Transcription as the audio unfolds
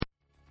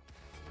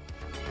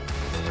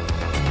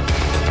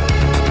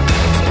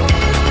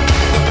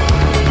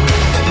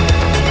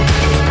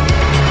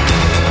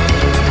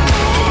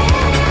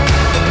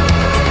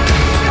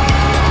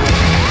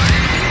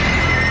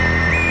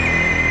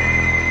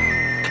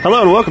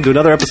Hello and welcome to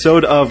another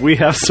episode of We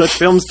Have Such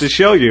Films to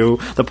Show You,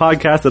 the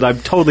podcast that I'm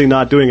totally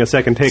not doing a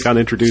second take on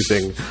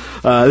introducing.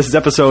 This is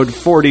episode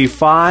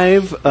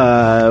 45.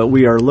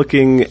 We are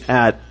looking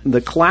at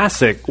the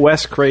classic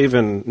Wes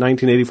Craven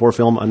 1984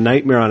 film A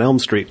Nightmare on Elm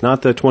Street,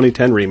 not the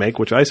 2010 remake,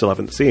 which I still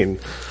haven't seen.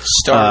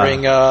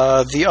 Starring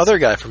the other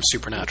guy from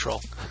Supernatural.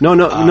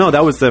 No,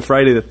 that was the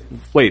Friday the...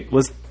 Wait,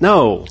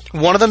 no.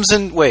 One of them's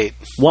in... Wait.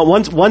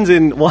 One's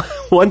in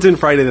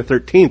Friday the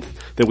 13th.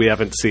 That we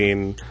haven't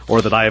seen,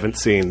 or that I haven't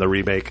seen, the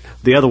remake.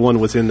 The other one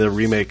was in the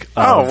remake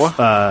of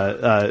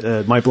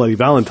My Bloody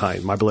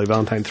Valentine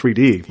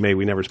 3D, May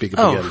We Never Speak of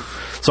Again.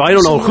 So I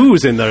don't know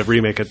who's in the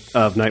remake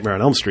of Nightmare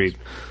on Elm Street.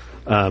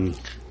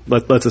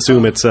 Let's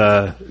assume it's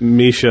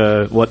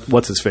Misha,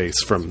 what's his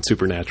face from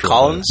Supernatural.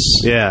 Collins?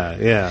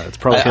 Yeah, it's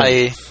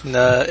probably him.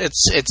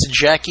 It's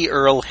Jackie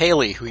Earle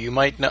Haley, who you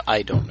might know.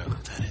 I don't know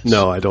who that is.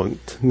 No, I don't.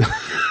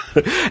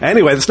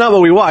 Anyway, that's not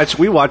what we watched.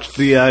 We watched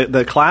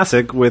the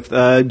classic with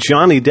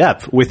Johnny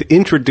Depp, with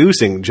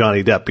introducing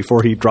Johnny Depp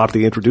before he dropped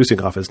the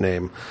introducing off his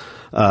name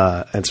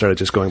and started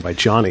just going by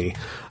Johnny.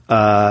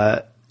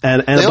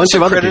 And they a bunch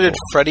of other credited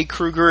people. Freddy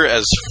Krueger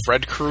as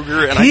Fred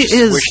Krueger, and I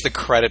just wish the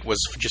credit was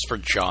just for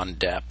John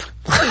Depp.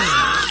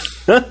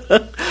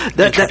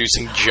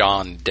 Introducing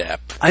John Depp.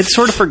 I'd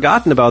sort of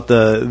forgotten about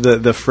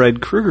the Fred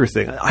Krueger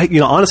thing.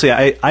 Honestly,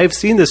 I've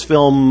seen this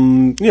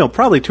film,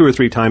 probably 2 or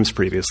 3 times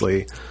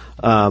previously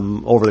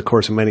over the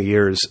course of many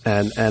years,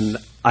 and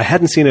I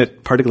hadn't seen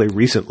it particularly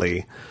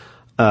recently.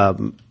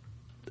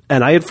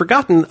 And I had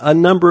forgotten a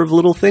number of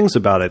little things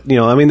about it.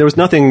 There was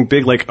nothing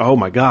big like, oh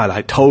my God,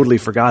 I totally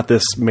forgot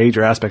this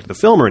major aspect of the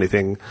film or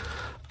anything.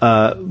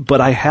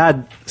 But I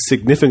had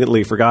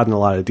significantly forgotten a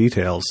lot of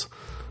details,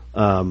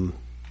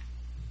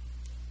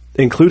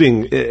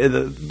 including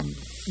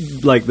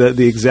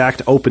the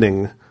exact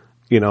opening,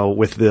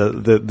 with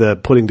the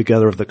putting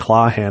together of the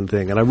claw hand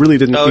thing. And I really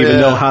didn't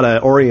know how to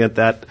orient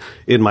that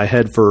in my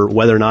head for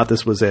whether or not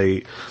this was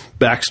a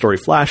backstory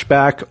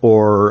flashback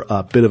or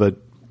a bit of a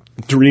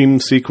dream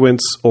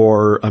sequence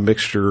or a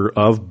mixture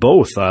of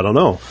both. I don't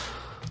know.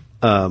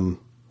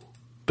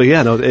 But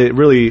yeah, no, it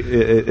really,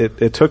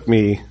 it took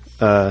me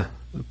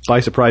by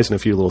surprise in a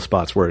few little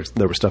spots where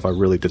there was stuff I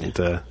really didn't...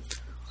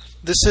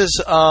 This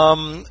is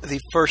the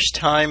first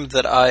time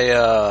that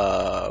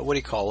I... what do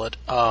you call it?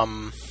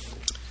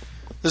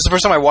 This is the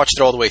first time I watched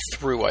it all the way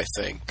through, I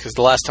think. Because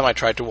the last time I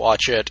tried to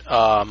watch it...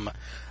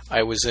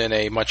 I was in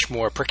a much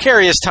more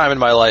precarious time in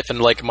my life, and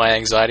my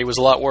anxiety was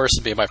a lot worse.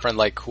 And my friend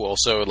who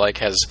also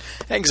has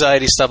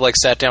anxiety stuff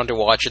sat down to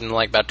watch it in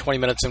about 20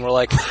 minutes, and we're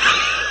like,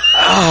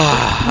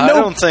 I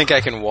don't think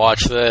I can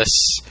watch this.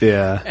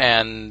 Yeah.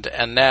 And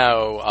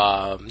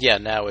now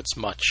now it's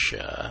much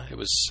it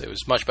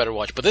was much better to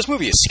watch. But this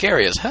movie is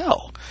scary as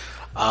hell.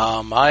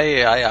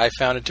 I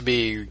found it to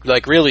be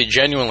really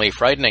genuinely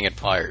frightening at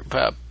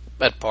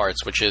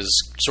parts, which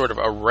is sort of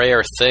a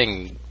rare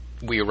thing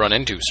we run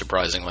into,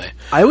 surprisingly.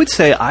 I would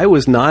say I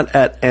was not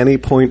at any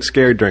point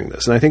scared during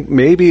this, and I think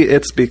maybe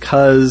it's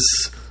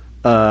because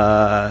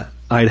I'd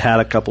had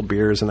a couple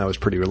beers and I was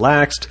pretty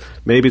relaxed.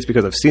 Maybe it's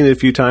because I've seen it a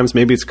few times.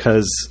 Maybe it's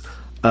because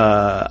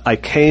I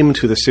came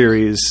to the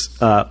series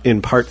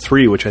in part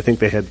 3, which I think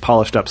they had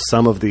polished up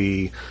some of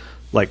the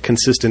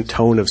consistent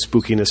tone of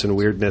spookiness and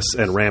weirdness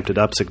and ramped it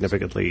up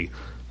significantly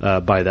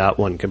by that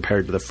one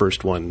compared to the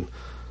first one.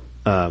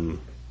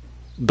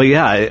 But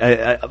yeah,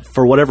 I,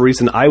 for whatever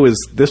reason,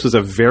 this was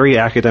a very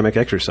academic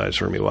exercise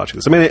for me watching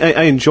this. I mean,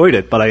 I enjoyed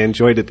it, but I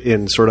enjoyed it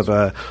in sort of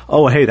a,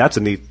 oh, hey, that's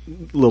a neat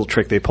little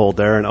trick they pulled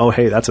there, and oh,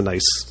 hey, that's a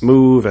nice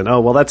move, and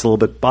oh, well, that's a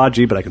little bit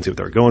bodgy, but I can see what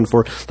they were going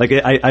for.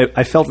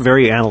 I felt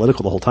very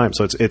analytical the whole time,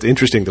 so it's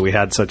interesting that we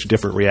had such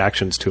different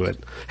reactions to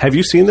it. Have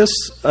you seen this?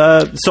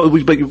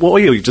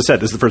 You just said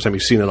this is the first time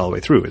you've seen it all the way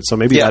through, so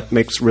maybe that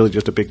makes really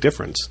just a big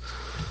difference.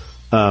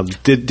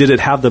 Did it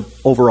have the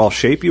overall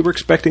shape you were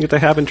expecting it to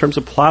have in terms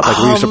of plot?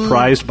 Were you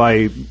surprised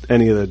by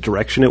any of the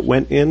direction it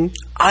went in?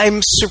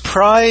 I'm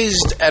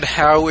surprised at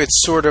how it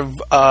sort of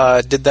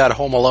did that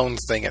Home Alone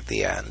thing at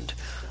the end.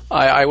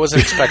 I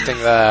wasn't expecting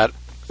that.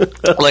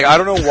 I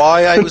don't know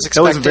why I was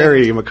expecting... That was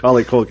very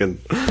Macaulay Culkin.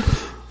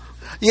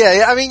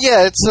 Yeah, I mean,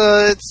 it's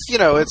the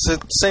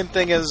same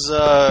thing as...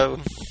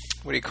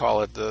 what do you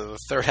call it? The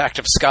third act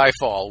of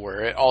Skyfall,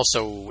 where it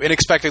also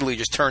unexpectedly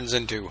just turns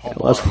into Home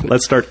Alone.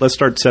 Let's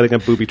start setting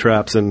up booby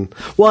traps, and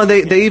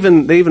they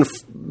even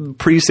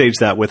presaged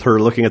that with her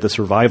looking at the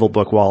survival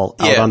book while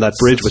out on that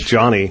bridge with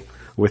Johnny,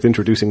 with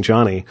introducing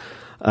Johnny.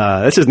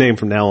 That's his name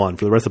from now on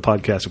for the rest of the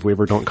podcast. If we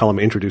ever don't call him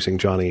introducing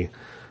Johnny,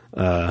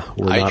 we're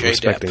not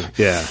respecting.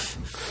 Depp.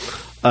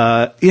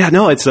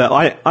 It's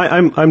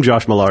I'm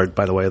Josh Millard,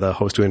 by the way, the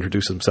host who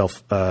introduced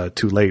himself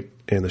too late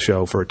in the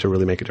show for it to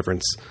really make a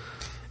difference.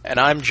 And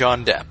I'm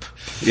John Depp.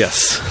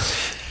 Yes.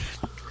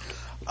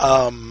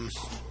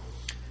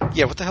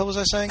 What the hell was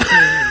I saying?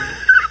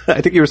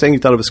 I think you were saying you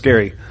thought it was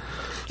scary.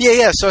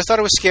 Yeah. So I thought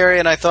it was scary,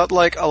 and I thought a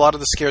lot of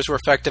the scares were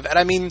effective. And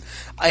I mean,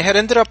 I had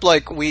ended up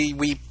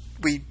we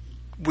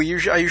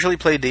I usually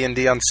play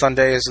D&D on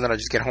Sundays, and then I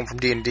just get home from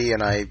D&D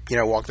and I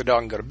walk the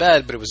dog and go to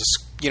bed. But it was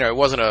it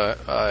wasn't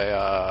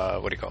a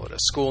what do you call it, a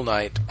school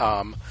night.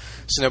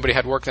 So nobody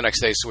had work the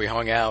next day, so we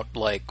hung out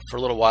like for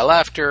a little while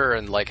after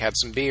and like had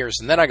some beers,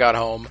 and then I got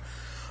home.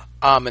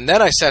 And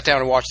then I sat down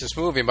and watched this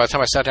movie, and by the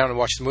time I sat down and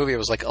watched the movie, it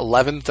was like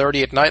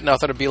 11:30 at night, and I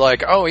thought it'd be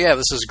like, oh yeah,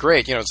 this is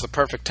great. It's the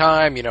perfect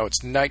time.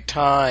 It's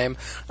nighttime.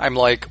 I'm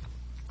like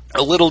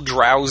a little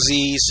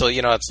drowsy, so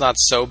it's not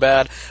so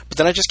bad. But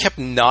then I just kept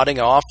nodding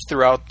off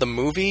throughout the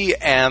movie,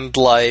 and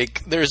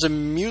like there's a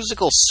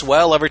musical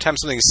swell every time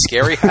something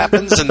scary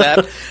happens, and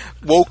that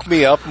woke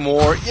me up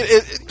more. So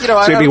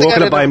you'd be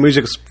woken up by a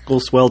musical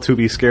swell to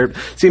be scared.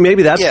 See,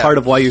 maybe that's part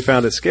of why you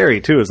found it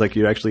scary too. Is like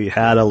you actually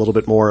had a little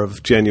bit more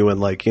of genuine,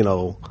 like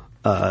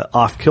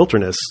off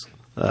kilterness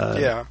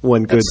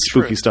when good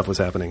spooky stuff was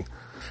happening.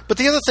 But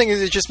the other thing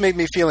is, it just made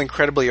me feel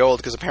incredibly old,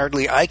 because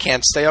apparently I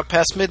can't stay up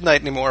past midnight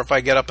anymore if I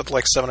get up at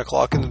like 7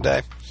 o'clock in the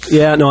day.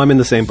 Yeah, no, I'm in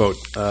the same boat.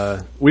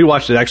 We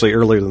watched it actually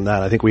earlier than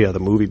that. I think we had the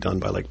movie done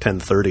by like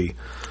 10:30.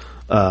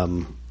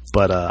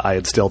 But I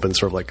had still been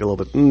sort of like a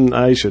little bit,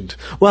 I should...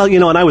 Well,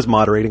 and I was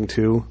moderating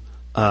too.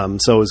 So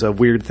it was a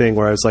weird thing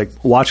where I was like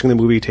watching the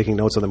movie, taking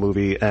notes on the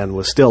movie, and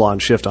was still on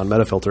shift on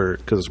Metafilter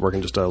because I was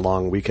working just a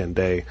long weekend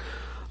day.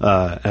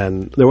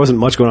 And there wasn't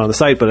much going on the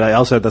site, but I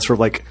also had that sort of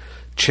like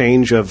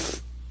change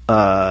of...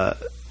 I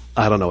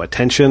don't know,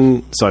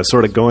 attention. So I was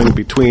sort of going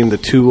between the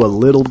two a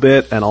little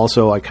bit, and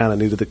also I kind of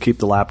needed to keep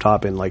the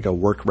laptop in like a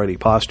work-ready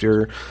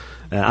posture.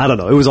 I don't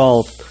know. It was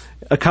all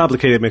a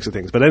complicated mix of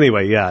things. But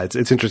anyway, yeah,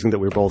 it's interesting that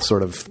we were both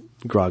sort of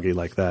groggy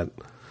like that.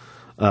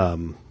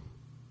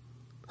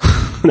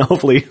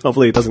 Hopefully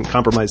it doesn't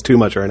compromise too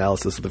much our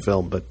analysis of the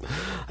film, but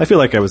I feel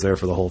like I was there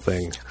for the whole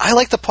thing. I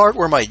like the part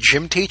where my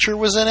gym teacher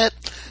was in it.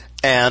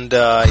 And he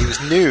was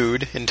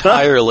nude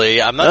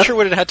entirely. I'm not sure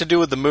what it had to do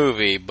with the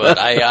movie, but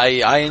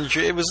I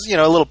enjoy. It was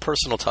a little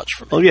personal touch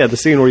for me. Oh yeah, the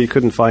scene where you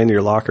couldn't find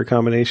your locker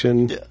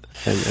combination,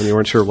 and you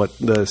weren't sure what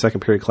the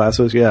second period class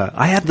was. Yeah,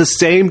 I had the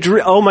same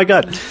dream. Oh my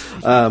god.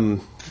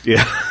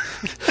 Yeah.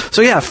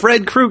 So yeah,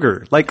 Fred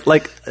Krueger.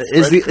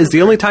 Is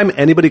the only time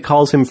anybody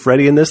calls him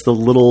Freddy in this the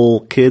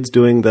little kids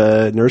doing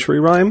the nursery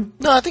rhyme?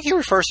 No, I think he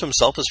refers to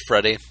himself as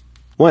Freddy.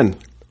 When?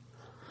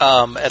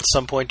 At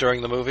some point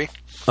during the movie.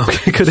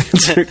 Okay, good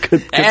answer.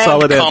 Good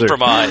solid answer.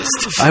 Compromised.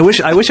 I wish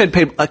I'd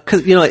paid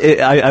because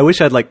I wish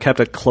I'd like kept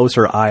a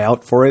closer eye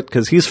out for it,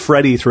 because he's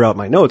Freddy throughout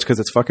my notes, because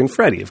it's fucking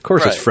Freddy. Of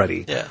course, it's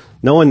Freddy. Yeah.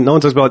 No one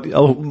talks about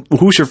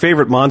who's your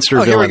favorite monster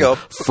villain? Here we go.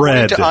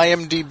 Fred.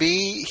 According to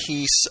IMDb,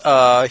 he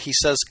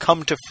says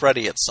come to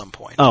Freddy at some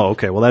point. Oh,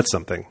 okay. Well, that's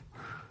something.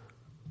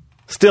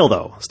 Still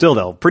though,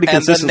 pretty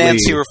consistently. And then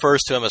Nancy refers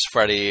to him as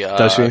Freddy.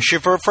 Does she? She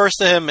refers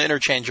to him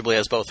interchangeably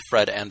as both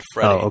Fred and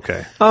Freddy. Oh,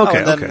 okay.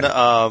 Okay. And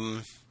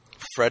then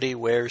Freddy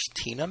wears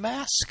Tina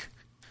mask.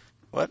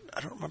 What? I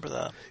don't remember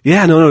that.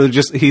 Yeah, no.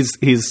 Just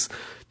he's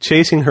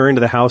chasing her into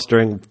the house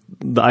during.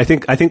 I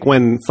think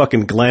when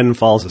fucking Glenn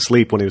falls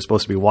asleep when he was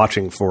supposed to be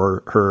watching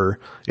for her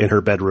in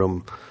her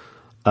bedroom,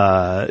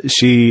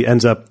 she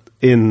ends up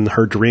in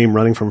her dream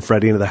running from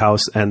Freddy into the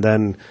house, and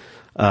then.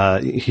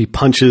 He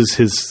punches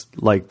his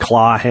like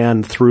claw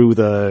hand through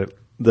the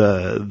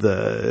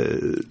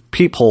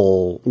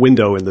peephole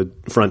window in the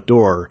front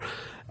door,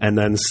 and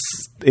then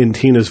in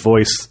Tina's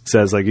voice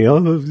says like,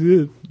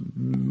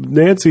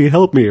 Nancy,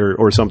 help me,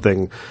 or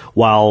something,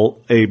 while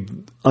a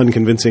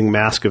unconvincing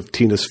mask of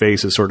Tina's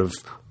face is sort of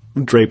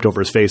draped over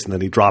his face, and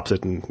then he drops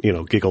it and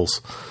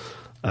giggles.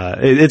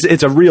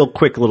 It's a real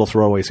quick little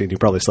throwaway scene. You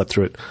probably slept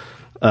through it,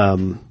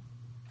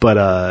 but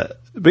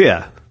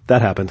yeah,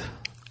 that happened.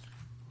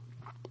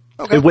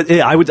 Okay.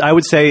 I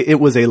would say it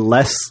was a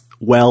less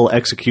well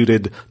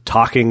executed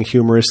talking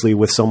humorously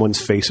with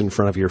someone's face in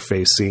front of your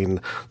face scene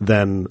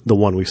than the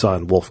one we saw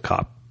in Wolf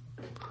Cop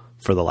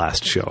for the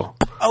last show.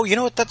 Oh, you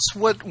know what? That's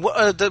what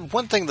the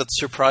one thing that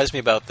surprised me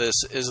about this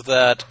is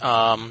that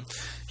I'm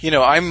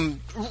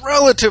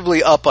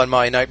relatively up on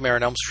my Nightmare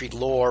on Elm Street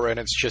lore, and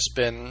it's just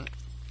been.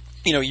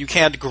 You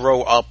can't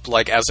grow up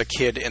like as a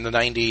kid in the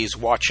 90s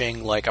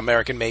watching like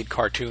American-made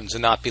cartoons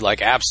and not be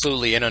like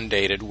absolutely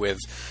inundated with,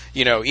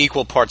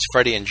 equal parts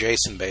Freddy and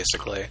Jason,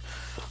 basically.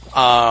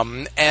 I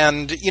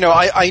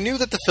knew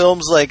that the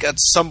films like at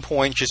some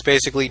point just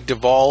basically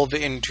devolve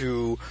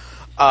into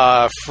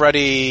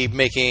Freddy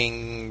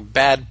making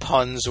bad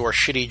puns or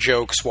shitty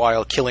jokes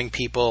while killing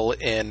people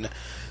in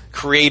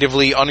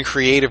creatively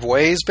uncreative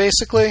ways,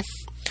 basically.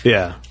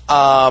 Yeah.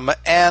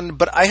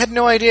 But I had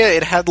no idea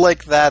it had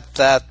like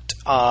that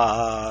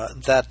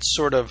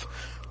sort of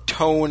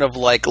tone of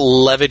like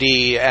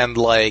levity and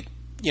like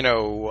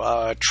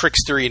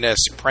tricksteriness,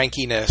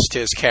 prankiness to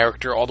his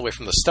character all the way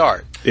from the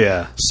start.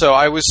 Yeah. So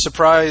I was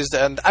surprised,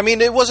 and I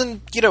mean it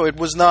wasn't it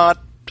was not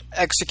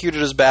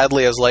executed as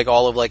badly as like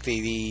all of like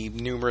the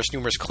numerous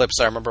clips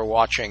I remember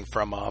watching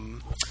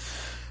from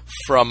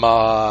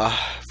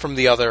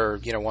the other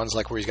ones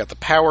like where he's got the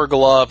power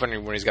glove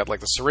and when he's got like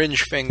the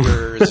syringe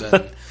fingers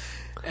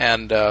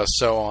and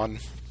so on.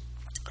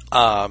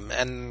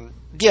 And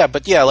Yeah,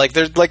 but yeah, like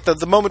there's like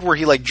the moment where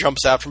he like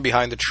jumps out from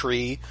behind the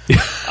tree.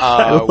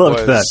 I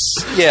loved that.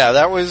 Yeah,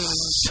 that was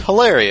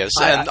hilarious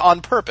and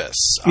on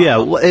purpose. Yeah,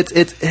 well,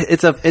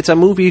 it's a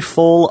movie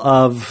full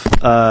of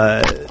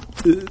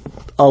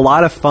a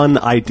lot of fun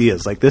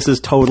ideas. Like, this is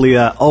totally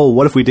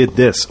what if we did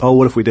this? Oh,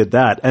 what if we did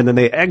that? And then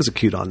they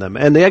execute on them.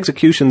 And the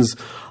execution's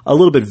a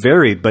little bit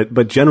varied,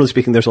 but generally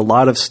speaking, there's a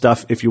lot of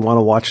stuff if you want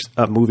to watch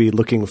a movie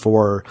looking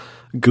for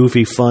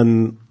goofy,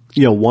 fun,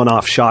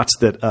 one-off shots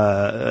that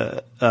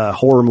a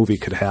horror movie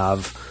could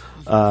have.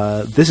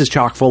 This is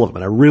chock full of them,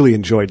 and I really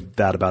enjoyed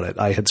that about it.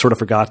 I had sort of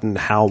forgotten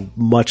how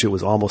much it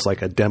was almost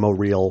like a demo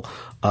reel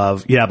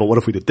of, but what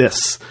if we did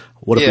this?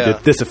 What if we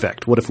did this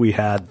effect? What if we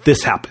had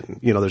this happen?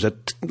 There's a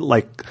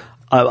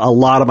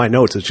lot of my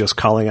notes is just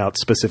calling out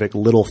specific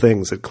little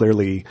things that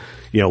clearly,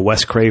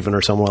 Wes Craven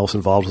or someone else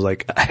involved was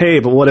like, hey,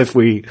 but what if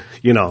we,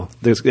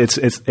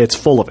 it's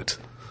full of it.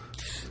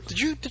 Did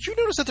you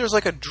notice that there's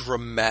like a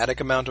dramatic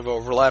amount of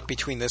overlap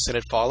between this and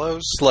It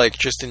Follows, like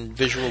just in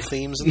visual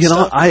themes and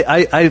stuff?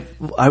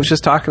 I was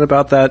just talking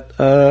about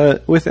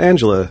that with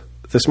Angela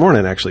this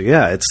morning. Actually,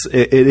 yeah,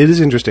 it is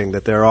interesting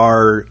that there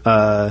are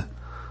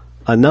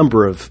a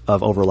number of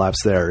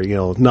overlaps there.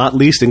 Not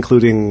least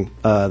including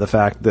the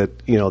fact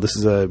that this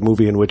is a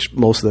movie in which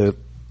most of the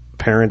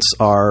parents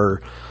are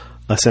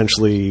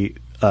essentially.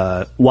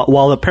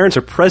 While the parents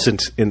are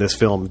present in this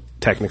film,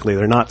 technically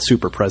they're not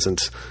super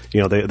present.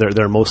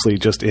 They're mostly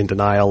just in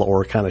denial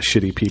or kind of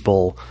shitty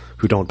people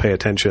who don't pay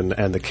attention,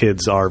 and the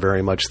kids are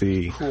very much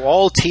who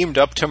all teamed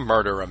up to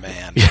murder a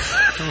man.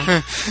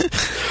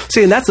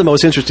 See, and that's the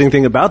most interesting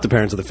thing about the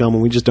parents of the film,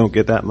 and we just don't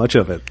get that much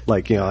of it.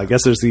 Like, I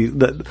guess there's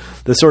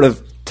the sort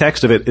of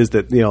text of it is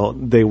that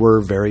they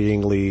were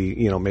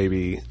varyingly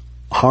maybe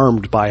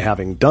harmed by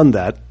having done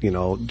that.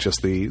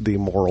 Just the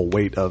moral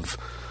weight of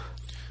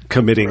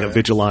committing a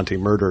vigilante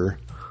murder.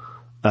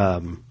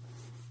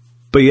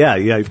 But yeah,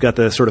 you've got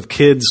the sort of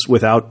kids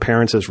without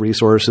parents as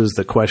resources,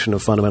 the question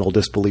of fundamental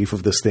disbelief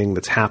of this thing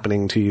that's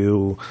happening to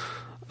you.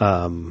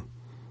 There's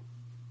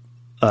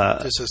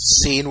a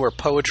scene where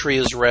poetry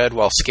is read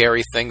while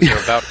scary things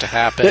are about to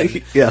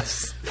happen.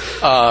 Yes.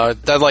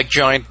 That like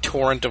giant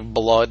torrent of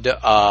blood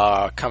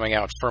coming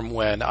out from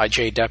when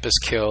I.J. Depp is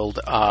killed.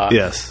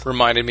 Yes.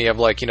 Reminded me of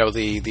like,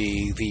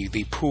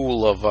 the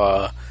pool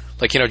of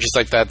just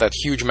like that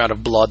huge amount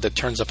of blood that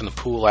turns up in the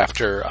pool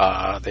after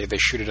they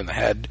shoot it in the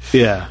head.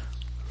 Yeah.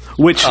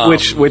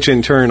 Which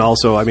in turn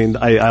also,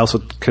 I also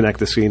connect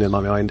the scene in my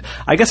mind.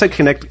 I guess I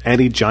connect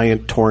any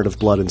giant torrent of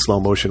blood in slow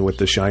motion with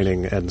The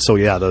Shining, and so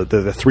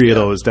the three of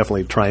those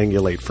definitely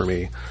triangulate for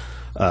me.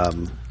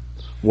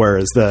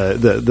 Whereas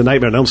the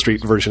Nightmare on Elm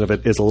Street version of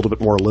it is a little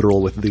bit more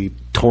literal with the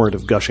torrent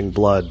of gushing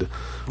blood,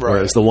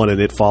 whereas the one in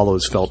It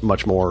Follows felt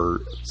much more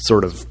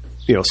sort of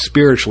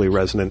spiritually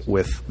resonant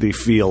with the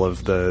feel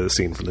of the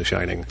scene from The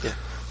Shining.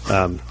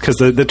 Because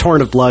the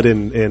torrent of blood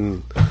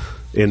in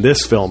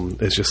this film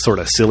is just sort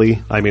of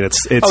silly.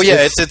 It's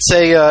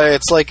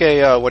like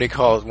a what do you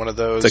call it? One of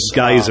those. It's a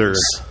geyser.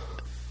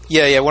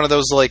 One of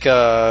those like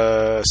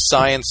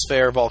science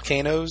fair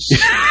volcanoes.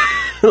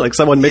 Like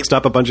someone mixed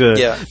up a bunch of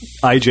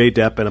I.J.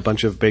 Depp and a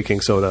bunch of baking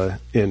soda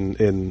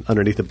in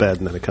underneath the bed,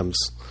 and then it comes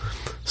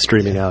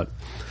streaming out.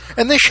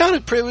 And they shot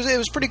it. It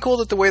was pretty cool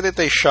that the way that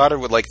they shot it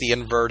with like the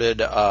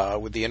inverted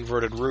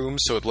room,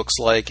 so it looks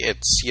like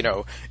it's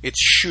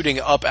shooting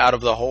up out of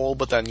the hole,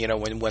 but then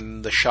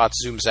when the shot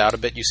zooms out a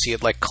bit, you see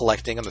it like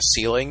collecting on the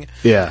ceiling.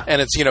 Yeah,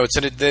 and it's they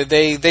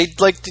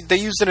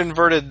used an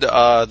inverted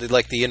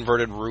the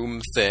inverted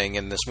room thing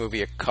in this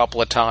movie a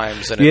couple of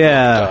times, and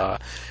I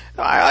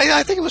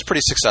think it was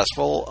pretty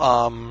successful.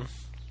 When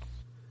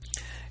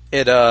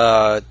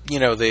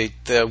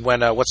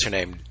what's her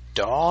name?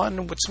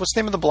 Dawn? What's the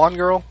name of the blonde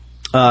girl?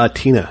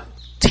 Tina.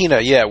 Tina,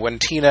 yeah. When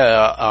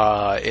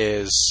Tina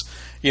is,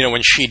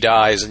 when she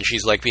dies and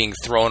she's like being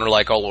thrown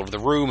like all over the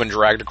room and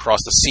dragged across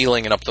the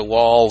ceiling and up the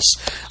walls.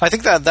 I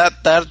think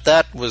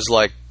that was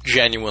like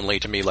genuinely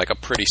to me like a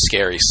pretty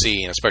scary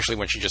scene, especially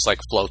when she just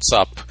like floats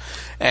up,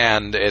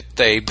 and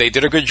they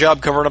did a good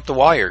job covering up the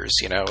wires.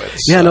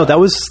 That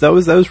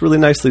was really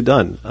nicely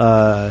done.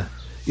 That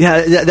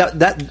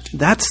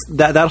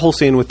whole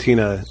scene with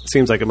Tina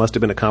seems like it must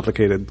have been a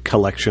complicated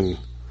collection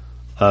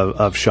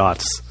of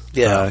shots.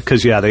 Yeah,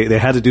 because they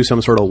had to do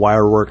some sort of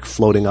wire work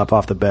floating up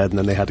off the bed, and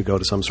then they had to go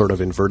to some sort of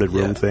inverted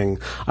room thing.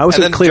 I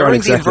wasn't clear on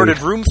exactly the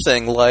inverted room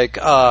thing. Like,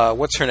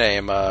 what's her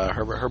name?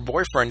 Her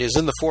boyfriend is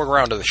in the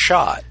foreground of the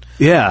shot.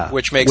 Yeah,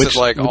 which makes it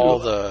like all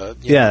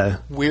the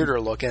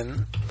weirder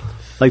looking.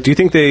 Like, do you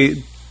think they?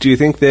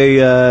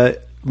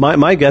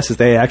 My guess is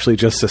they actually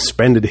just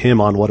suspended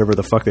him on whatever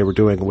the fuck they were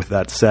doing with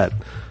that set,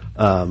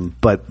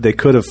 but they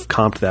could have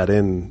comped that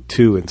in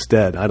too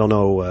instead. I don't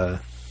know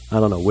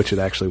which it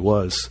actually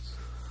was.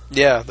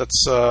 Yeah,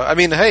 that's.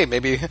 Hey,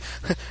 maybe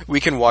we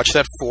can watch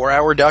that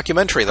 4-hour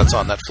documentary that's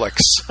on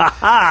Netflix.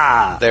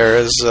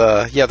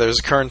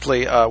 There's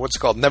currently what's it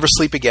called? Never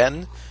Sleep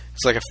Again.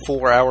 It's like a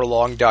 4-hour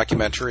long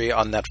documentary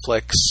on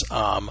Netflix.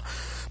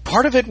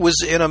 Part of it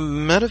was in a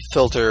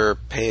Metafilter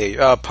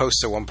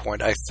post at one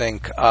point, I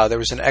think. There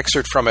was an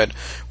excerpt from it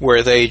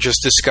where they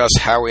just discuss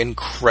how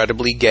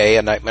incredibly gay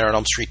A Nightmare on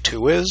Elm Street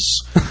 2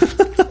 is.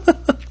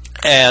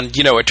 And,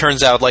 it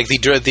turns out, like, the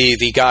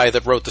guy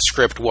that wrote the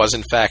script was,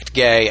 in fact,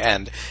 gay,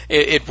 and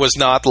it was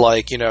not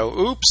like,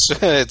 oops,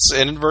 it's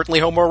inadvertently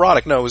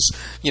homoerotic. No, it was,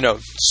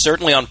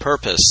 certainly on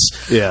purpose.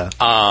 Yeah.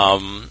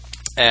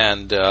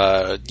 And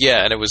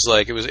it was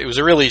like it was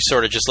a really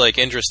sort of just like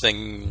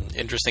interesting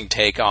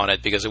take on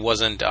it, because it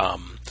wasn't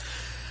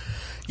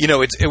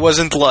it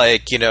wasn't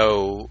like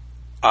it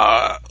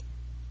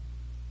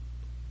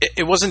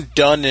wasn't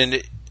done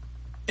in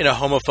a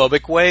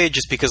homophobic way,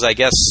 just because I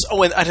guess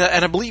and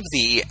I believe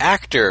the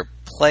actor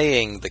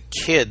playing the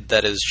kid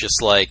that is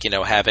just like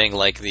having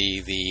like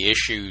the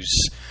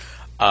issues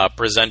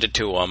presented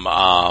to him,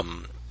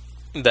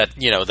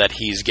 that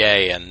he's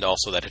gay, and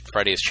also that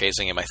Freddy is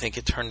chasing him. I think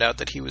it turned out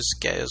that he was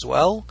gay as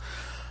well.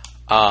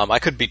 I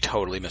could be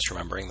totally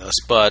misremembering this,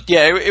 but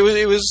yeah, it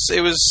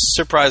was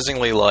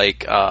surprisingly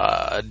like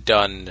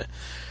done,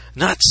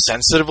 not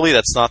sensitively.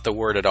 That's not the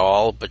word at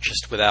all, but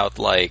just without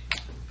like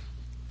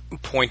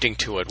pointing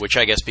to it, which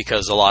I guess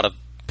because a lot of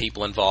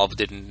people involved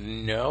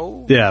didn't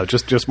know. Yeah,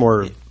 just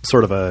more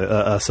sort of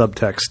a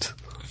subtext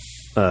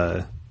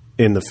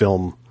in the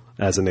film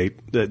as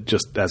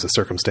just as a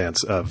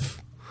circumstance of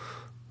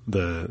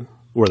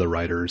where the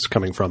writer's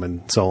coming from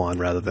and so on,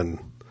 rather than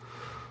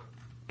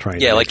trying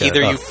to like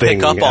either you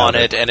pick up on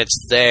it and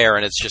it's there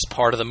and it's just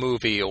part of the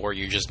movie, or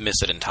you just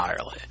miss it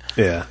entirely.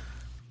 Yeah.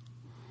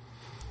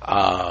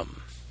 So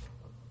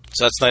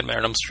that's Nightmare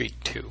on Elm Street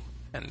 2.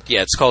 And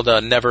yeah, it's called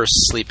Never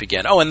Sleep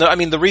Again. Oh, and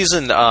the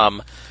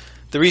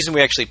reason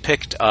we actually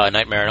picked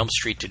Nightmare on Elm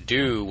Street to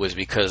do was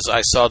because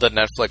I saw that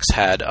Netflix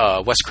had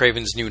Wes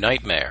Craven's New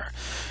Nightmare,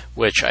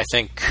 which I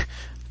think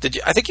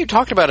you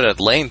talked about it at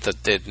length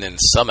in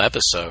some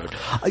episode.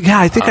 Yeah,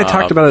 I think I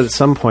talked about it at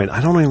some point. I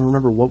don't even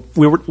remember what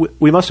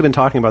we must have been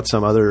talking about.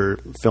 Some other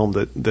film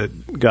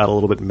that got a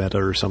little bit meta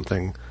or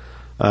something.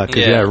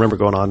 Because I remember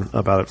going on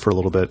about it for a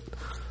little bit.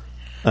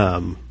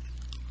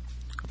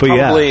 But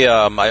probably,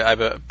 I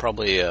bet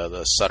probably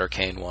the Sutter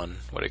Kane one.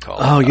 What do you call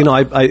it? Oh,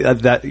 I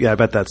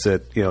bet that's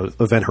it.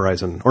 Event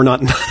Horizon, or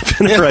not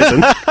Event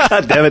Horizon.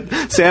 God damn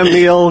it, Sam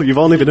Neill! You've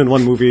only been in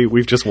one movie.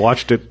 We've just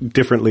watched it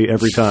differently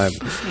every time.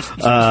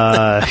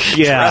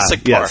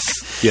 Jurassic Park.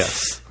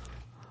 Yes.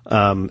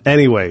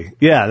 Anyway,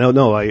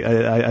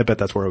 I bet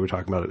that's where we're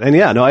talking about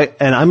it.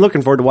 And I'm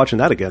looking forward to watching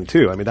that again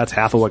too. I mean, that's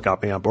half of what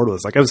got me on board with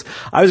this. Like,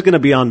 I was going to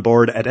be on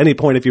board at any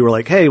point if you were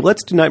like, "Hey,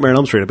 let's do Nightmare on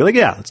Elm Street." I'd be like,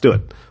 "Yeah, let's do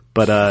it."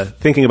 But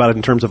thinking about it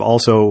in terms of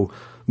also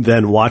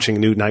then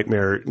watching New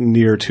Nightmare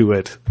near to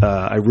it,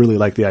 I really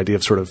like the idea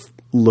of sort of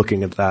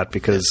looking at that,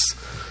 because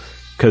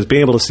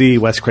being able to see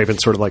Wes Craven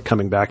sort of like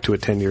coming back to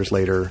it 10 years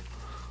later,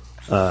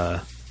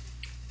 and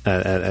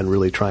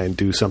really try and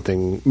do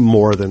something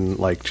more than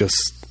like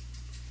just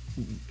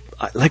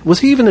like, was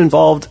he even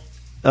involved?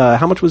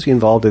 How much was he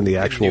involved in the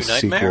actual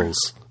sequels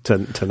to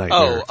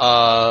Nightmare?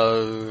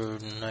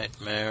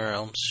 Nightmare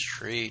Elm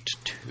Street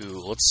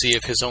 2. Let's see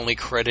if his only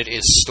credit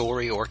is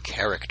story or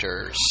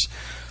characters.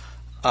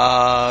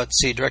 Let's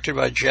see, directed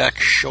by Jack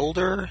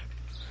Shoulder.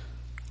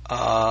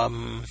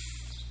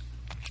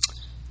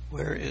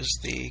 Where is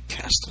the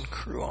cast and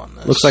crew on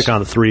this? Looks like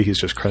on 3 he's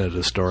just credited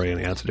as story, and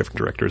he has a different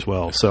director as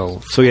well.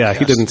 So yeah,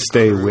 he didn't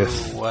stay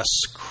with Wes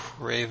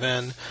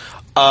Craven.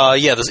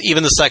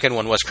 Even the second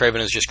one, Wes Craven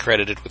is just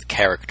credited with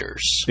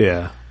characters.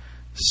 Yeah.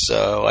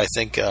 So I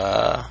think,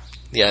 I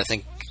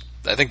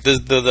think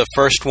the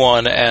first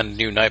one and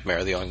New Nightmare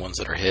are the only ones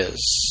that are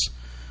his.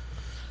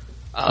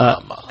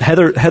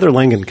 Heather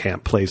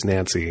Langenkamp plays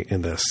Nancy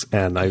in this,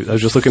 and I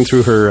was just looking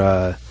through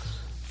her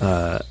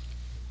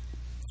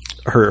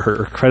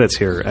credits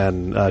here,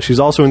 and she's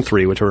also in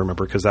 3, which I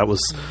remember because that was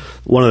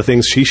one of the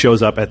things. She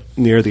shows up at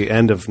near the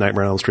end of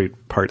Nightmare on Elm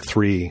Street Part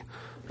 3.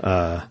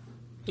 The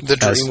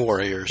Dream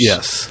Warriors.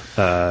 Yes,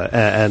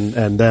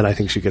 and then I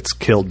think she gets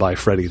killed by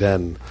Freddy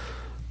then.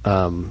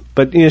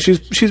 But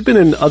she's been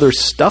in other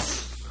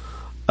stuff.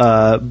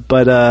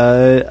 But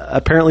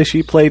apparently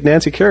she played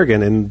Nancy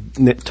Kerrigan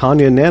in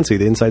Tanya and Nancy,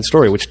 The Inside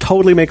Story, which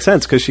totally makes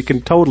sense because she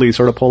can totally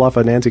sort of pull off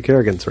a Nancy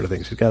Kerrigan sort of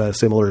thing. She's got a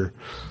similar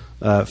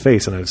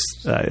face, and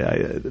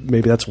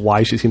maybe that's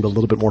why she seemed a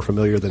little bit more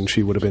familiar than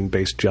she would have been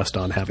based just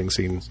on having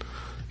seen,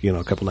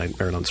 a couple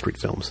Nightmare on Elm Street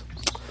films.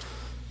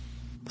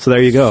 So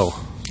there you go.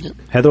 Yep.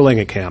 Heather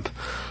Langenkamp.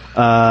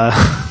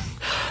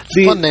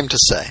 Fun name to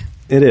say.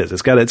 It is.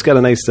 It's got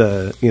a nice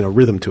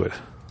rhythm to it.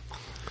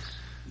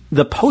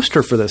 The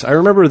poster for this, I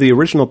remember the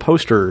original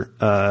poster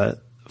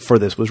for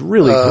this was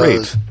really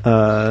great.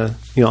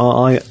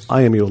 I'll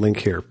IM you a link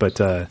here, but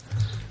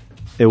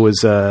it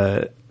was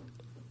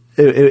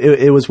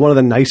it was one of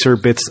the nicer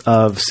bits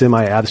of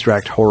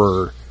semi-abstract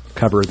horror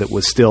cover that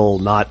was still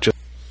not just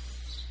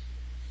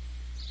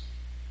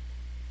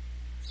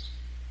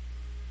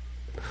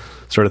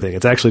sort of thing.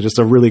 It's actually just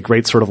a really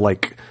great sort of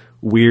like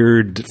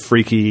weird,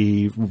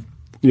 freaky,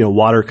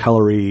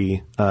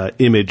 watercolory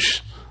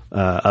image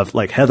of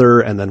like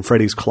Heather and then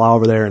Freddy's claw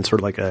over there and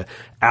sort of like a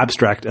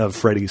abstract of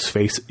Freddy's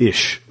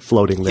face-ish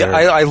floating there.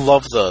 Yeah, I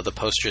love the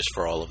posters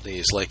for all of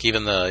these. Like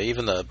even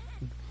the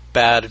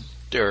bad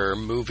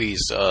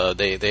movies,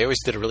 they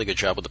always did a really good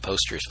job with the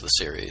posters for the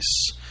series.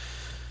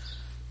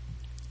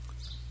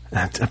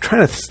 I'm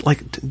trying to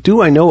like,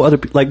 do I know other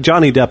people? Like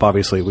Johnny Depp,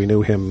 obviously we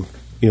knew him.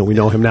 You know, we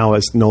know him now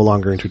as no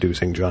longer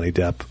introducing Johnny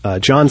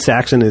Depp. John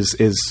Saxon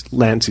is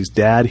Lancey's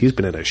dad. He's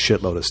been in a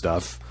shitload of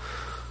stuff,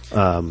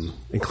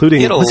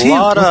 including he had a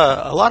lot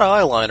of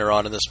eyeliner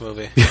on in this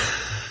movie.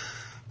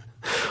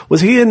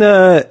 Was he in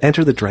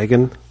Enter the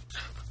Dragon?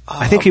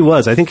 I think he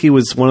was. I think he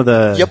was one of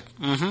the. Yep.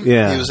 Mm-hmm.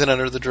 Yeah, he was in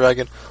Enter the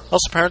Dragon.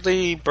 Also,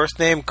 apparently, birth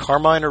name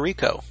Carmine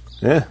Arico.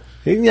 Yeah.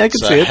 I could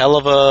see it. it. Hell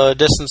of a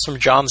distance from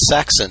John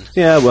Saxon.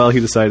 Yeah, well,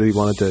 he decided he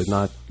wanted to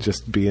not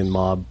just be in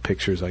mob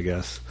pictures, I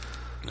guess.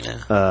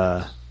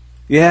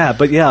 Yeah.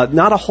 But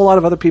not a whole lot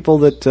of other people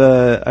that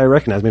I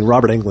recognize. I mean,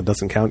 Robert Englund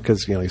doesn't count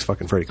because he's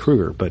fucking Freddy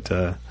Krueger. But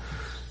I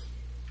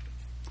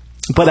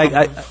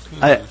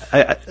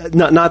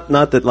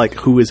not that like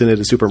who is in it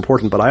is super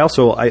important. But I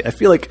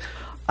feel like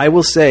I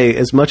will say,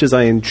 as much as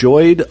I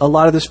enjoyed a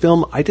lot of this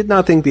film, I did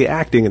not think the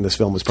acting in this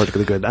film was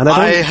particularly good. And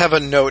I have a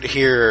note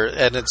here,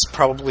 and it's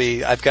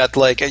probably I've got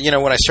like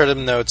when I started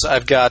the notes,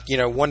 I've got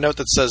one note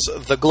that says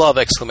 "the glove!" !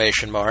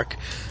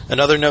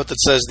 Another note that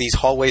says these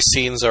hallway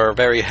scenes are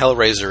very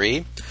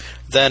Hellraiser-y.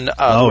 Then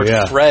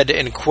Fred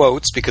in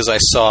quotes because I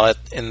saw it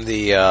in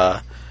the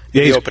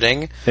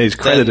opening. Yeah, he's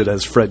credited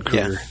as Fred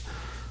Krueger. Yeah.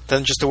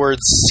 Then just the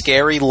words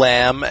 "scary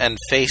lamb" and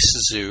 "face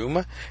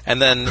zoom,"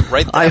 and then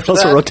I after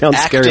also that, wrote down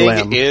 "scary lamb."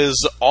 Acting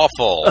is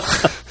awful.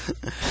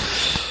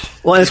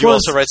 Well, did you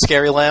also write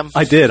 "scary lamb"?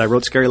 I did. I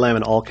wrote "scary lamb"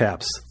 in all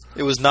caps.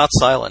 It was not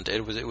silent.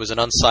 It was an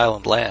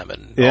unsilent lamb,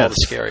 and all the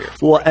scarier.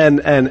 Well,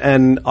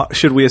 and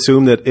should we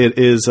assume that it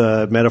is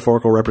a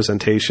metaphorical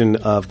representation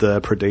of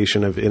the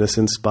predation of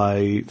innocence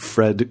by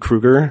Fred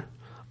Krueger,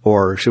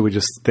 or should we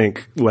just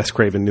think Wes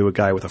Craven knew a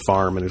guy with a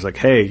farm and he was like,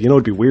 "Hey,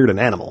 it'd be weird an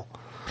animal."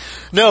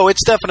 No,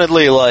 it's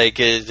definitely like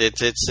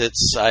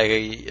it's.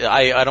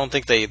 I don't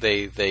think they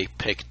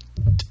picked.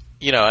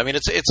 I mean,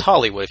 it's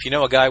Hollywood. If you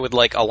know a guy with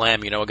like a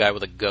lamb, you know a guy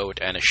with a goat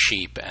and a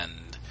sheep.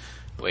 And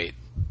wait,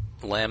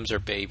 lambs are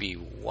baby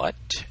what?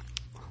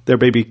 They're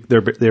baby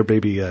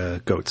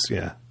goats.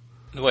 Yeah.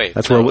 Wait,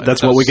 that's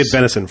what we get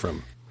venison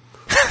from.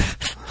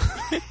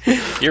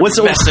 You're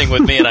messing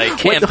with me, and I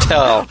can't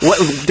tell.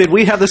 Did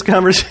we have this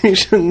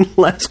conversation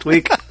last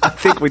week? I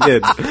think we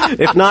did.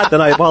 If not,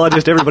 then I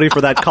apologize to everybody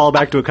for that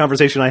callback to a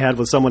conversation I had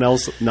with someone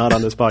else not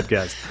on this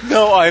podcast.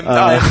 No, I'm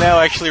now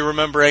actually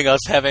remembering us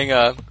having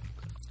a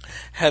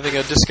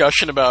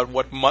discussion about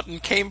what mutton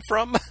came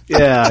from.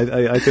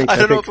 Yeah, I think. I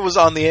don't know if it was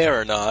on the air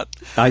or not.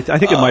 I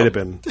think it might have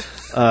been.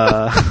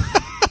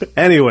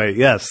 Anyway,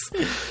 yes.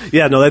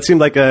 Yeah, no, that seemed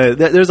like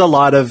there's a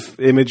lot of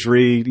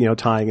imagery,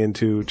 tying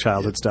into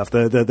childhood stuff.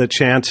 The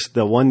chant,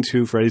 the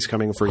 1-2 Freddy's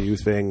coming for you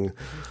thing,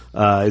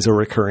 is a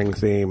recurring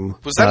theme.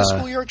 Was that a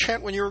schoolyard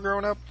chant when you were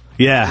growing up?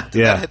 Yeah,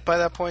 Did that hit by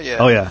that point? Yeah.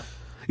 Oh, yeah.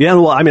 Yeah,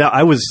 well, I mean,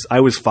 I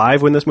was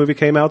 5 when this movie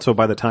came out, so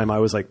by the time I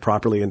was like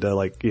properly into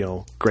like,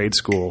 grade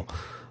school,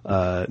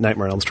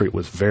 Nightmare on Elm Street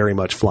was very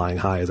much flying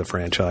high as a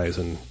franchise,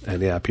 and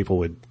yeah, people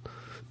would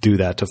do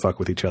that to fuck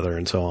with each other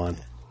and so on.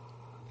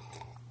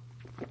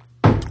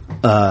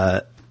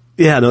 The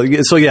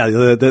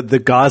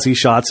gauzy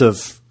shots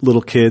of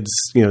little kids,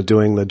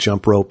 doing the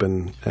jump rope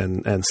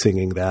and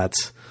singing that,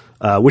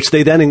 which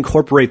they then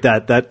incorporate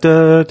that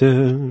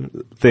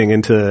thing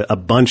into a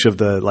bunch of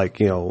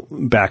the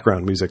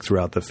background music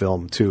throughout the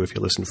film too. If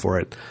you listen for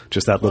it,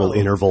 just that little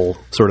interval,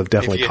 sort of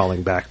definitely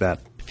calling back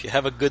that. If you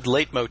have a good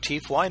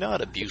leitmotif, why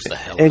not abuse the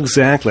hell?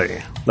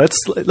 Exactly. Let's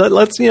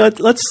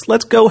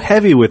go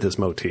heavy with this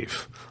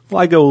motif.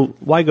 Why go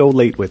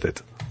late with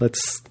it?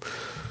 Let's.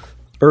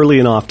 Early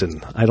and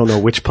often. I don't know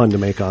which pun to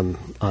make on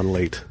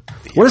late.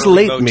 What does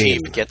late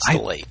mean? Gets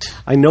the late.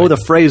 I know the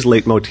phrase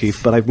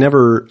leitmotif, but I've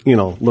never,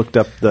 looked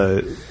up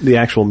the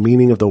actual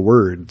meaning of the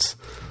words.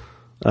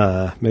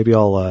 Maybe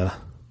I'll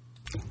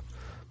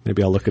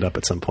look it up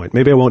at some point.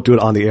 Maybe I won't do it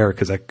on the air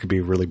because that could be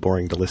really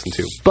boring to listen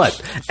to.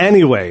 But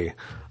anyway,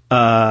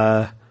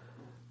 okay.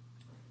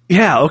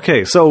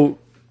 So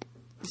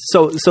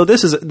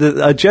this is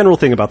a general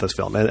thing about this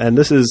film, and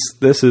this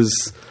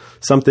is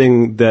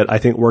something that I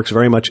think works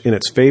very much in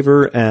its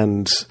favor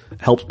and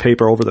helps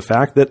paper over the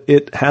fact that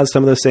it has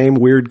some of the same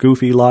weird,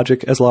 goofy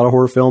logic as a lot of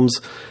horror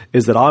films,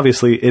 is that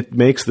obviously it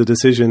makes the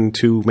decision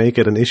to make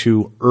it an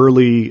issue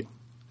early,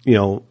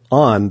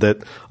 on that,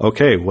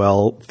 okay,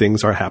 well,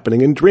 things are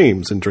happening in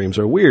dreams and dreams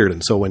are weird.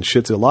 And so when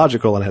shit's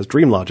illogical and has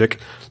dream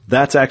logic,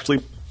 that's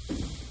actually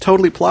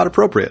totally plot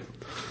appropriate.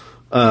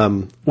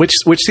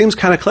 Which seems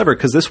kind of clever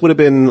because this would have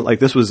been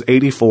this was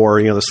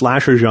 84, the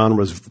slasher genre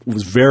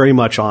was very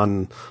much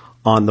on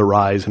the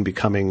rise and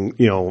becoming,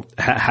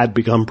 had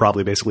become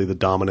probably basically the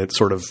dominant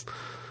sort of,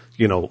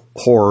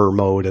 horror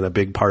mode and a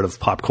big part of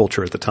pop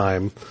culture at the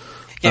time.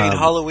 Yeah, I mean,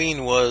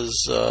 Halloween was,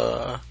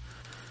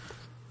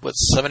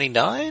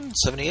 79,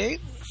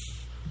 78?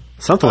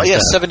 something like yeah,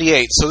 that.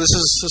 78. So this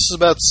is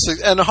about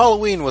and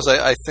Halloween was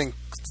I think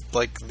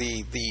like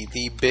the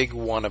big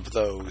one of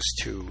those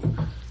to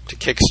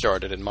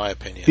kickstart it, in my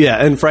opinion.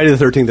 Yeah, and Friday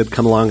the 13th had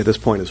come along at this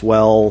point as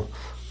well.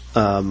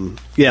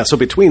 Yeah, so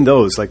between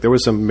those, like, there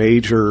was some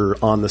major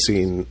on the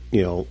scene,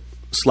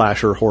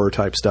 slasher horror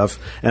type stuff,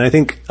 and I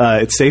think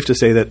it's safe to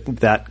say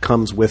that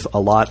comes with a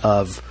lot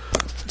of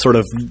sort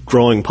of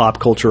growing pop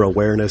culture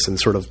awareness and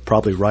sort of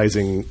probably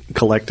rising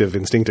collective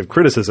instinctive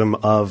criticism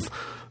of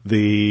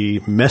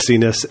the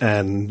messiness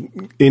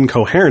and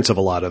incoherence of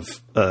a lot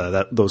of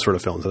those sort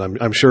of films.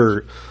 And I'm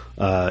sure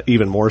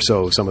even more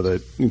so some of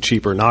the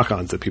cheaper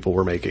knock-ons that people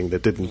were making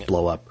that didn't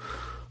blow up.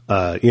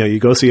 You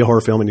go see a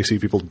horror film and you see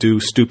people do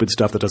stupid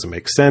stuff that doesn't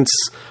make sense,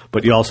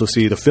 but you also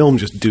see the film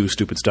just do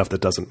stupid stuff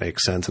that doesn't make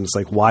sense. And it's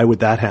like, why would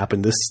that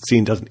happen? This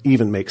scene doesn't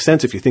even make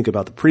sense if you think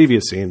about the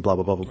previous scene, blah,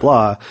 blah, blah, blah,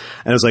 blah.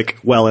 And it's like,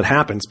 well, it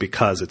happens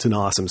because it's an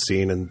awesome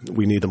scene and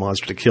we need the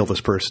monster to kill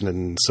this person,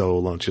 and so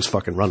let's just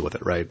fucking run with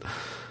it, right?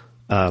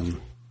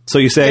 So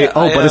you say,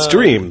 but it's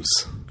dreams.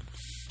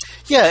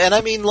 Yeah, and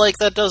I mean, like,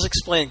 that does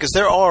explain, because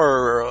there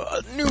are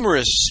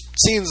numerous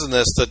scenes in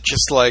this that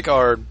just, like,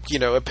 are,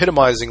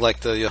 epitomizing, like,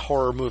 the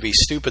horror movie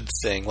stupid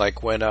thing.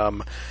 Like, when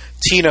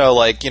Tina,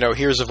 like,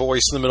 hears a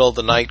voice in the middle of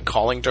the night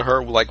calling to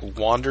her, like,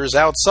 wanders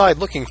outside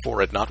looking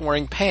for it, not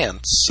wearing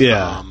pants.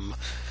 Yeah.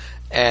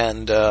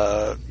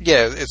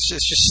 It's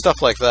just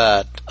stuff like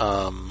that,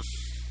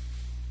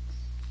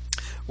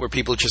 where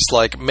people just,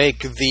 like, make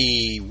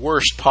the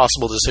worst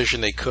possible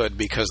decision they could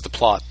because the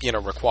plot,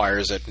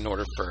 requires it in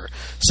order for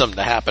something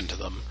to happen to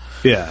them.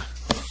 Yeah.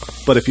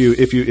 But if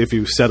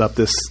you set up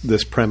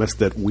this premise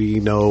that we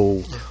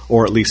know,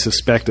 or at least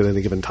suspect at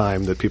any given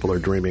time, that people are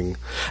dreaming,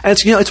 and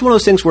it's one of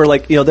those things where,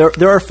 like,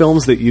 there are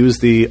films that use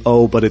the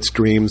but it's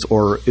dreams,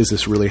 or is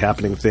this really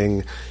happening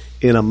thing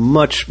in a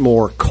much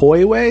more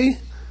coy way.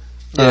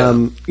 Yeah.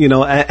 And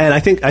I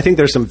think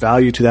there's some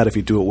value to that if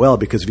you do it well,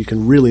 because if you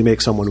can really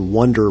make someone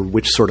wonder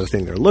which sort of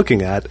thing they're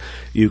looking at,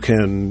 you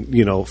can,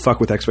 fuck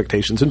with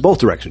expectations in both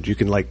directions. You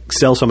can, like,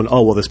 sell someone,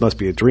 this must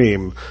be a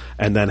dream,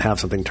 and then have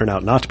something turn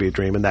out not to be a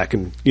dream, and that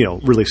can,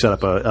 really set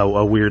up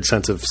a weird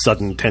sense of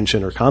sudden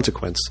tension or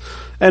consequence.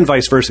 And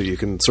vice versa. You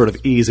can sort of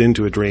ease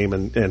into a dream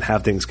and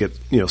have things get,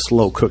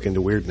 slow cook into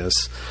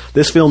weirdness.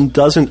 This film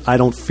doesn't, I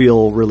don't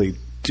feel, really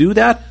do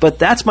that, but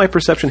that's my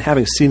perception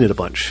having seen it a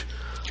bunch.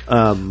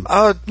 No,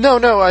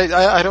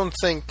 I don't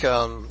think.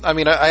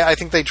 I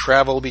think they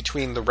travel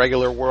between the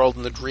regular world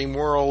and the dream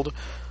world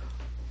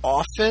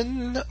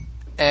often,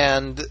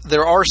 and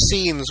there are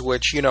scenes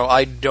which,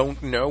 I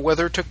don't know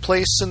whether it took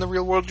place in the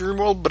real world, dream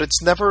world, but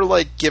it's never,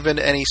 like, given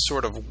any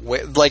sort of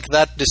like,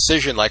 that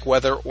decision, like,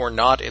 whether or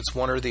not it's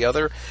one or the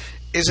other,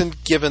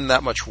 isn't given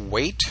that much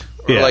weight.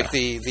 Or, like,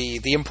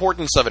 the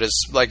importance of it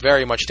is, like,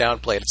 very much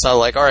downplayed. It's not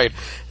like, all right,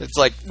 it's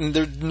like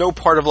there's no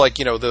part of, like,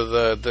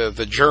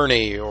 the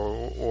journey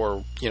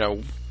or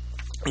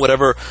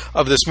whatever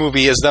of this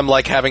movie is them,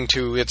 like, having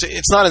to.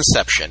 It's not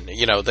Inception.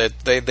 That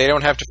they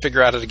don't have to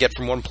figure out how to get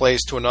from one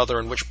place to another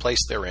and which place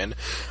they're in.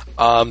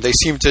 They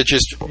seem to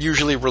just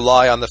usually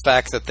rely on the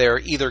fact that they're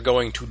either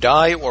going to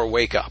die or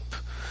wake up.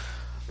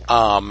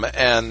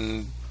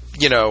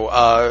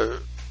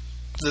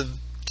 The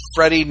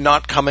Freddy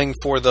not coming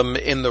for them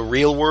in the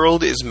real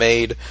world is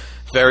made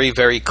very,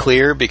 very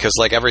clear, because,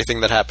 like,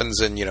 everything that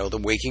happens in, the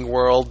waking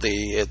world,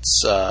 the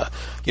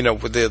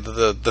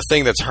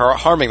thing that's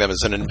harming them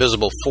is an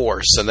invisible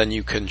force, and then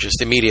you can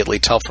just immediately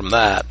tell from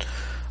that.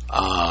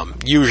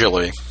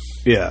 Usually,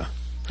 yeah.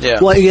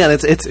 Yeah. Well, again,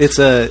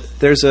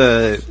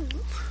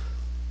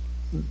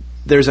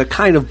 there's a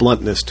kind of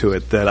bluntness to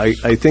it that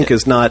I think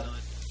is not,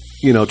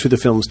 to the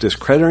film's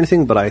discredit or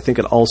anything, but I think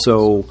it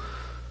also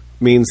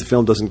means the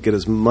film doesn't get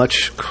as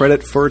much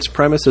credit for its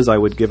premise as I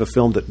would give a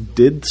film that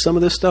did some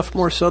of this stuff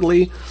more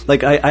subtly.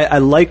 Like, I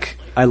like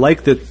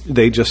that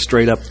they just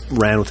straight up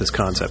ran with this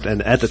concept,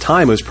 and at the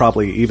time it was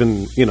probably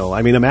even,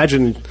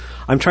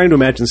 I'm trying to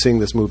imagine seeing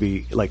this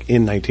movie, like,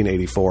 in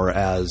 1984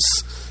 as,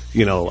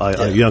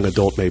 a young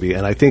adult maybe,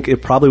 and I think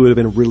it probably would have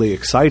been really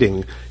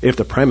exciting if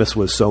the premise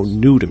was so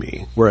new to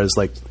me, whereas,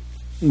 like,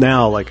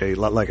 now, like I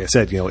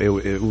said,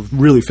 it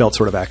really felt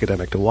sort of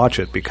academic to watch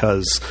it,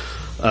 because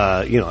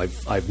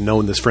I've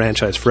known this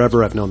franchise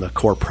forever. I've known the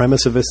core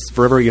premise of this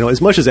forever.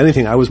 As much as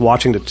anything, I was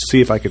watching to see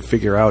if I could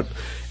figure out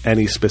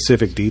any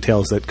specific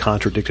details that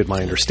contradicted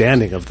my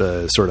understanding of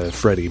the sort of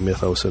Freddy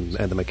mythos and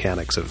the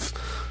mechanics of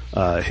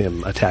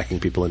him attacking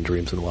people in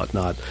dreams and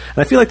whatnot. And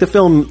I feel like the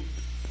film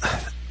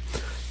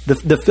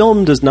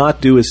does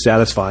not do as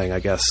satisfying, I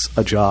guess,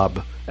 a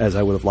job as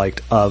I would have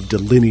liked of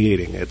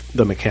delineating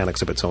the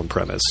mechanics of its own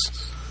premise.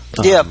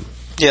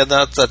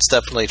 That's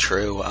definitely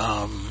true.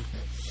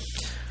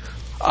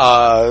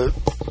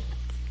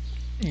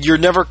 You're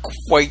never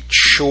quite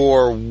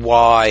sure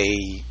why.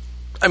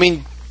 I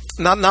mean,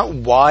 not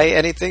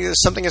why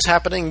something is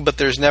happening, but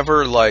there's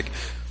never, like,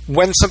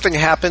 when something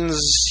happens,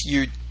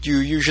 you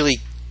usually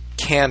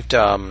can't.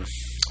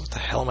 What the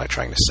hell am I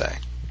trying to say?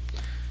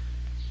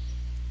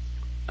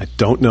 I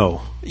don't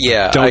know.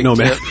 Yeah, don't know,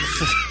 man.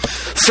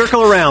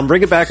 Circle around,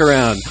 bring it back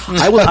around.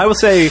 I will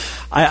say,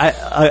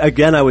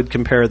 I would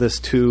compare this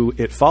to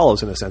It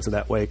Follows in a sense in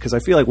that way, because I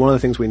feel like one of the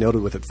things we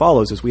noted with It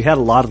Follows is we had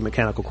a lot of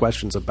mechanical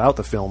questions about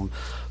the film,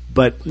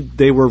 but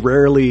they were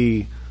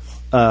rarely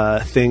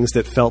things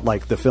that felt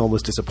like the film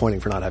was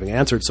disappointing for not having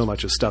answered so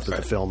much as stuff that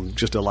the film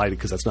just elided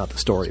because that's not the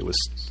story it was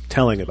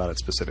telling about its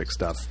specific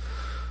stuff.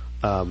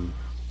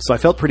 So I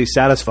felt pretty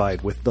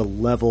satisfied with the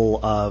level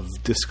of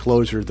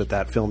disclosure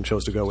that film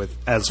chose to go with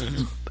as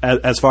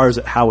far as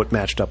how it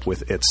matched up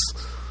with its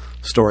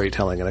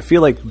storytelling. And I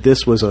feel like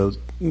this was a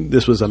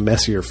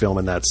messier film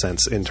in that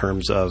sense, in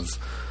terms of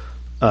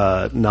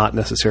not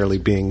necessarily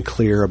being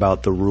clear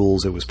about the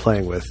rules it was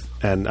playing with.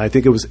 And I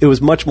think it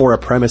was much more a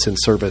premise in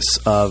service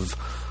of,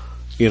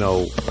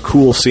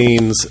 cool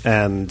scenes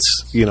and,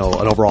 an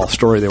overall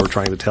story they were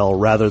trying to tell,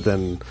 rather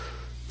than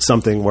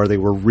something where they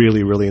were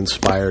really, really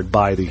inspired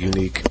by the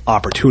unique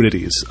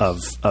opportunities of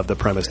the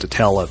premise to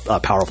tell a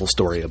powerful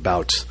story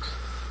about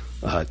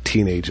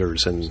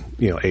teenagers and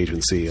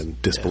agency and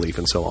disbelief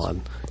and so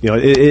on.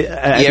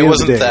 It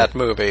wasn't that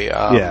movie.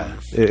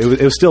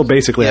 It was still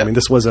basically. Yeah. I mean,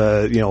 this was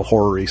a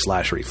horror-y,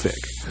 slashery fic.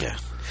 Yeah,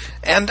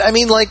 and I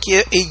mean, like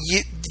they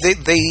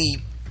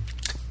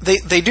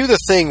do the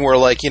thing where,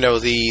 like,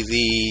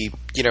 the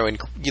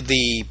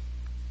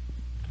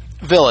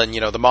villain,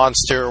 the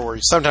monster, or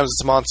sometimes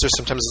it's a monster,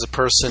 sometimes it's a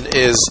person,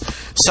 is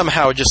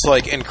somehow just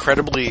like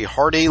incredibly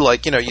hardy.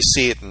 Like, you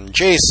see it in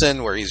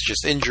Jason, where he's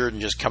just injured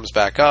and just comes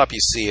back up. You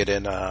see it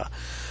in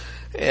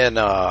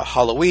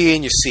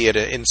Halloween. You see it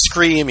in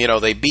Scream.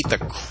 They beat the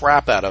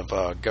crap out of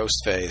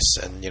Ghostface,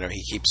 and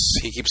he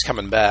keeps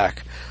coming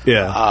back.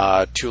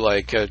 Yeah.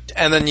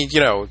 And then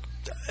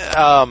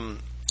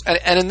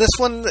And in this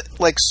one,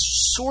 like,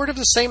 sort of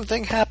the same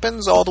thing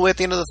happens all the way at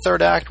the end of the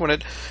third act when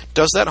it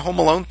does that Home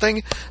Alone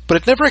thing, but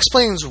it never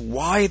explains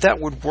why that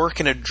would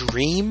work in a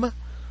dream.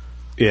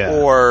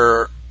 Yeah.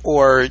 Or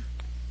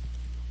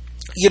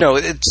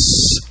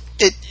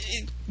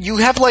you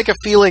have, like, a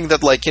feeling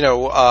that, like,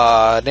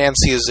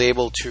 Nancy is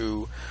able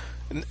to...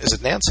 Is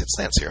it Nancy? It's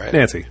Nancy, right?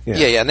 Nancy, yeah.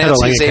 Yeah,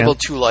 Nancy is able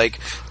to, like,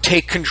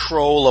 take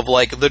control of,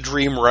 like, the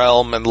dream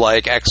realm and,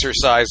 like,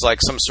 exercise, like,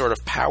 some sort of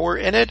power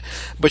in it.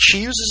 But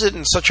she uses it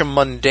in such a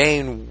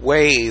mundane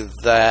way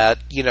that,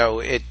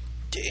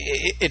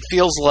 it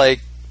feels like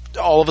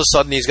all of a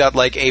sudden he's got,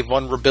 like, a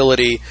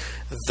vulnerability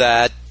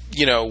that,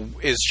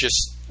 is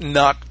just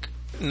not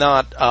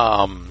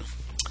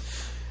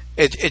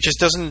It just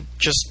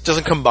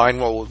doesn't combine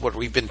well with what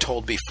we've been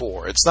told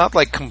before. It's not,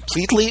 like,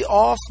 completely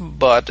off,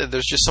 but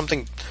there's just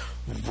something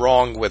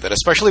wrong with it,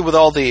 especially with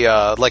all the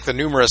the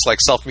numerous, like,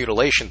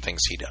 self-mutilation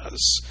things he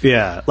does.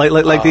 Yeah,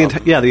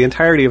 the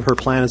entirety of her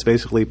plan is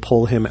basically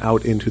pull him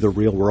out into the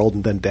real world,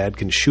 and then Dad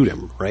can shoot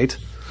him, right?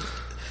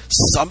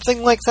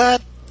 Something like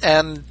that.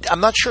 And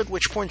I'm not sure at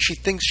which point she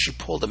thinks she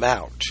pulled him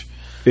out.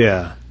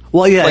 Yeah.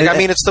 Well, yeah. Like, I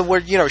mean, it's the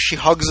word, she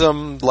hugs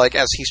him, like,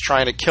 as he's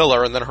trying to kill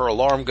her, and then her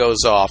alarm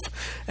goes off,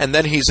 and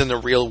then he's in the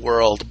real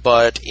world,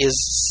 but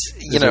is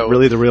it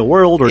really the real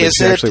world, or did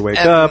she actually wake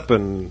up?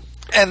 And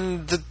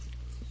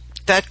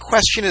that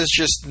question is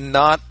just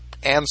not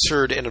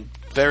answered in a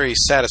very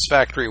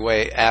satisfactory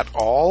way at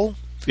all.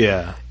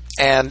 Yeah.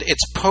 And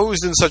it's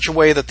posed in such a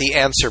way that the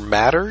answer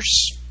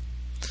matters.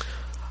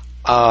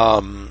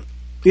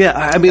 Yeah,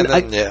 I mean,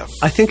 I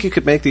think you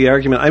could make the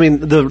argument. I mean,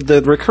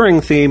 the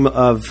recurring theme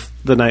of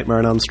the Nightmare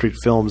on Elm Street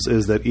films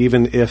is that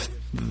even if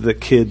the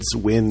kids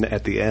win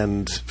at the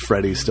end,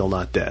 Freddy's still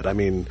not dead. I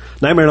mean,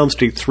 Nightmare on Elm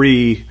Street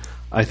 3,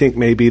 I think,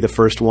 may be the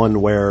first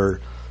one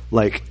where,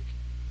 like,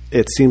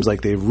 it seems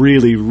like they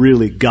really,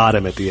 really got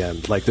him at the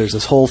end. Like, there's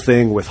this whole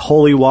thing with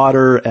holy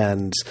water,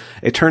 and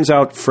it turns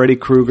out Freddy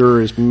Krueger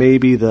is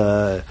maybe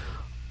the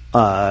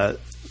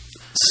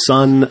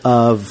son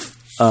of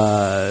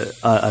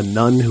a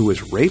nun who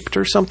was raped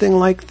or something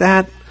like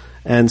that,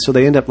 and so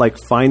they end up, like,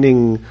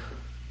 finding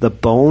the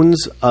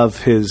bones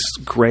of his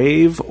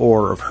grave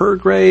or of her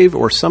grave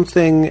or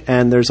something,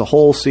 and there's a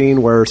whole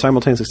scene where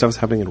simultaneously stuff is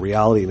happening in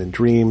reality and in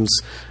dreams,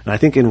 and I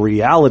think in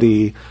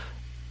reality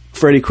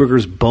Freddy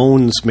Krueger's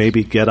bones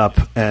maybe get up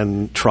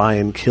and try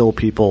and kill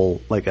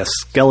people, like a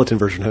skeleton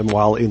version of him,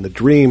 while in the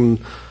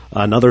dream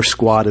another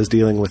squad is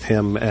dealing with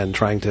him and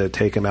trying to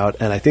take him out.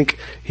 And I think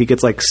he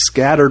gets, like,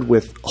 scattered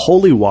with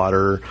holy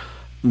water.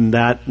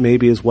 That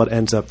maybe is what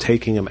ends up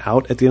taking him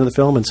out at the end of the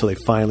film. And so they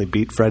finally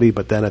beat Freddy.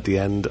 But then at the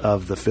end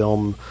of the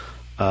film,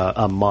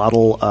 a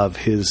model of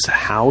his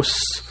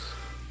house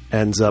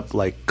ends up,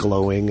 like,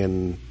 glowing.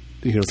 And,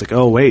 it's like,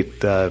 oh,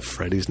 wait,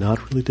 Freddy's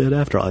not really dead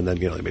after all. And then,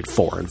 they made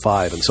 4 and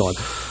 5 and so on.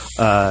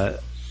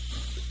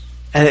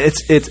 And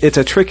it's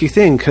a tricky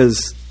thing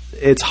because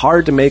it's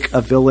hard to make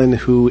a villain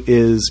who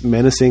is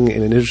menacing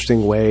in an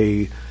interesting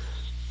way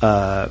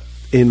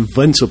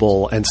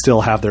invincible and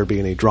still have there be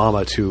any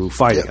drama to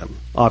fighting him.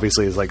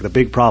 Obviously, is, like, the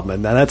big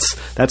problem, and that's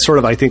sort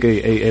of, I think,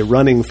 a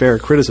running fair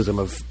criticism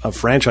of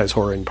franchise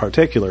horror in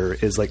particular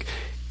is, like,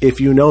 if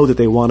you know that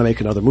they want to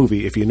make another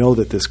movie, if you know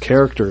that this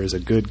character is a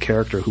good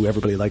character who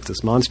everybody likes,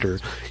 this monster,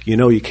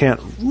 you can't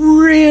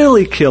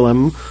really kill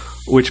him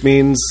which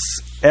means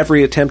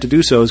every attempt to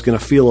do so is going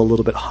to feel a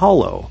little bit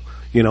hollow.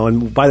 You know,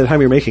 and by the time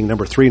you're making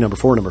number 3, number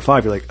 4, number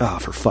 5, you're like,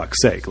 for fuck's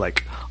sake.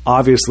 Like,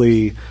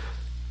 obviously,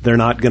 they're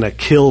not going to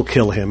kill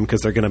him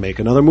because they're going to make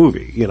another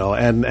movie, you know,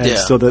 and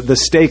so the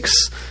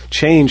stakes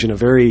change in a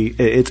very,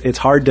 it's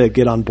hard to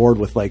get on board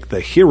with like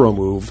the hero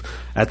move.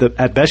 At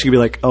best you could be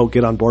like,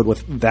 get on board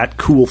with that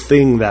cool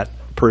thing that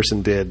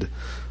person did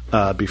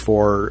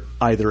before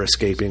either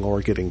escaping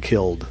or getting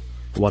killed.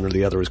 One or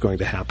the other is going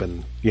to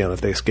happen. You know,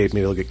 if they escape,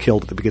 maybe they'll get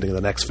killed at the beginning of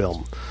the next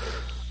film.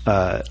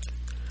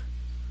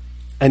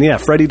 And yeah,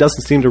 Freddy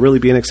doesn't seem to really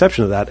be an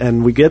exception to that.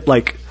 And we get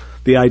like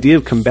the idea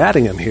of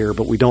combating him here,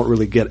 but we don't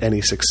really get any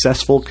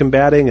successful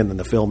combating. And then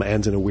the film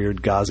ends in a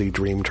weird gauzy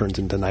dream, turns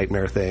into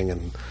nightmare thing,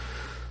 and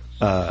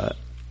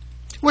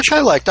which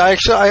I liked.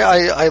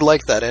 I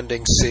liked that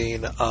ending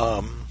scene,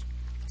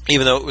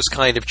 even though it was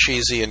kind of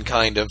cheesy and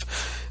kind of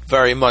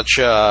very much.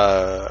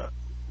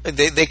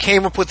 They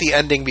came up with the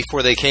ending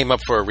before they came up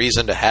for a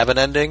reason to have an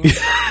ending.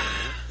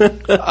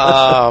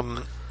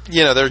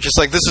 You know, they're just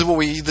like, this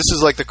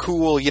is like the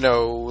cool, you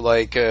know,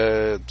 like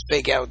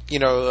fake out, you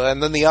know,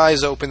 and then the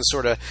eyes open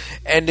sort of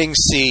ending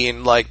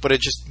scene, like, but it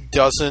just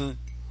doesn't.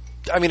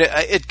 I mean,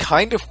 it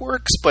kind of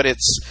works, but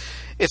it's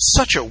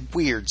such a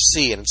weird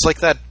scene. It's like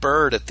that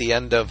bird at the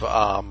end of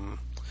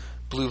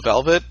Blue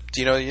Velvet. Do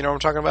you know what I'm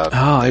talking about?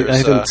 I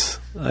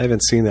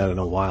haven't seen that in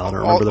a while. I don't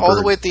remember the bird. All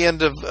the way at the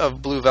end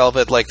of Blue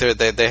Velvet, like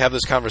they have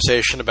this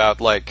conversation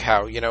about like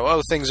how, you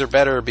know, things are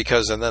better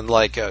because, and then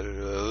like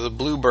the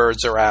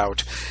bluebirds are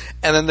out,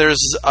 and then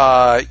there's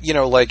you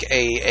know, like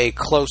a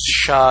close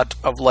shot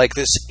of like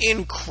this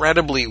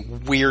incredibly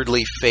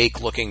weirdly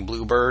fake looking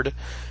bluebird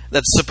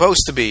that's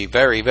supposed to be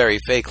very, very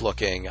fake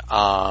looking,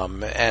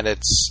 and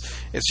it's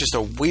just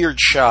a weird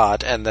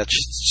shot, and that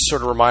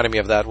sort of reminded me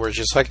of that, where it's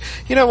just like,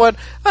 you know what,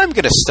 I'm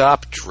going to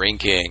stop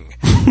drinking.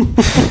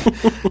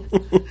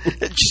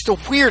 It's just the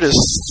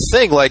weirdest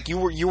thing. Like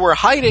you were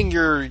hiding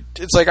your.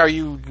 It's like, are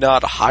you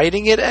not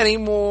hiding it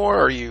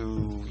anymore? Are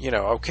you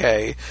know,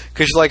 okay?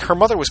 Because like her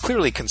mother was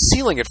clearly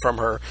concealing it from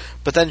her,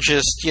 but then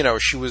just, you know,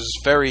 she was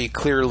very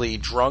clearly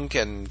drunk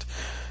and.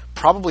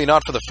 Probably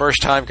not for the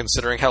first time,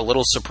 considering how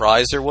little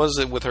surprise there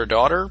was with her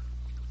daughter.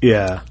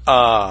 Yeah.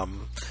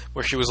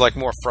 Where she was like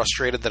more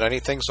frustrated than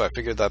anything, so I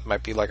figured that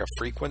might be like a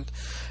frequent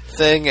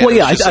thing. And well,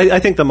 yeah, I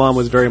think the mom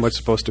was very much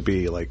supposed to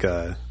be like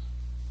a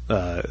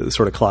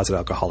sort of closet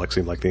alcoholic,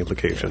 seemed like the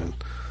implication,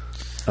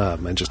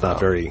 and just not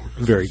very,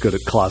 very good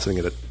at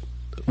closeting it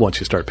once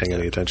you start paying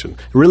any attention.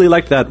 I really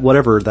like that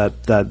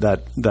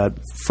that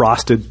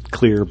frosted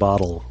clear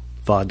bottle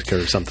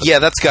vodka or something. Yeah,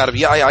 that's got to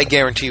be. I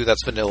guarantee you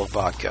that's vanilla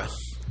vodka.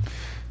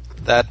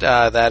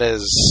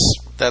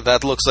 That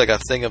looks like a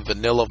thing of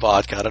vanilla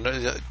vodka. I don't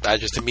know. I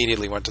just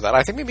immediately went to that.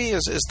 I think maybe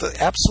is the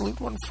Absolute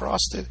one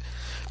frosted.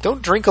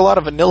 Don't drink a lot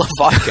of vanilla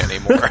vodka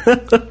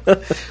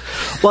anymore.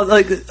 Well,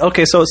 like,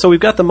 okay, so we've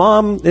got the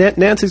mom.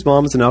 Nancy's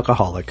mom is an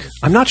alcoholic.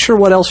 I'm not sure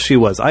what else she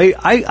was.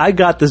 I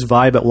got this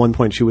vibe at one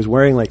point. She was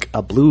wearing like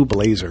a blue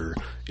blazer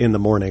in the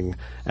morning,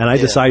 and I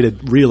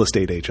decided real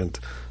estate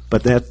agent.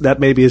 But that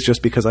maybe is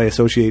just because I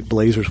associate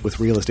blazers with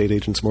real estate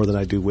agents more than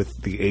I do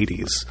with the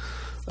 80s.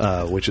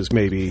 Which is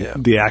maybe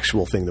the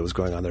actual thing that was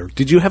going on there.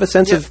 Did you have a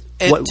sense of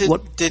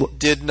what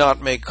did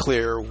not make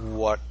clear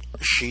what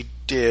she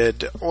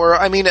did, or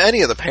I mean,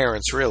 any of the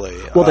parents really?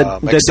 Well,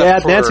 the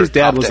dad, Nancy's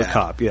dad was a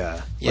cop.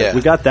 Yeah, like,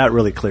 we got that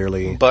really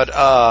clearly. But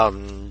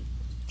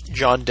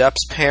John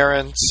Depp's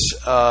parents,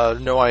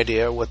 no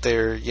idea what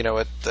they're. You know,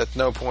 at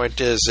no point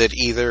is it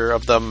either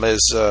of them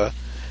is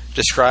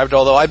described.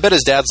 Although I bet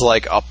his dad's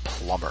like a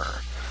plumber.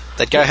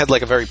 That guy had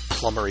like a very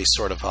plumbery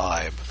sort of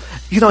vibe.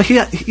 You know, he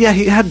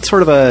had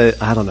sort of a,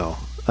 I don't know.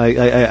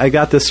 I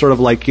got this sort of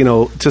like, you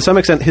know, to some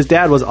extent, his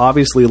dad was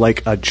obviously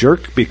like a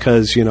jerk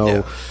because, you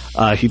know,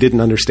 he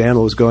didn't understand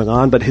what was going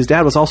on. But his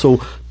dad was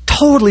also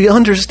totally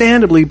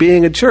understandably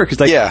being a jerk. He's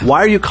like, why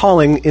are you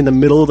calling in the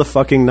middle of the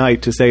fucking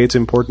night to say it's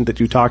important that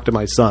you talk to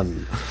my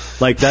son?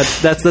 Like,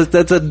 that's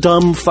a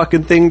dumb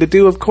fucking thing to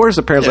do, of course,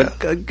 apparently.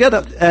 Like, get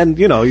up. And,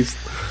 you know,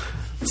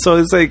 so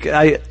it's like,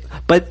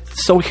 but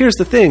so here's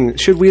the thing.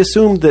 Should we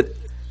assume that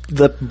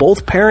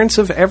both parents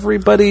of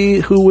everybody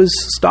who was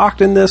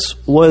stalked in this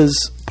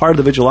was part of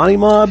the vigilante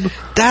mob?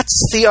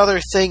 That's the other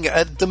thing.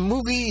 The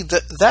movie,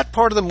 that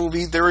part of the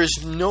movie, there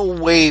is no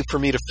way for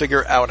me to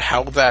figure out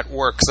how that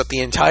works, that the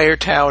entire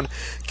town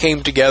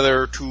came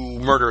together to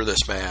murder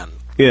this man.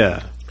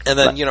 Yeah. And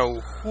then, you know,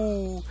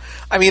 who...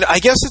 I mean, I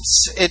guess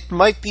it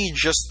might be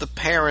just the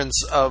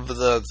parents of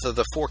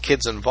the 4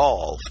 kids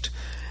involved.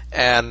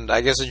 And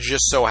I guess it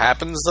just so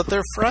happens that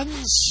they're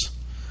friends.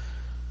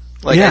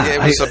 Like, it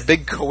was a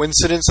big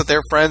coincidence that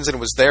they're friends, and it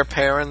was their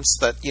parents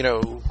that, you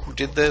know, who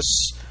did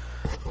this.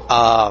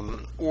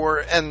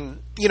 And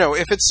you know,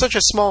 if it's such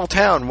a small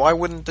town, why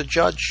wouldn't the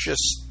judge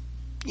just,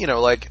 you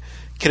know, like,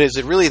 is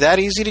it really that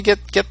easy to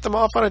get them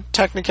off on a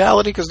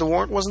technicality because the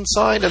warrant wasn't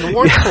signed? And the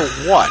warrant for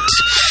what?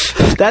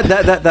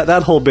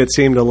 That whole bit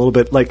seemed a little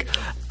bit like,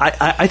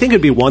 I think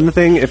it'd be one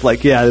thing if,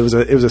 like, yeah,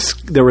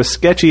 there was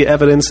sketchy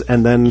evidence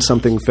and then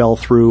something fell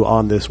through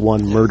on this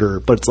one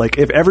murder. But it's like,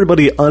 if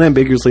everybody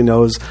unambiguously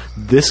knows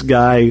this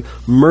guy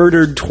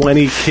murdered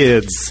 20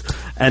 kids,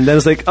 and then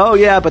it's like, oh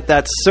yeah, but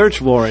that search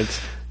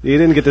warrant, you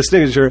didn't get the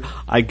signature,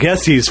 I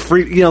guess he's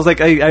free. You know, it's like,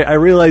 I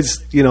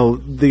realize, you know,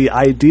 the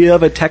idea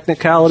of a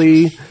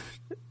technicality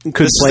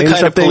could this is the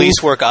kind of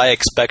police work I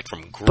expect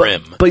from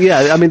Grimm. But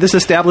yeah, I mean, this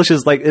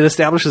establishes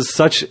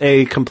such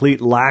a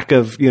complete lack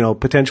of, you know,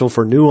 potential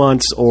for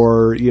nuance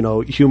or, you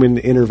know, human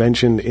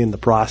intervention in the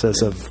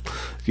process of,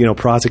 you know,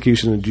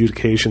 prosecution and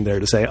adjudication there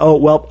to say, oh,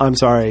 well, I'm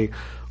sorry,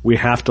 we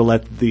have to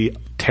let the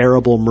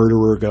terrible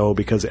murderer go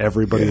because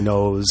everybody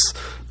knows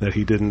that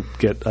he didn't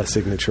get a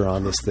signature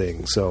on this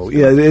thing. So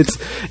yeah,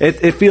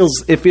 it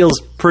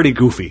feels pretty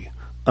goofy.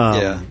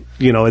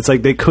 You know, it's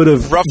like they could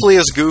have... Roughly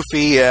as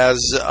goofy as,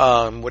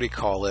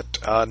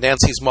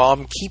 Nancy's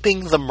mom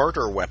keeping the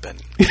murder weapon.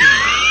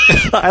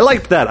 I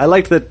liked that. I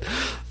liked that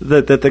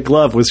the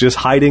glove was just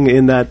hiding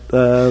in that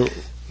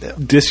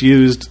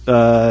disused,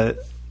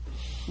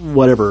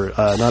 whatever,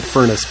 not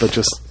furnace, but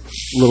just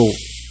little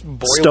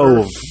boiler?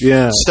 stove.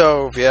 Yeah.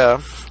 Stove,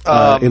 yeah.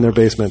 In their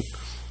basement.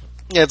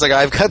 Yeah, it's like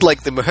I've got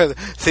like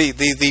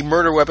the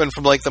murder weapon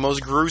from like the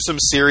most gruesome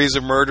series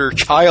of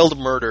child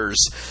murders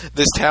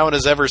this town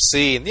has ever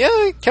seen. Yeah,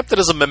 I kept it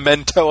as a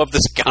memento of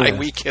this guy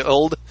we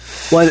killed.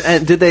 Well,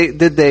 and did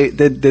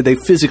they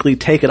physically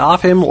take it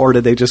off him, or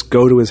did they just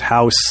go to his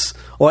house?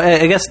 Well,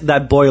 I guess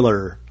that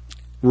boiler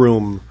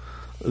room,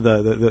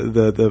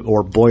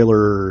 or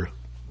boiler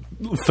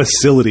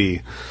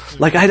facility.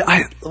 Like,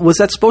 I was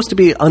that supposed to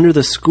be under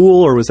the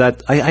school, or was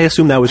that? I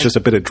assume that was just a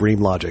bit of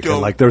dream logic, and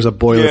like there's a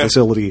boiler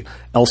facility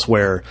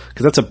elsewhere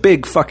because that's a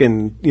big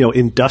fucking, you know,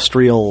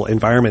 industrial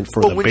environment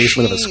for the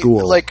basement of a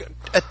school. Like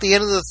at the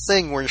end of the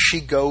thing, when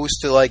she goes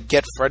to like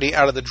get Freddy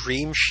out of the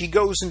dream, she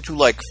goes into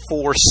like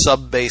 4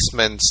 sub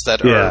basements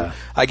that are,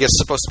 I guess,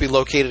 supposed to be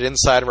located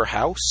inside of her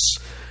house.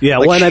 Yeah,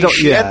 like well,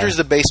 she enters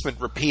the basement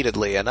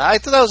repeatedly, and I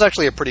thought that was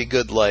actually a pretty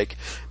good like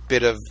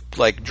bit of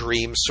like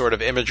dream sort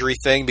of imagery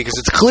thing, because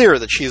it's clear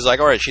that she's like,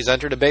 all right, she's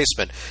entered a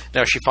basement.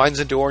 Now she finds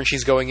a door and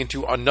she's going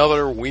into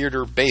another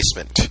weirder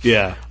basement.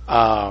 Yeah.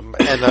 And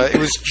it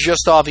was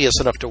just obvious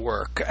enough to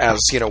work as,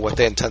 you know, what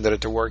they intended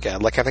it to work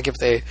at. Like, I think if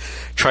they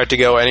tried to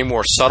go any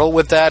more subtle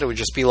with that, it would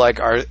just be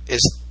like,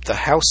 is the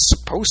house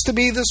supposed to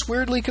be this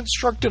weirdly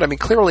constructed? I mean,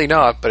 clearly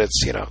not, but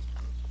it's, you know,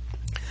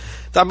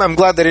 I'm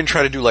glad they didn't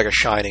try to do like a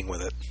Shining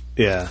with it.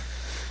 Yeah.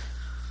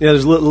 Yeah,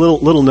 there's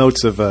little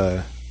notes of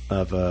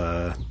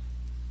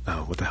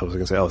what the hell was I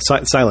going to say? Oh,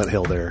 Silent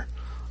Hill there.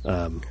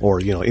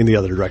 Or, you know, in the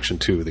other direction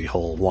too, the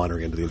whole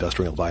wandering into the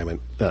industrial environment,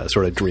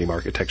 sort of dream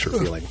architecture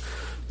feeling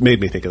made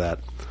me think of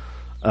that.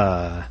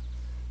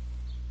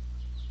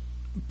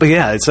 But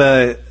yeah, it's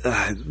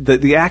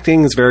the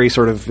acting is very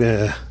sort of,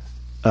 I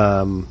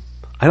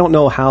don't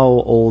know how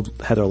old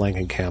Heather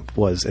Langenkamp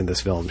was in this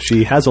film.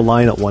 She has a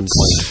line at one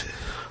point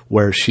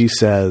where she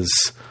says,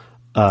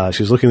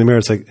 she's looking in the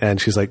mirror,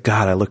 and she's like,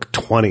 God, I look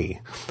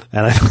 20.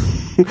 And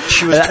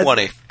she was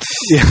 20.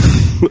 Yeah.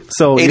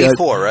 So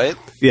 84, right?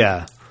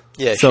 Yeah.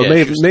 Yeah. So may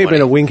have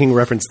been a winking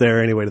reference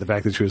there anyway to the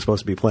fact that she was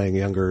supposed to be playing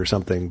younger or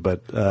something.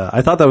 But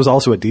I thought that was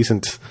also a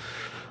decent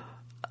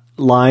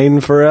line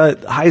for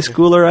a high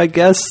schooler, I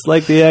guess.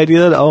 Like the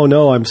idea that, oh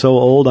no, I'm so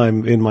old,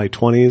 I'm in my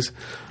 20s.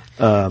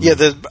 Yeah,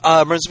 that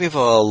reminds me of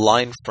a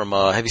line from,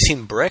 have you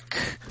seen Brick?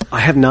 I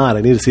have not.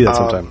 I need to see that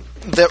sometime.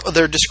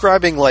 They're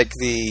describing like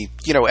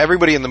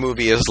everybody in the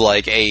movie is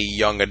like a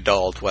young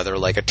adult, whether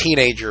like a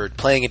teenager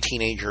playing a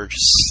teenager,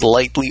 just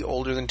slightly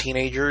older than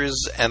teenagers,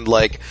 and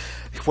like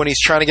when he's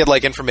trying to get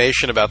like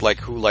information about like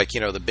who, like, you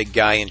know, the big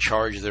guy in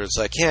charge there, it's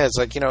like, yeah, it's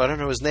like, you know, I don't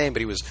know his name,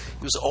 but he was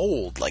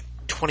old, like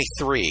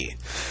 23.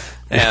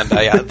 And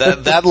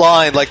that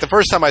line, like the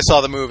first time I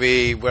saw the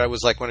movie, where I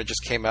was like when it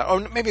just came out, oh,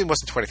 maybe it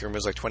wasn't 23, it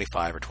was like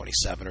 25 or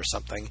 27 or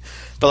something.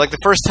 But like the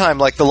first time,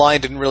 like the line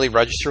didn't really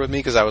register with me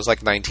because I was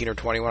like 19 or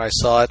 20 when I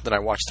saw it. Then I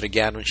watched it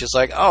again, and she's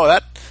like, oh,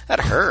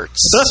 that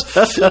hurts.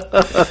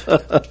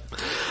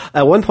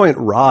 At one point,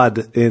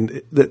 Rod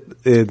in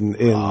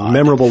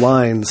memorable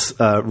lines,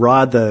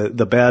 Rod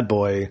the bad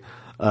boy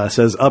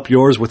says, "Up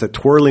yours with a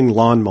twirling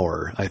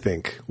lawnmower," I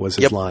think was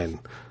his line.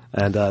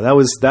 And that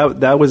was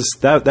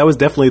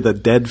definitely the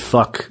dead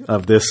fuck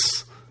of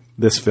this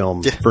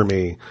film for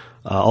me.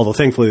 Although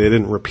thankfully they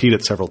didn't repeat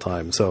it several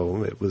times,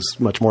 so it was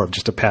much more of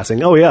just a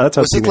passing. Oh yeah, that's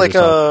how. Was it like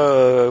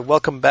a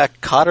Welcome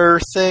Back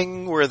Kotter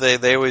thing where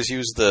they always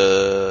use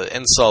the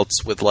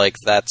insults with like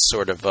that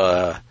sort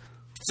of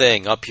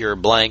thing? Up your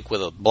blank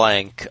with a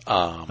blank.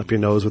 Up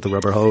your nose with a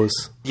rubber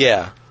hose.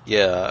 Yeah.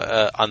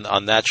 Yeah,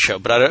 on that show.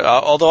 But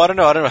although I don't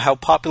know how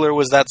popular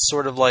was that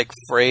sort of like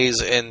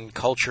phrase in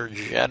culture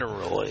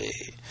generally.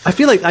 I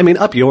feel like, I mean,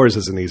 up yours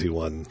is an easy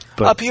one.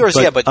 But, up yours,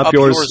 but up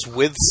yours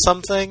with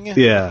something.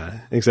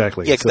 Yeah,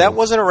 exactly. Yeah, so that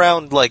wasn't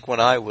around like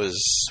when I was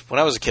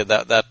a kid.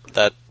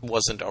 That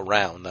wasn't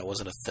around. That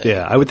wasn't a thing.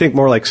 Yeah, I would think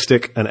more like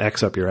stick an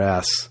X up your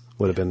ass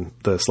would have been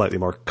the slightly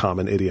more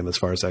common idiom as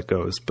far as that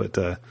goes. But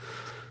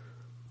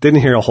didn't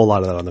hear a whole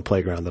lot of that on the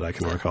playground that I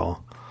can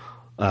recall.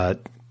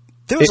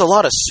 There was a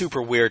lot of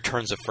super weird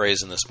turns of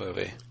phrase in this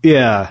movie.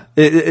 Yeah,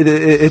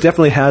 it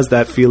definitely has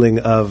that feeling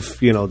of,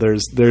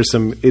 there's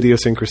some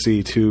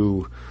idiosyncrasy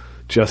to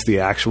just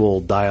the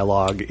actual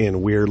dialogue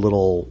in weird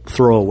little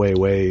throwaway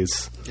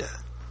ways. Yeah.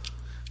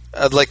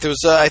 There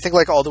was, I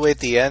think, all the way at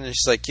the end,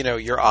 it's like,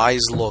 your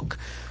eyes look...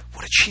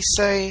 What did she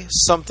say?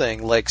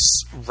 Something like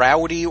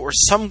rowdy or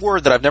some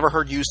word that I've never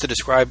heard used to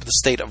describe the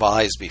state of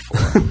eyes before.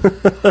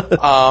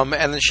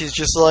 And then she's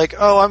just like,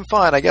 "Oh, I'm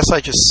fine. I guess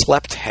I just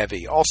slept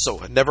heavy." Also,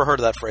 I've never heard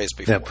of that phrase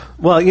before. Yep.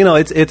 Well,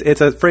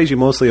 it's a phrase you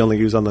mostly only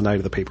use on the night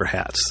of the paper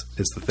hats.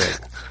 Is the thing.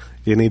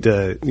 You need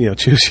to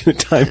choose your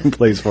time and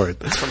place for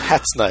it. It's from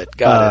Hats Night.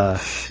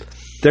 Got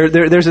it.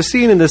 There's a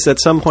scene in this at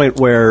some point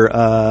where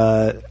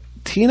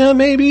Tina,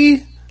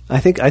 maybe. I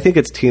think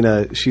it's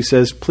Tina. She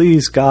says,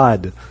 "Please,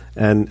 God."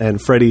 And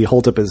Freddy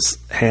holds up his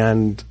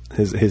hand,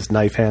 his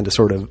knife hand, to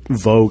sort of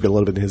vogue a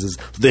little bit. And he says,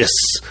 "This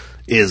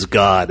is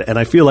God." And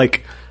I feel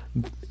like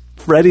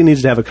Freddy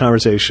needs to have a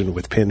conversation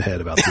with Pinhead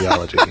about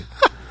theology.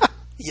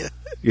 Yeah.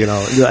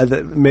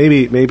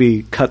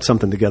 Maybe cut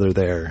something together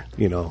there.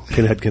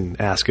 Pinhead can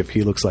ask if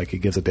he looks like he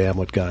gives a damn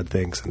what God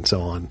thinks, and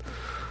so on.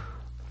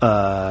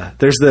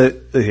 There's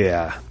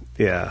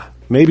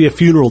maybe a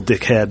funeral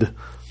dickhead,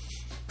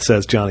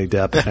 says Johnny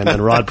Depp, and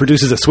then Rod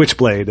produces a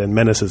switchblade and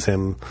menaces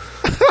him.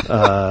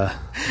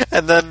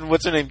 And then,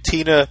 what's her name?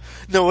 Tina?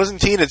 No, it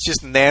wasn't Tina. It's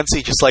just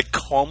Nancy, just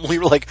calmly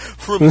removes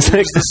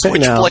the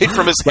switchblade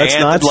from his Let's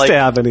hand. Let's not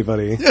stab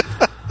anybody.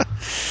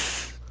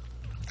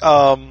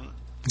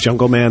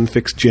 Jungle Man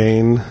fixed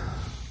Jane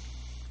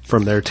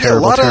from their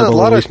terrible relationship. A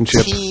lot of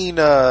teen,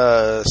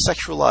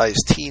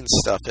 sexualized teen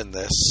stuff in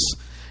this.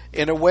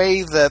 In a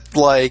way that,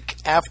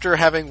 after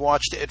having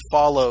watched It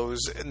Follows,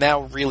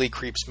 now really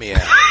creeps me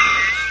out.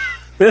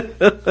 I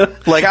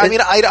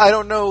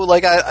don't know,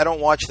 I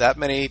don't watch that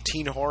many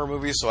teen horror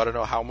movies, so I don't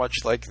know how much,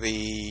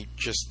 the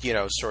just,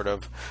 sort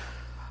of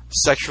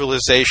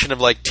sexualization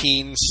of,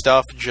 teen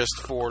stuff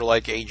just for,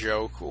 a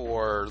joke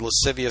or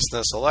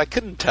lasciviousness. Although I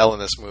couldn't tell in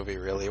this movie,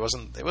 really. It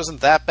wasn't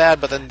that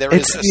bad, but then there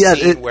is a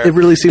scene where it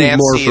really seems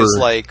Nancy more for... is,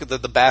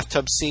 the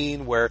bathtub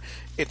scene where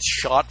it's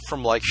shot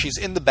from, she's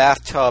in the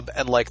bathtub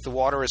and, the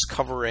water is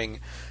covering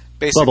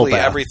basically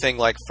everything,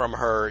 from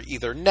her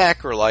either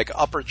neck or,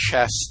 upper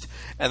chest,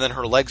 and then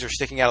her legs are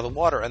sticking out of the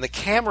water, and the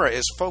camera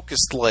is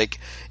focused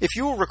if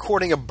you were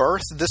recording a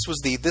birth, this would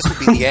be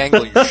the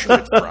angle you shoot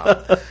it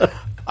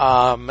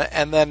from.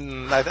 And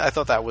then I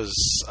thought that was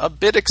a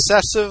bit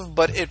excessive,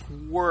 but it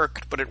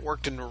worked. But it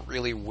worked in a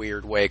really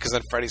weird way, because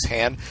then Freddy's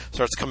hand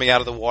starts coming out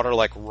of the water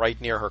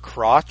right near her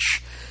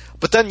crotch.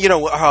 But then,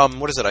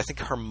 what is it? I think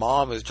her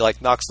mom is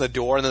knocks on the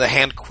door, and then the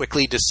hand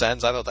quickly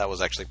descends. I thought that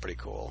was actually pretty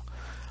cool.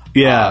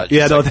 Yeah,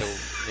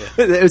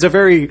 it was a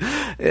very,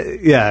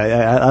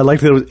 I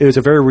liked that it was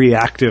a very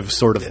reactive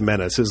sort of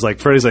menace. It's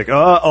Freddy's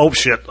oh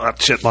shit,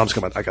 mom's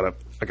coming, I gotta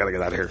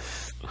get out of here.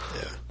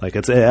 Yeah.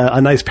 It's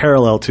a nice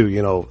parallel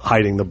to,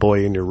 hiding the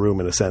boy in your room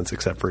in a sense,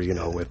 except for,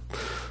 with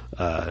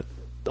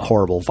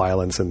horrible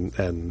violence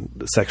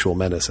and sexual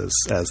menace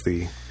as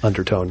the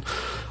undertone.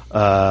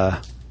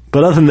 But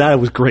other than that, it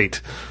was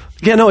great.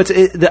 Yeah, no,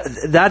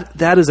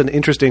 that is an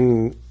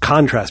interesting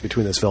contrast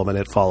between this film and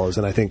It Follows,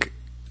 and I think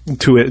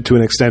to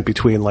an extent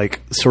between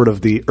sort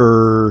of the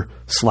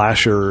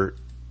slasher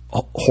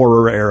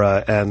horror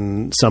era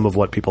and some of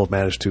what people have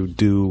managed to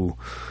do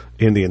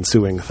in the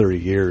ensuing 30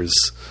 years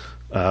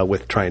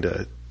with trying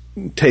to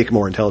take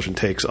more intelligent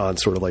takes on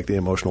sort of the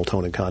emotional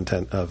tone and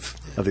content of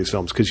these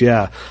films. Because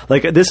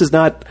this is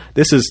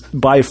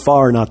by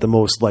far not the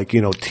most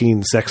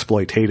teen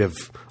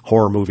sexploitative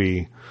horror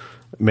movie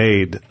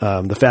made.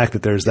 The fact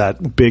that there's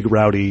that big,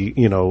 rowdy,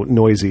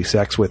 noisy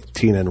sex with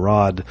Tina and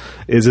Rod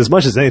is, as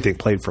much as anything,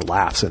 played for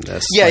laughs in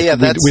this. Yeah,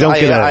 we don't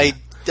get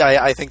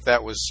I think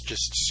that was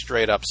just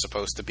straight up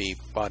supposed to be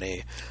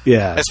funny.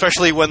 Yeah.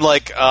 Especially when,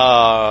 Johnny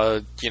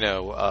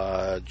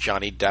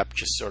Depp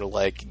just sort of,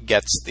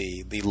 gets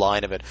the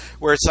line of it.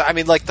 Where it's,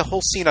 the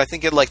whole scene, I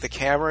think the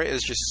camera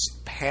is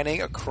just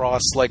panning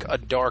across, a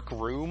dark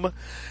room.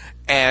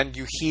 And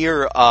you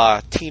hear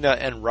Tina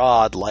and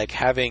Rod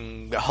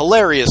having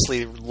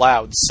hilariously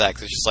loud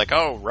sex. It's just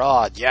oh,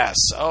 Rod, yes,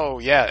 oh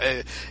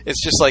yeah,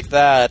 it's just like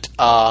that.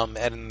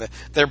 And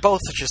they're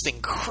both just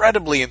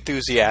incredibly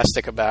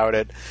enthusiastic about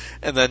it.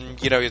 And then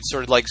it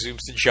sort of zooms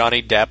to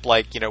Johnny Depp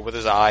with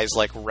his eyes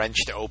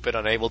wrenched open,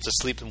 unable to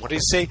sleep. And what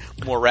did he say?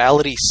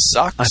 Morality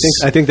sucks.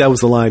 I think that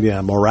was the line.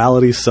 Yeah,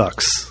 morality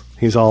sucks.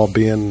 He's all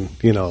being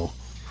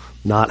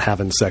not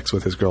having sex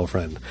with his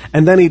girlfriend.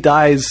 And then he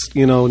dies,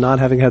 not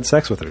having had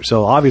sex with her.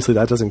 So obviously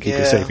that doesn't keep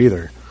you safe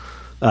either.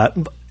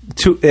 In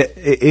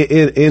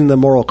the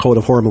moral code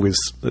of horror movies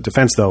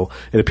defense, though,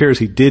 it appears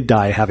he did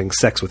die having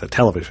sex with a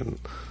television.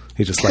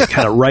 He just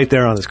had it right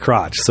there on his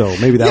crotch. So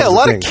maybe that was a the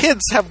lot thing. Of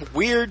kids have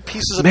weird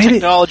pieces of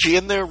technology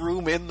in their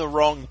room in the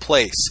wrong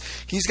place.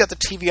 He's got the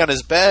TV on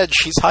his bed.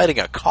 She's hiding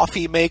a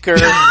coffee maker.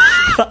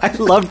 I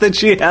love that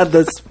she had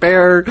the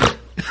spare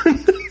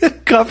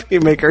coffee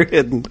maker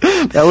hidden.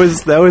 That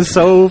was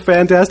so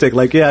fantastic.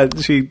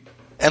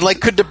 And, like,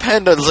 could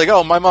depend on, like,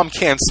 oh, my mom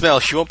can't smell.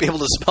 She won't be able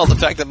to smell the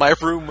fact that my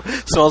room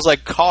smells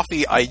like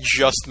coffee I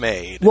just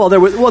made. Well, there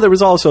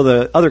was also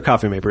the other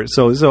coffee maker.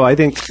 So I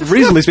think,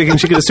 reasonably speaking,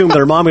 she could assume that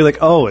her mom would be like,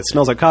 oh, it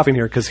smells like coffee in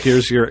here because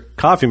here's your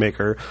coffee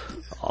maker.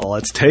 Oh,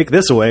 let's take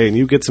this away and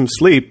you get some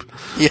sleep.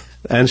 Yeah.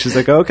 And she's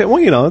like, okay, well,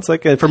 you know, it's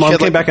like if her mom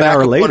came back an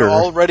hour later.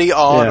 Already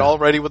on,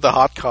 already with the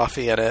hot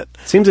coffee in it.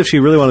 Seems if she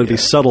really wanted to be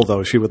subtle,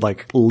 though, she would,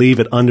 like, leave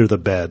it under the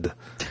bed.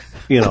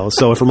 You know,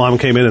 so if her mom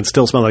came in and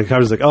still smelled like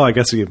coffee, she's like, oh, I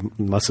guess you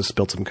must have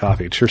spilled some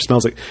coffee. It sure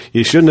smells like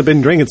you shouldn't have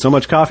been drinking so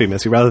much coffee,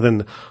 Missy, rather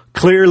than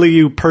clearly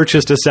you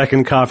purchased a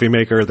second coffee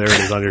maker. There it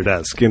is on your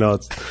desk. You know,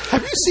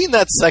 have you seen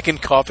that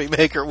second coffee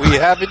maker we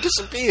have? It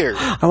disappeared.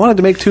 I wanted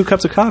to make 2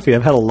 cups of coffee.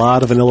 I've had a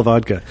lot of vanilla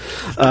vodka.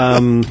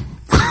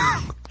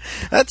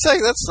 That's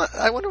not,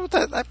 I wonder what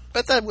that. I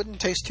bet that wouldn't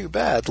taste too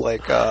bad.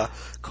 Like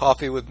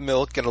coffee with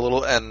milk and a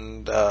little a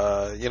bit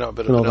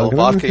of vanilla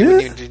vodka. Yeah.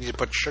 You need to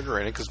put sugar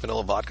in it because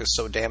vanilla vodka is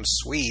so damn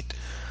sweet.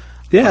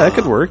 Yeah, that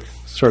could work.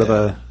 Sort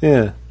of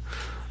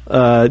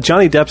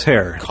Johnny Depp's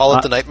hair. Call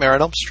it the Nightmare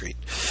on Elm Street.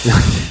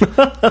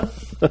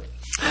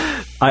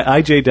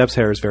 I.J. Depp's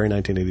hair is very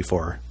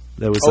 1984.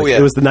 It was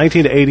It was the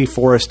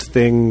 1984ist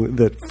thing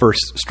that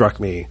first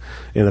struck me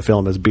in the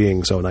film as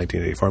being so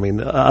 1984. I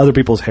mean, other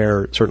people's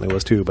hair certainly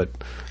was too, but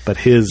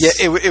his... Yeah,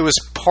 it was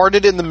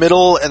parted in the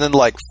middle and then,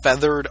 like,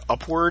 feathered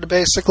upward,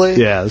 basically.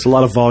 Yeah, there's a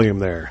lot of volume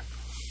there.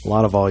 A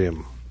lot of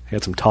volume. He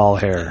had some tall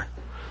hair.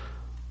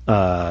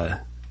 The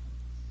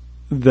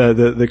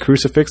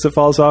crucifix that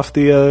falls off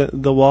the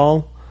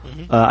wall.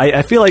 Mm-hmm.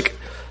 I feel like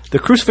the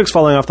crucifix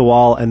falling off the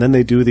wall, and then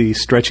they do the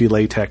stretchy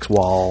latex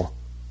wall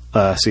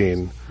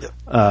scene. Yep.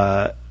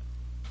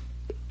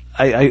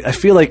 I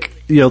feel like,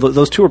 you know,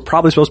 those two are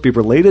probably supposed to be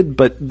related,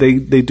 but they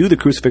do the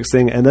crucifix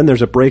thing, and then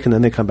there's a break, and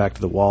then they come back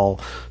to the wall.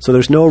 So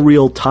there's no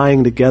real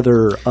tying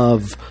together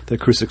of the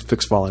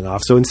crucifix falling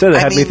off. So instead, it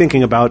had me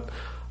thinking about,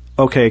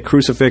 okay,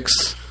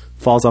 crucifix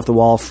falls off the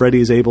wall.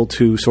 Freddy's able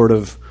to sort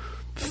of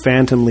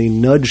phantomly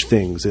nudge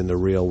things in the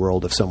real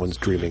world if someone's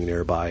dreaming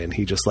nearby, and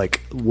he just,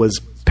 like, was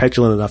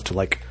petulant enough to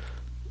like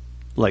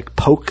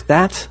poke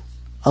that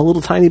a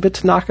little tiny bit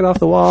to knock it off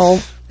the wall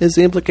is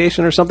the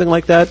implication, or something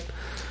like that.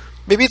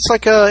 Maybe it's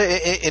like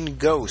in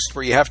Ghost,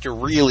 where you have to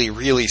really,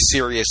 really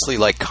seriously,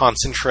 like,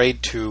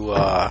 concentrate to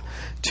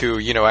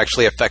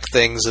actually affect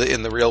things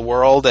in the real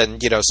world,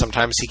 and, you know,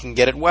 sometimes he can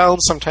get it well,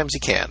 and sometimes he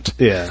can't.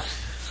 Yeah.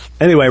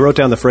 Anyway, I wrote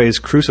down the phrase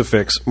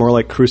crucifix, more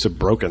like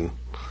crucibroken,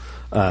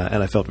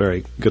 and I felt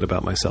very good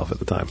about myself at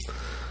the time.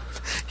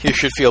 You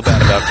should feel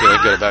bad about feeling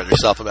good about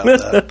yourself about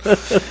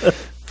that.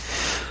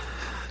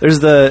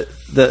 There's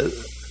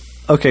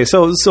okay,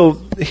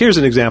 so here's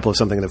an example of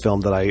something in the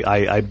film that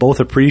I both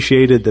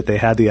appreciated that they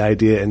had the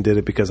idea and did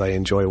it because I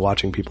enjoy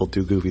watching people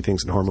do goofy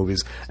things in horror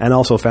movies, and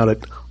also found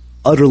it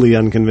utterly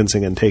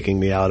unconvincing and taking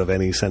me out of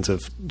any sense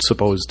of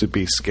supposed to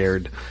be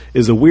scared,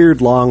 is the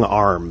weird long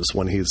arms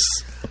when he's...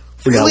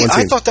 Really?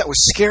 I thought that was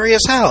scary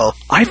as hell.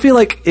 I feel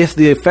like if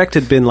the effect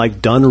had been,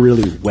 like, done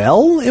really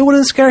well, it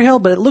wouldn't scare hell,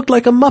 but it looked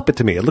like a Muppet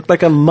to me. It looked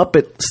like a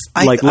Muppet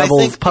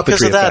level of puppetry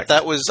because of effect.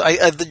 That was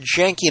the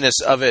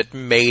jankiness of it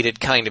made it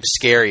kind of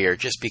scarier,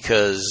 just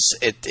because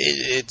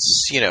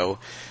it's, you know,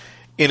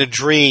 in a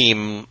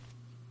dream.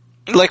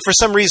 Like, for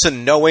some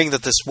reason, knowing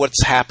that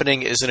what's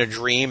happening is in a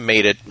dream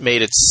made it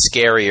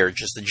scarier.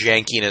 Just the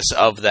jankiness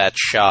of that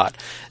shot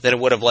than it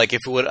would have, like,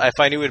 if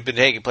I knew it had been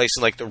taking place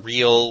in, like, the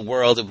real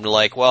world, it would be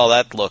like, well,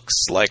 that looks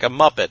like a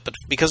Muppet. But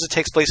because it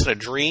takes place in a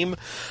dream,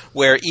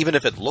 where even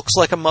if it looks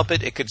like a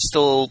Muppet, it could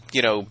still,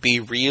 you know, be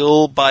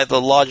real by the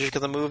logic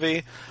of the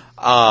movie.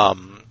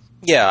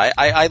 Yeah,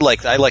 I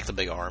like the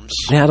big arms.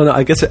 Yeah, I don't know.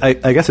 I guess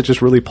it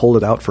just really pulled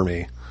it out for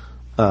me.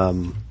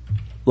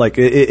 Like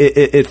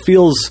it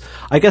feels.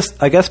 I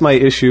guess my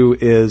issue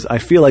is I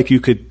feel like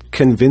you could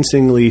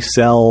convincingly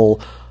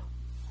sell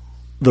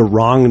the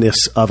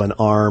wrongness of an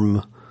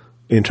arm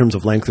in terms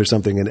of length or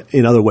something, and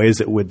in other ways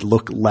that would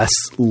look less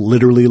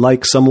literally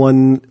like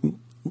someone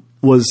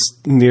was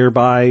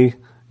nearby,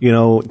 you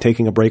know,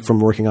 taking a break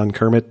from working on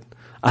Kermit.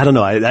 I don't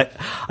know.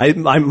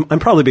 I'm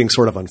probably being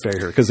sort of unfair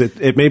here because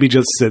it maybe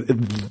just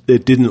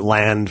it didn't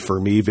land for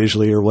me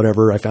visually or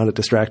whatever. I found it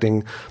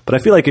distracting. But I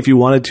feel like if you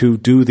wanted to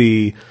do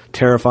the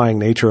terrifying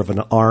nature of an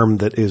arm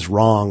that is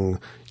wrong,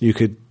 you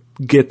could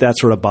get that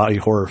sort of body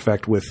horror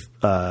effect with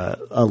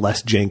a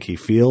less janky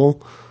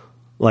feel.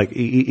 Like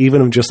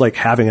even just like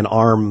having an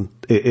arm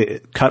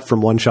it cut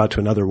from one shot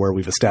to another where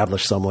we've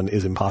established someone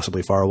is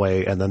impossibly far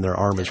away and then their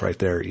arm is right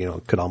there, you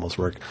know, could almost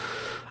work.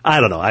 I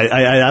don't know.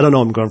 I don't know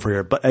what I'm going for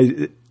here, but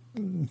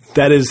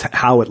that is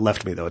how it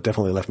left me, though. It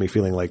definitely left me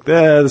feeling like,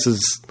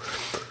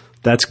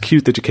 that's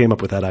cute that you came up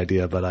with that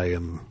idea, but I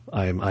am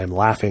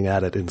laughing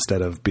at it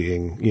instead of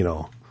being, you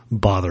know,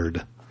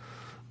 bothered.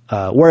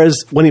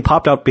 Whereas when he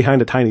popped out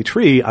behind a tiny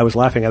tree, I was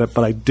laughing at it,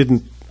 but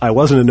I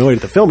wasn't annoyed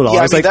at the film at all. Yeah,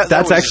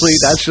 I was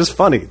that's just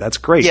funny. That's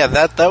great. Yeah,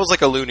 that was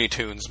like a Looney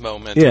Tunes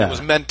moment. Yeah. It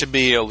was meant to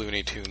be a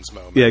Looney Tunes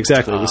moment. Yeah,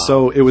 exactly.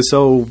 It was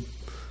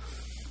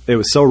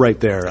so right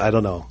there. I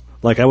don't know.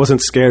 Like, I wasn't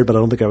scared, but I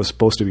don't think I was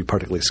supposed to be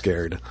particularly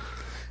scared.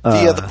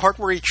 The part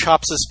where he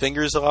chops his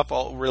fingers off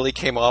all really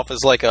came off as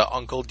like a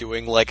uncle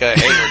doing like a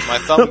 "Hey, where'd my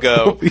thumb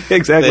go?"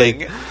 exactly.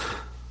 thing.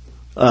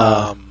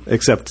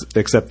 Except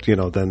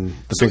then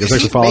the So fingers is he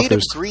actually fall off. made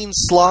of green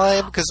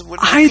slime? Because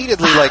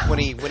repeatedly, like when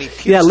he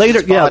pierces later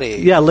his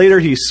body, later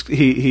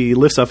he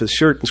lifts off his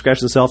shirt and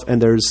scratches himself,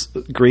 and there's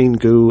green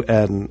goo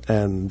and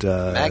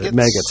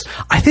maggots.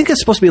 I think it's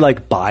supposed to be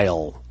like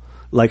bile.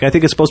 Like, I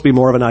think it's supposed to be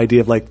more of an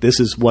idea of, like,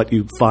 this is what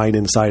you find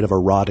inside of a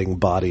rotting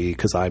body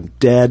because I'm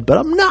dead, but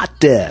I'm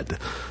not dead.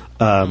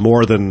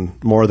 More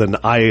than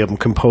I am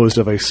composed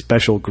of a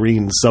special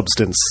green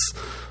substance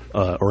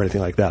or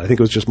anything like that. I think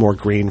it was just more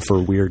green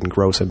for weird and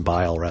gross and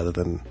bile rather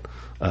than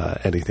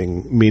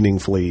anything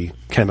meaningfully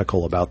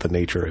chemical about the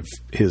nature of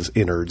his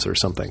innards or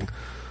something.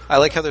 I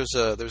like how there's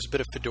a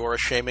bit of fedora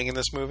shaming in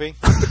this movie.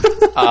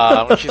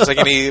 She's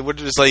like, he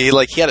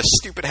had a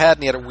stupid hat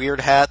and he had a weird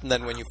hat, and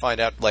then when you find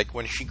out, like,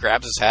 when she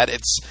grabs his hat,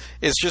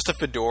 it's just a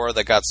fedora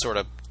that got sort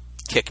of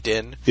kicked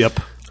in. Yep.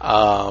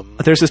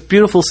 There's this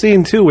beautiful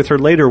scene too with her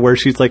later where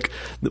she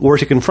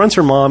confronts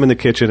her mom in the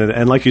kitchen,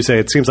 and like you say,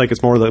 it seems like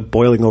it's more the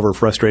boiling over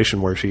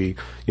frustration where she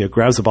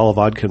grabs a bottle of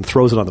vodka and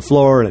throws it on the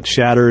floor and it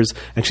shatters,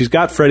 and she's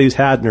got Freddy's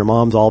hat and her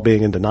mom's all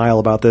being in denial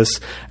about this,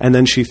 and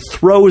then she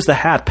throws the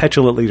hat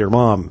petulantly to her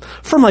mom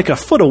from like a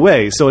foot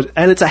away.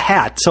 And it's a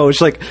hat, so it's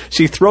like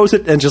she throws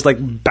it and just like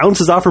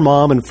bounces off her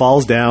mom and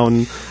falls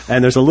down,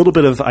 and there's a little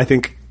bit of, I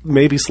think,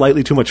 maybe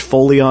slightly too much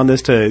Foley on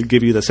this to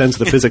give you the sense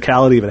of the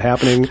physicality of it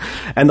happening.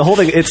 And the whole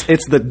thing,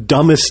 it's the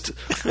dumbest,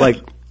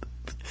 like,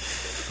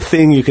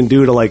 thing you can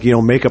do to, like,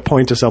 make a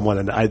point to someone.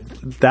 And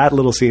that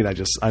little scene,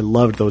 I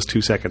loved those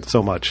 2 seconds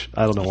so much.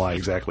 I don't know why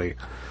exactly.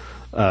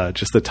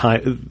 Just the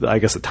time, I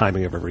guess the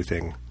timing of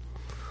everything.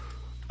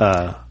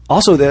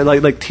 Also,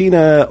 like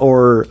Tina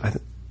or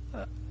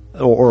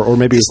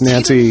maybe it's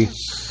Nancy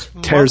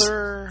tears.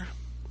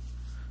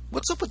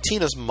 What's up with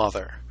Tina's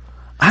mother?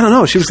 I don't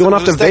know. She was going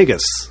off to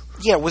Vegas.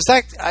 Yeah, was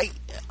that...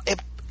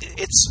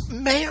 It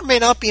may or may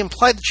not be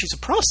implied that she's a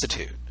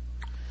prostitute.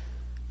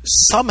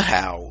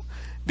 Somehow.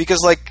 Because,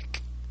 like,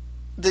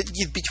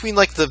 between,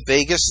 like, the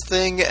Vegas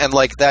thing and,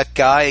 like, that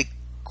guy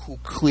who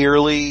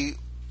clearly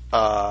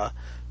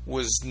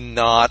was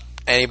not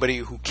anybody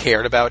who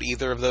cared about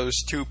either of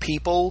those two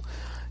people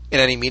in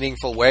any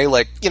meaningful way.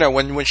 Like,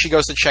 when she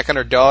goes to check on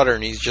her daughter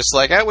and he's just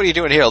like, what are you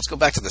doing here? Let's go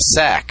back to the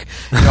sack.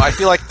 I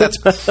feel like that's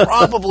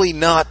probably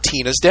not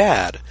Tina's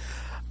dad.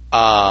 Or,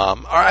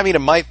 I mean,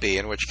 it might be,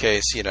 in which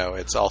case,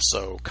 it's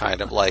also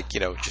kind of like,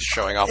 just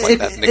showing off like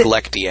that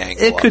neglecty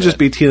angle. It could just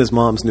be Tina's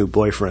mom's new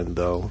boyfriend,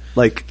 though.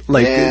 I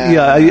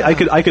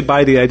could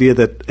buy the idea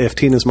that if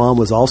Tina's mom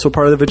was also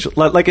part of the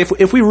vigilante, like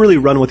if we really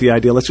run with the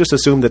idea, let's just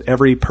assume that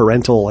every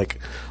parental, like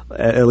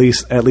at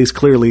least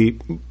clearly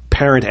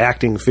parent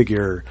acting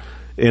figure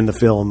in the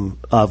film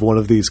of one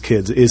of these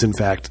kids is in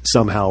fact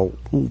somehow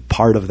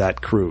part of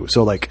that crew.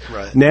 So like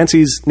right.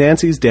 Nancy's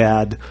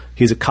dad,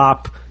 he's a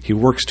cop. He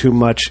works too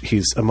much.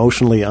 He's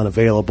emotionally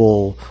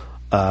unavailable.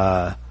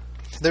 They're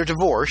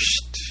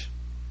divorced,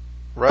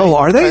 right? Oh,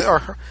 are they?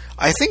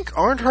 I think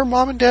aren't her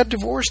mom and dad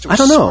divorced? I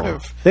don't know.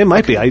 They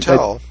might be.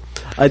 Tell.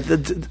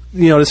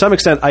 To some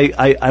extent,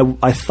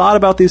 I thought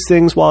about these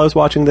things while I was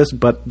watching this,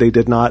 but they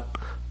did not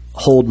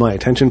hold my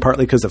attention,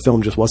 partly because the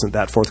film just wasn't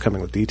that forthcoming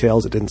with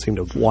details. It didn't seem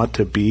to want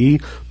to be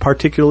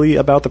particularly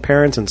about the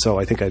parents, and so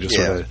I think I just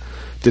sort of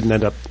didn't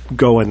end up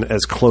going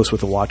as close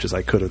with the watch as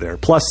I could have there.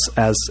 Plus,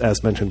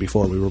 as mentioned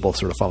before, we were both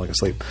sort of falling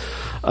asleep.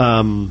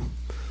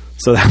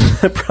 So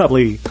that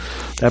probably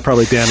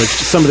damaged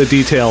some of the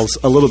details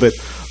a little bit.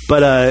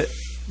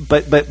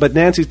 But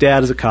Nancy's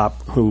dad is a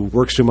cop who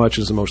works too much,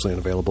 is emotionally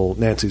unavailable.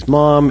 Nancy's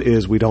mom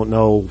is, we don't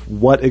know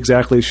what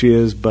exactly she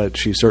is, but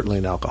she's certainly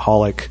an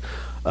alcoholic.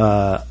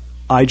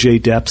 I.J.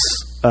 Depp's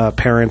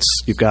parents,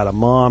 you've got a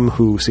mom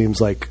who seems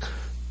like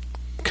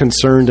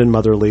concerned and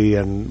motherly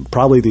and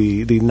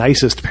probably the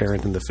nicest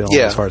parent in the film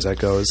as far as that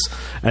goes.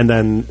 And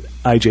then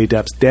I.J.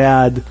 Depp's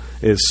dad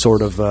is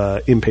sort of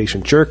an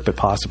impatient jerk, but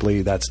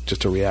possibly that's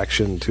just a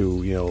reaction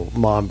to,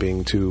 mom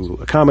being too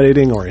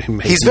accommodating or him.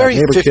 He's very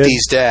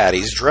 50s dad.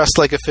 He's dressed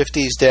like a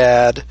 50s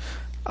dad.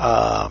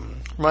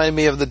 Reminded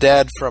me of the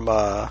dad from,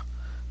 what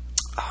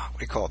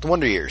do you call it? The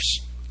Wonder Years.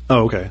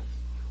 Oh, okay.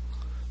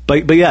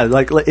 But yeah,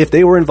 like if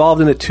they were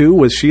involved in it too,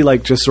 was she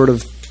like just sort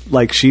of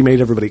like she made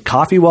everybody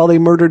coffee while they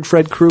murdered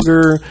Fred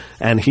Krueger,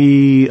 and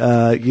he,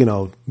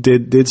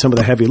 did some of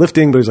the heavy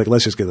lifting, but he's like,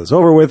 let's just get this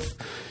over with,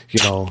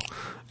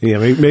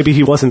 maybe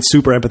he wasn't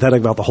super empathetic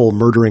about the whole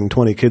murdering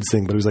 20 kids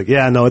thing, but he was like,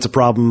 yeah, no, it's a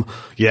problem.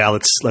 Yeah,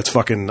 let's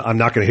fucking, I'm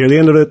not going to hear the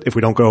end of it if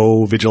we don't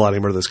go vigilante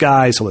murder this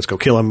guy, so let's go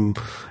kill him,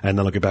 and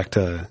then I'll get back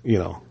to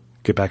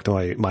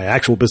my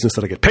actual business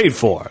that I get paid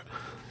for,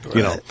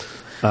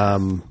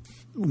 right.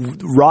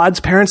 Rod's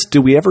parents,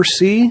 do we ever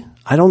see?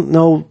 I don't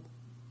know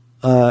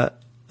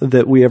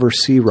that we ever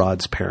see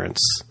Rod's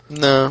parents.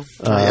 No,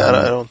 I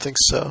don't think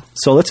so.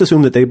 So let's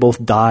assume that they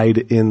both died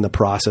in the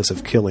process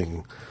of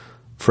killing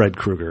Fred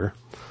Krueger.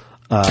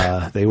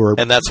 They were,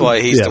 and that's why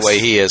he's the way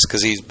he is,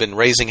 because he's been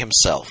raising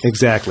himself.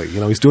 Exactly.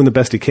 He's doing the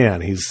best he can.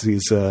 He's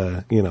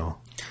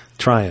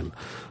trying.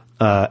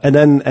 And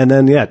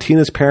then, yeah,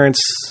 Tina's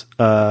parents,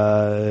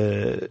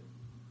 J.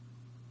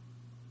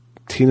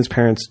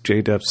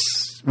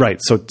 Depp's, right.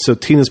 So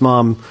Tina's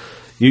mom,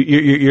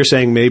 you're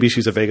saying maybe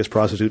she's a Vegas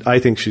prostitute. I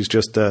think she's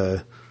just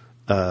I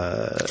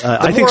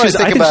think she's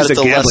a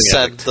gambling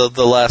addict.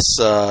 The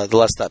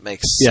less that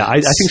makes sense. Yeah,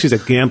 I think she's a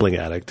gambling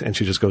addict, and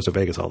she just goes to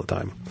Vegas all the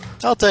time.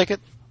 I'll take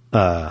it.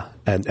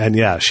 And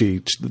yeah,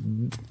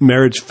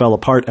 marriage fell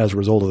apart as a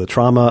result of the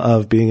trauma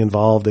of being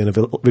involved in a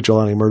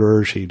vigilante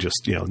murder. She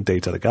just,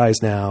 dates other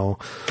guys now.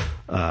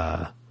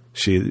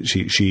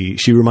 She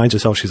reminds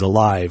herself she's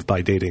alive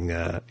by dating,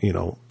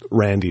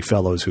 randy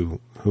fellows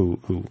who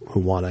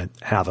want to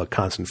have a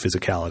constant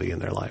physicality in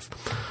their life.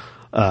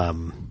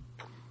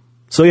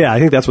 So yeah, I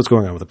think that's what's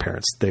going on with the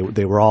parents.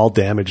 They were all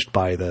damaged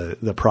by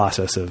the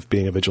process of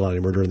being a vigilante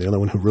murderer, and the only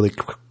one who really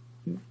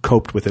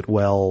coped with it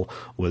well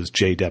was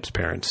J. Depp's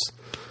parents,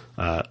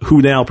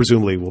 who now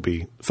presumably will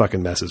be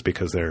fucking messes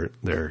because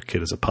their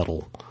kid is a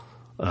puddle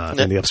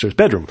in the upstairs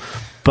bedroom.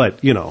 But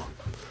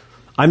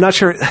I'm not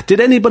sure. Did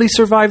anybody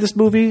survive this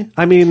movie?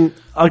 I mean,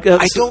 I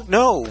don't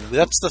know.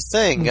 That's the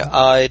thing.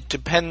 It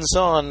depends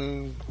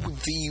on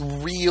the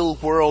real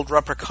world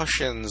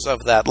repercussions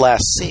of that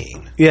last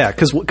scene. Yeah,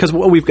 because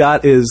what we've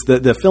got is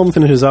the film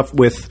finishes up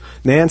with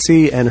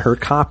Nancy and her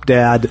cop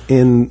dad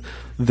in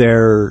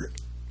their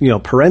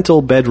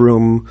parental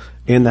bedroom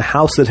in the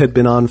house that had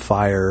been on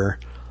fire,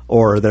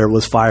 or there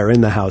was fire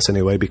in the house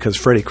anyway, because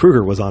Freddy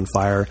Krueger was on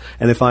fire,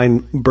 and they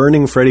find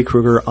burning Freddy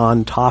Krueger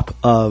on top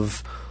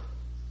of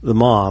the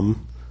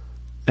mom,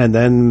 and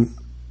then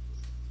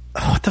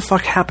what the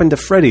fuck happened to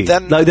Freddy?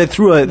 They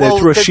threw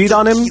a sheet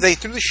on him? They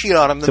threw the sheet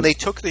on him, then they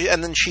took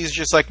and then she's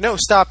just like, no,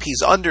 stop,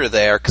 he's under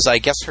there, because I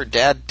guess her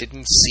dad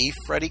didn't see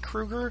Freddy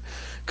Krueger.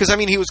 Because, I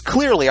mean, he was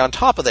clearly on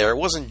top of there. It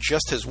wasn't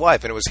just his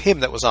wife, and it was him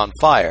that was on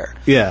fire.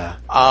 Yeah.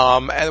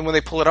 And when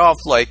they pull it off,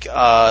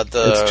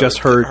 it's just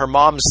her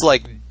mom's,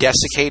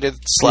 desiccated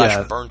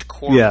 / burnt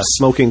corpse. Yeah,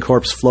 smoking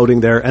corpse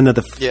floating there. And then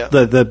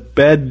the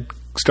bed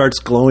starts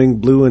glowing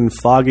blue and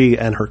foggy,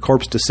 and her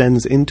corpse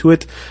descends into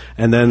it,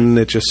 and then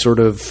it just sort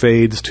of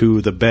fades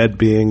to the bed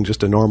being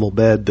just a normal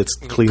bed that's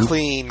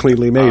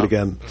cleanly made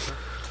again.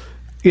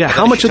 Yeah, and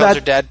how much of that? She tells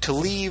her dad to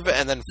leave,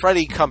 and then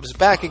Freddy comes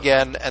back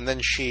again, and then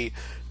she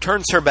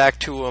turns her back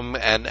to him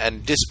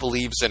and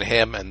disbelieves in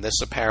him, and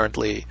this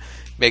apparently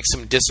makes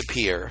him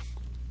disappear.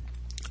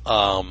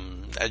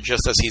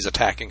 Just as he's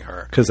attacking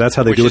her, because that's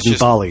how they do it in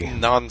Bali.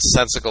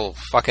 Nonsensical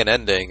fucking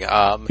ending.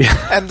 And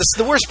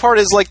the worst part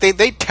is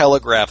they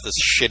telegraph this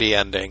shitty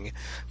ending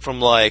from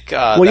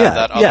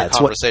that other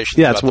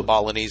conversation about the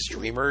Balinese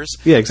dreamers.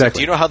 Yeah, exactly.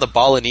 Do you know how the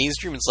Balinese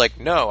dream? It's like,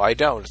 no, I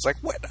don't. It's like,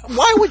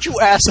 why would you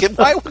ask it?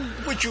 Why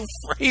would you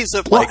phrase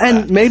it like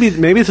that? And maybe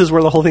this is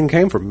where the whole thing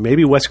came from.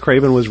 Maybe Wes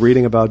Craven was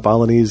reading about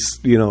Balinese,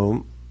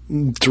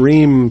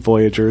 dream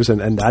voyagers,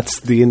 and that's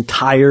the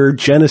entire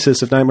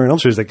genesis of Nightmare on Elm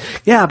Street. It's like,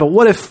 yeah, but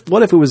what if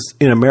it was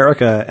in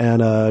America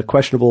and a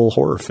questionable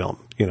horror film?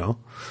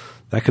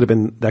 That could have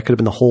been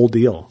the whole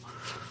deal.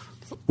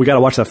 We got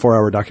to watch that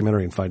 4-hour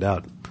documentary and find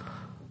out.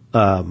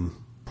 By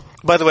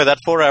the way, that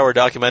 4-hour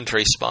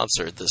documentary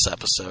sponsored this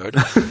episode.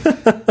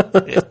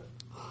 Yeah.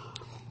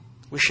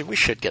 We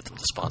should get them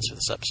to sponsor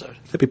this episode.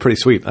 That'd be pretty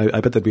sweet.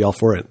 I bet they'd be all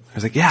for it. I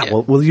was like, yeah.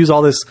 We'll use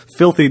all this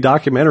filthy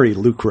documentary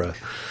lucre.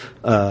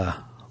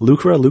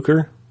 Lucre,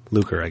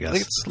 I guess. I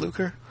think it's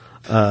Lucre.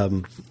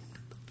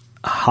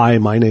 Hi,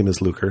 my name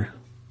is Lucre.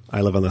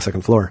 I live on the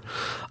second floor.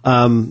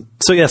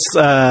 So yes,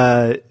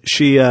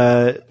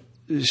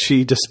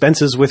 she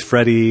dispenses with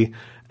Freddy,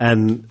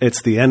 and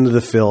it's the end of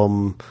the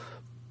film.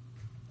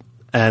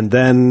 And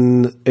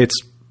then it's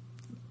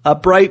a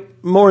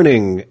bright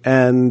morning,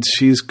 and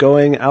she's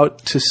going out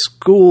to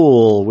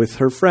school with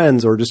her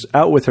friends, or just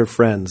out with her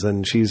friends,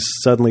 and she's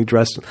suddenly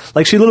dressed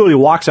she literally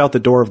walks out the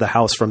door of the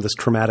house from this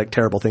traumatic,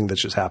 terrible thing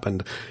that's just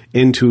happened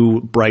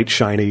into bright,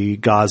 shiny,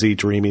 gauzy,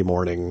 dreamy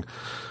morning.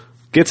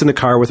 Gets in the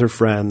car with her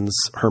friends.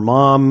 Her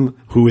mom,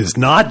 who is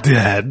not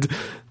dead,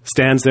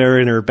 stands there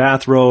in her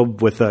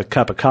bathrobe with a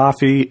cup of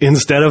coffee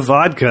instead of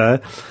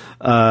vodka.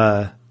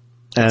 And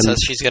says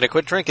she's going to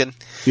quit drinking.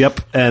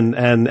 Yep, and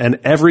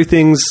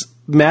everything's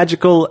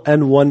magical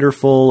and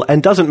wonderful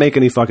and doesn't make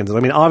any fucking sense. I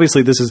mean,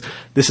 obviously this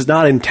is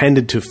not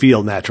intended to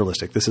feel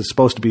naturalistic. This is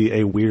supposed to be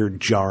a weird,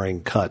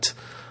 jarring cut.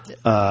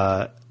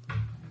 And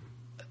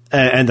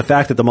the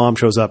fact that the mom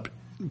shows up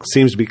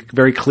seems to be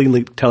very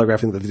cleanly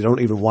telegraphing that they don't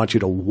even want you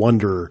to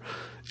wonder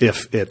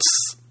if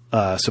it's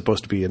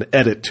supposed to be an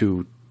edit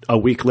to a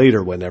week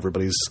later when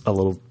everybody's a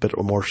little bit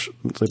more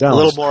balanced. A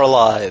little more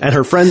alive. And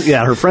her friends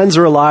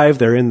are alive.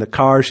 They're in the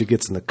car. She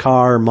gets in the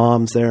car.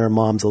 Mom's there.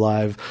 Mom's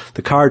alive.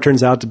 The car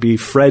turns out to be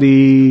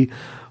Freddy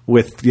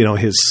with,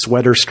 his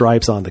sweater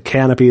stripes on the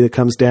canopy that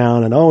comes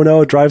down, and oh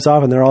no, it drives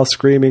off, and they're all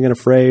screaming and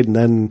afraid. And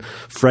then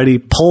Freddy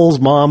pulls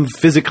Mom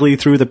physically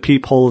through the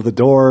peephole of the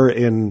door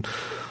in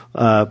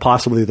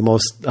possibly the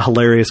most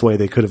hilarious way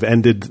they could have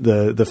ended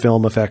the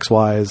film effects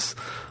wise.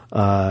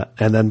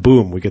 And then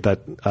boom, we get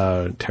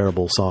that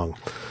terrible song.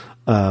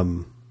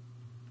 And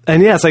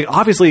yeah, it's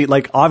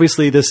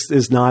obviously this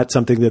is not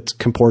something that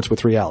comports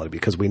with reality,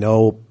 because we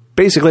know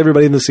basically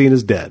everybody in the scene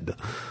is dead.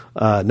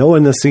 No one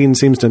in the scene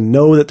seems to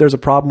know that there's a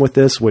problem with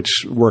this, which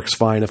works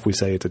fine if we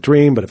say it's a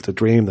dream. But if it's a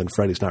dream, then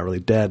Freddy's not really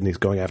dead, and he's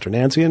going after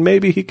Nancy, and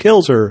maybe he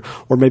kills her,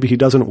 or maybe he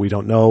doesn't. We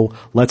don't know.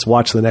 Let's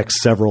watch the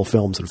next several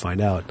films and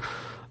find out.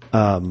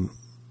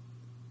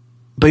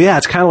 But yeah,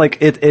 it's kind of like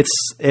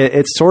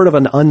it's sort of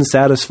an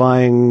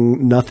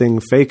unsatisfying,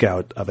 nothing fake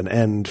out of an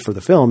end for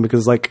the film,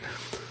 because like,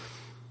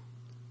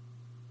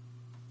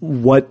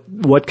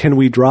 what can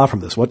we draw from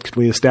this? What can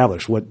we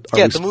establish?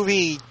 The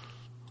movie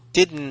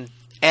didn't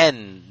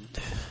end.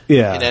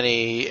 Yeah. In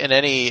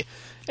any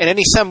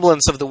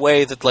semblance of the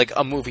way that like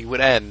a movie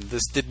would end,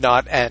 this did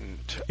not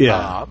end.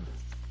 Yeah.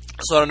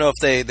 So I don't know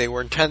if they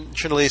were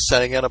intentionally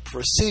setting it up for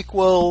a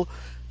sequel.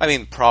 I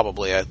mean,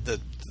 probably. The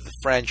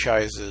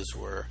franchises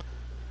were.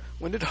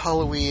 When did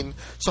Halloween?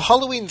 So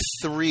Halloween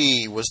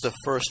 3 was the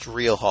first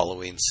real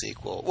Halloween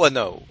sequel. Well,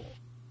 no.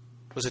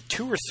 Was it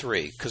 2 or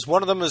 3? Because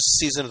one of them is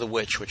Season of the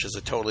Witch, which is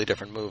a totally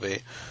different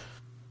movie.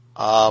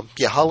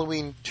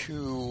 Halloween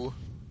 2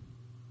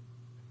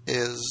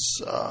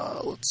 is,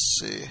 let's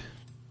see.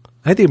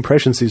 I had the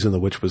impression Season of the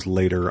Witch was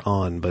later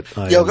on, but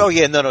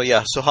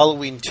So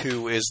Halloween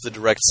 2 is the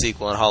direct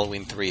sequel, and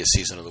Halloween 3 is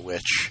Season of the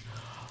Witch.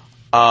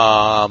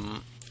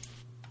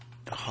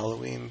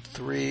 Halloween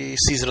 3,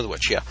 Season of the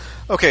Witch, yeah.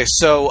 Okay,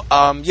 so,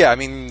 I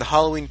mean,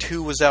 Halloween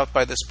 2 was out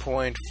by this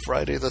point.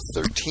 Friday the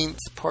 13th,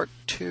 Part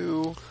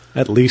 2.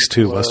 At least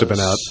 2 must have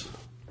been out.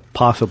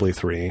 Possibly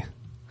 3.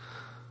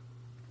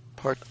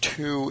 Part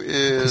 2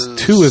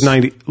 is... 2 is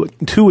 90...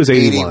 2 is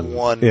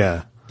 81.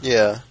 Yeah.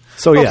 Yeah.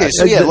 So, yeah,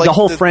 like the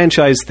whole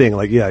franchise thing,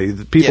 like,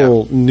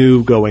 people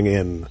knew going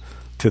in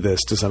to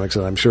this to some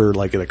extent. I'm sure,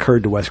 like, it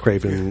occurred to Wes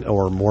Craven,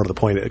 or more to the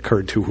point, it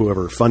occurred to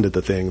whoever funded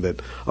the thing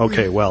that,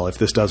 okay, well, if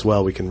this does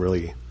well, we can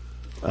really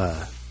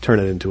turn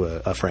it into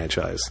a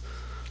franchise.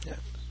 Yeah.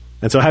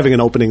 And so having an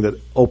opening that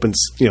opens,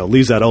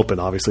 leaves that open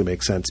obviously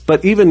makes sense.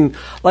 But even,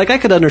 like, I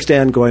could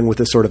understand going with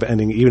this sort of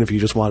ending, even if you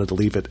just wanted to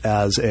leave it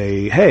as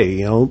a, hey,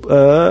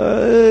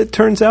 it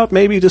turns out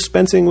maybe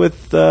dispensing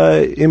with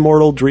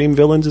immortal dream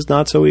villains is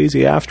not so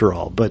easy after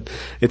all. But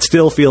it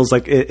still feels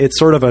like it's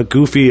sort of a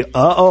goofy,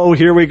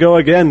 here we go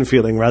again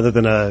feeling, rather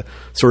than a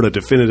sort of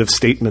definitive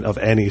statement of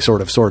any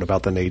sort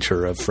about the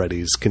nature of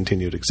Freddy's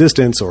continued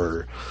existence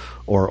or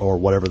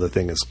whatever the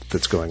thing is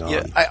that's going on.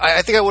 Yeah,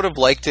 I think I would have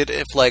liked it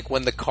if, like,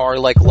 when the car,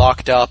 like,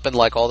 locked up and,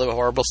 like, all the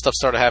horrible stuff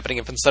started happening,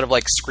 if instead of,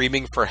 like,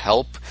 screaming for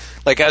help,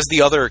 like, as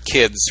the other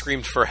kids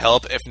screamed for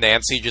help, if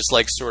Nancy just,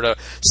 like, sort of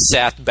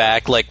sat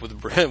back, like,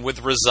 with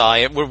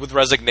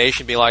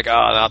resignation, being like, oh,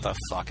 not the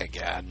fuck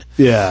again.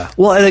 Yeah.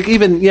 Well, like,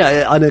 even,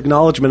 an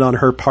acknowledgement on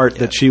her part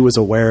that she was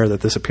aware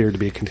that this appeared to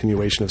be a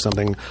continuation of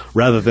something,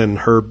 rather than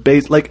her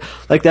base... Like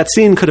that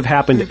scene could have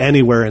happened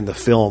anywhere in the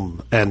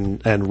film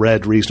and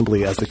read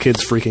reasonably as the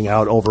kids freaking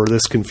out over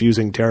this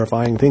confusing,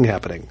 terrifying thing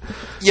happening.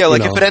 Yeah,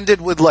 like, if it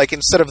ended with, like,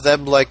 instead of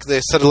them, like,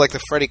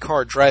 the Freddy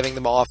car driving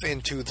them off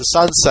into the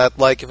sunset,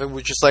 like, if it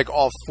was just, like,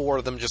 all 4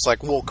 of them just,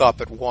 like, woke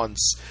up at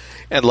once,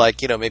 and, like,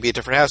 maybe at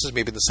different houses,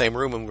 maybe in the same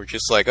room, and we're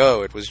just like,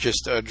 oh, it was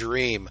just a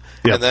dream.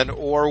 Yep. And then,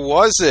 or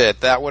was it?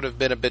 That would have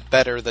been a bit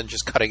better than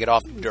just cutting it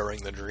off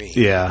during the dream.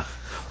 Yeah.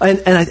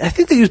 And I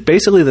think they used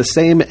basically the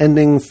same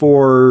ending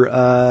for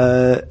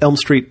Elm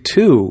Street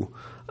 2,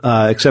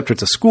 except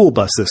it's a school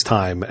bus this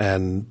time,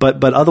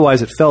 but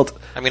otherwise it felt...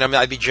 I mean,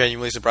 I'd be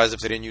genuinely surprised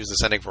if they didn't use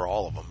this ending for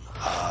all of them.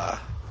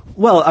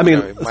 Well, I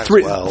mean,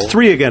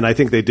 three again, I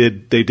think they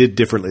did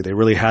differently. They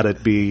really had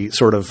it be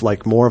sort of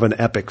like more of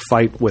an epic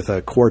fight with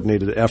a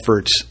coordinated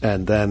effort,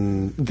 and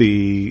then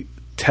the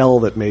tell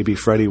that maybe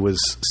Freddy was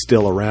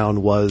still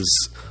around was...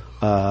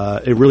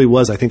 it really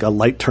was, I think, a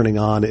light turning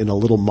on in a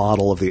little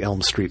model of the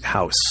Elm Street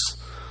house,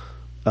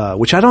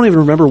 which I don't even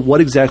remember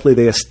what exactly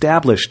they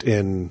established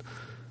into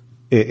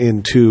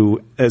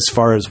as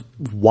far as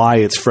why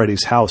it's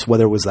Freddy's house,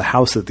 whether it was the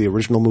house that the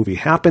original movie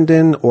happened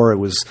in, or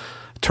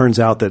turns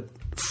out that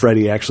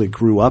Freddy actually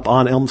grew up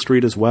on Elm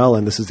Street as well,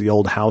 and this is the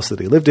old house that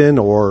he lived in,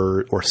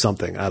 or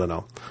something. I don't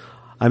know.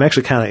 I'm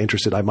actually kind of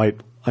interested. I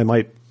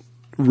might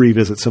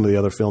revisit some of the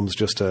other films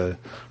just to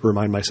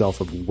remind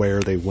myself of where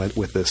they went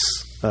with this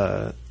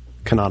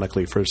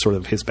canonically for sort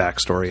of his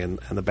backstory and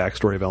the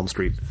backstory of Elm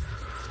Street.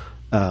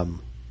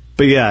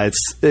 But yeah,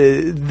 it's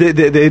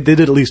they did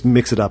at least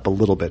mix it up a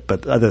little bit.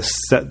 But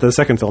the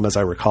second film, as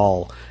I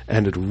recall,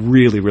 ended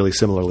really, really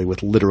similarly,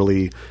 with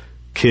literally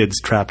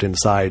kids trapped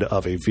inside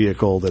of a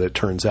vehicle that it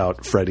turns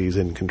out Freddy's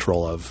in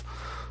control of.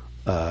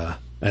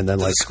 And then,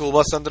 like, the school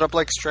bus ended up,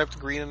 like, striped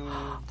green and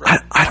red?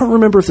 I don't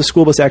remember if the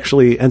school bus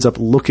actually ends up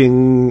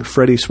looking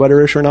Freddy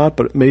sweaterish or not,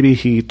 but maybe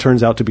he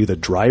turns out to be the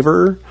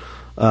driver.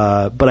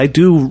 But I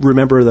do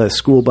remember the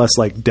school bus,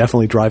 like,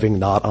 definitely driving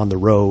not on the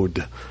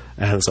road.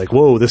 And it's like,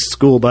 whoa, this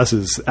school bus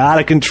is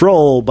out of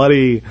control,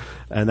 buddy.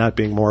 And that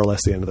being more or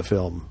less the end of the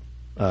film.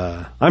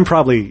 I'm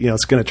probably,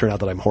 it's going to turn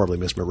out that I'm horribly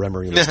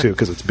misremembering this, too,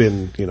 because it's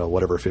been,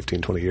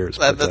 15, 20 years.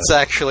 That's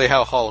actually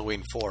how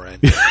Halloween 4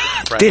 ended.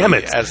 Damn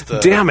it. As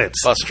the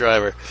bus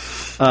driver.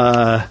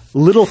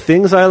 Little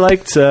things I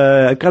liked.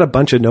 I've got a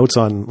bunch of notes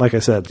on, like I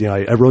said,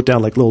 I wrote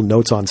down, like, little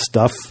notes on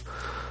stuff.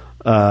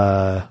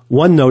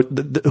 One note,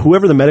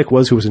 whoever the medic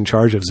was who was in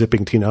charge of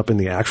zipping Tina up in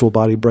the actual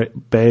body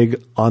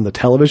bag on the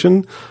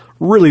television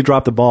really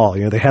dropped the ball.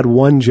 They had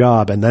one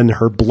job, and then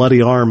her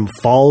bloody arm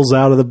falls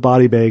out of the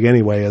body bag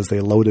anyway as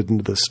they load it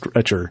into the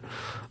stretcher,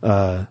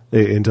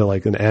 into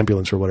like an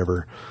ambulance or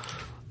whatever.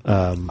 It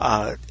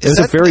was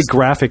a very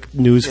graphic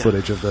news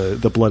footage of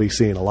the bloody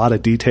scene. A lot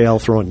of detail,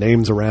 throwing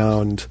names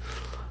around.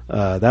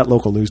 That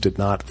local news did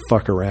not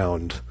fuck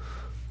around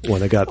when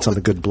they got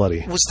something good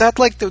bloody. Was that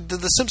like the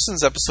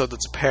Simpsons episode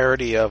that's a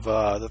parody of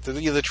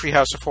the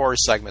Treehouse of Horror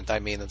segment? I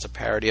mean, it's a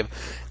parody of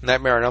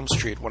Nightmare on Elm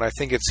Street. When I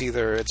think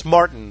it's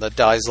Martin that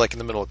dies like in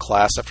the middle of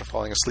class after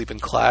falling asleep in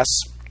class.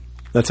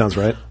 That sounds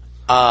right.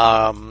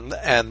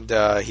 And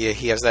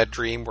he has that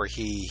dream where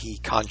he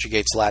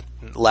conjugates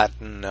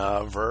Latin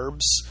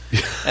verbs,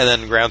 and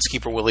then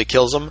groundskeeper Willie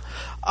kills him.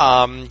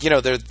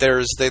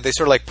 They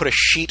sort of like put a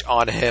sheet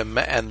on him,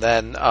 and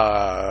then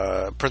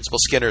Principal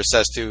Skinner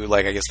says to,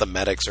 like, I guess the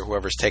medics or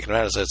whoever's taking him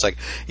out, so it's like,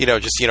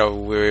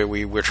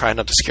 we're trying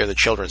not to scare the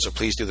children, so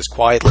please do this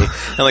quietly.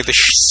 And like the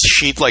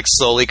sheet like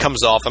slowly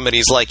comes off him, and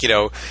he's like,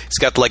 he's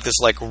got like this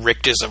like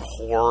rictus of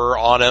horror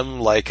on him,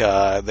 like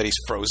that he's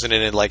frozen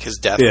in like his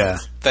death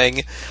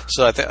thing.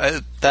 So I think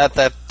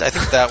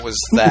that was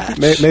that.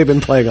 may have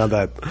been playing on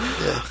that.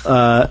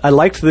 Yeah. I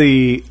liked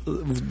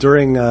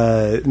during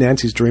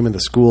Nancy's dream in the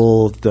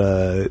school,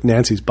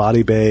 Nancy's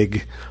body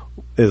bag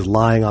is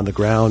lying on the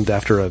ground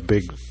after a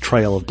big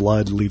trail of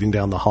blood leading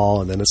down the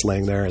hall, and then it's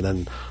laying there, and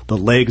then the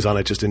legs on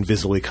it just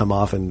invisibly come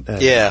off and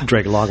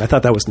drag along. I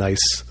thought that was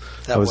nice.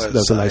 That was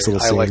a nice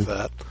little scene. I like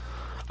that.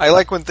 I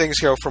like when things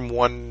go from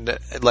one,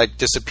 like,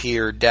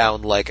 disappear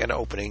down like an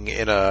opening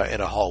in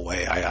a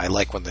hallway. I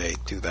like when they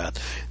do that.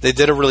 They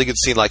did a really good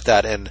scene like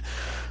that, and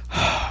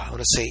I want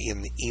to say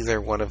in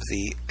either one of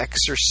the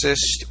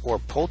Exorcist or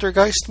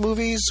Poltergeist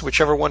movies,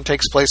 whichever one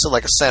takes place in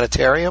like a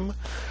sanitarium.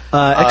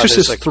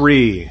 Exorcist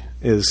 3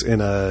 is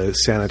in a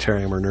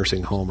sanitarium or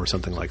nursing home or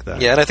something like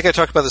that. Yeah, and I think I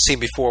talked about the scene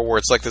before where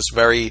it's like this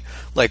very,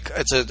 like,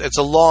 it's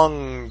a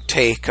long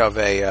take of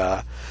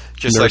a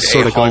just like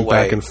sort of hallway. Going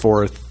back and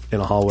forth in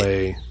a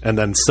hallway, and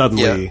then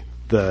suddenly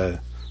the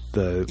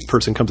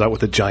person comes out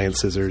with the giant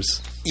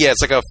scissors. Yeah,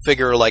 it's like a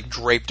figure like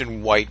draped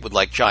in white with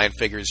like giant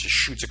figures, just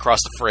shoots across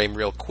the frame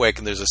real quick,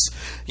 and there's this,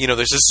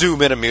 there's a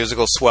zoom in, a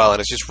musical swell, and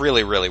it's just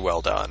really, really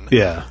well done.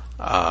 Yeah.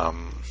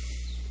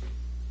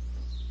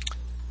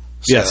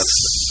 Yes.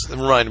 It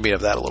reminded me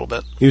of that a little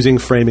bit. Using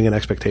framing and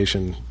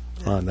expectation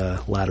on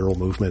lateral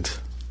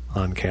movement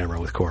on camera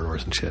with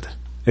corridors and shit.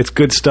 It's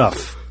good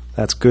stuff.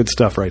 That's good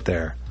stuff right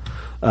there.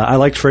 I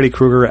liked Freddy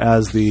Krueger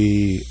as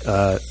the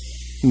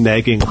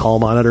nagging hall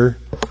monitor.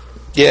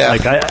 Yeah,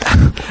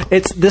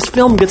 this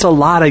film gets a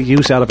lot of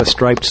use out of a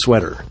striped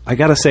sweater. I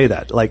got to say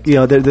that. Like,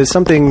 there's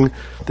something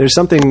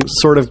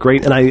sort of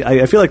great, and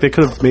I feel like they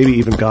could have maybe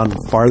even gone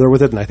farther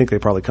with it, and I think they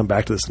probably come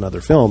back to this in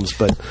other films,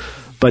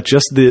 but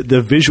just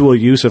the visual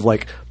use of,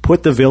 like,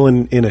 put the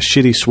villain in a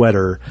shitty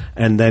sweater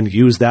and then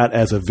use that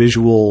as a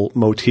visual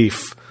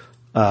motif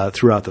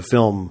throughout the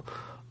film.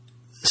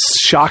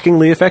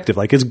 Shockingly effective.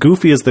 Like, as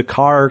goofy as the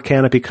car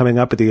canopy coming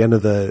up at the end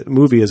of the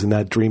movie is in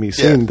that dreamy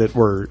scene that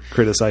we're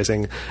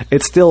criticizing,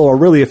 it's still a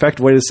really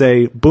effective way to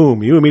say,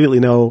 boom, you immediately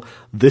know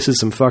this is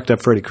some fucked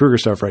up Freddy Krueger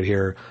stuff right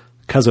here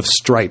because of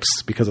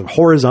stripes, because of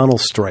horizontal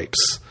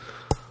stripes.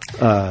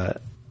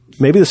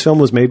 Maybe this film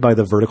was made by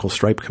the Vertical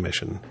Stripe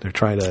Commission. They're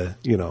trying to,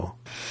 do a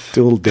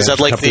little dance. Is that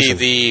like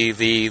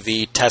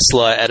the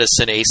Tesla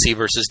Edison AC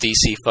versus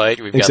DC fight?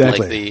 We've got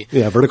like the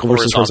vertical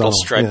versus horizontal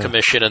Stripe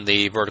Commission and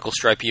the Vertical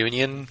Stripe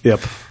Union.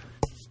 Yep.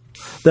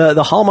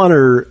 The hall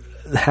monitor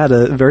had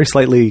a very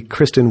slightly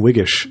Kristen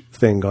Wiggish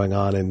thing going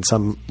on, and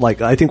some,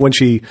 like, I think when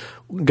she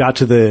got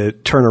to the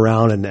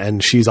turnaround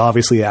and she's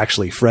obviously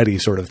actually Freddy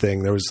sort of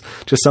thing, there was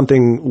just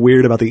something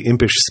weird about the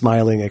impish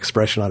smiling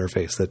expression on her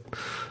face that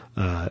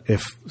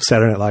if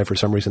Saturday Night Live for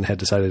some reason had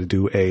decided to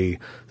do a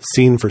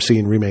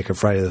scene-for-scene remake of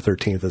Friday the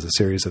 13th as a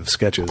series of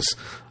sketches,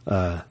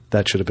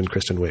 that should have been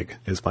Kristen Wiig,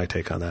 is my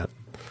take on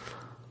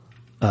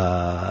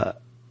that.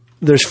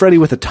 There's Freddy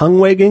with a tongue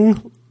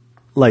wagging.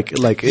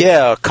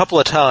 A couple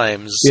of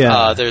times.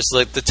 Yeah. There's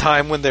like the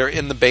time when they're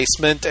in the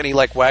basement and he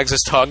like wags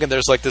his tongue, and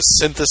there's like this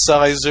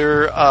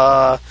synthesizer,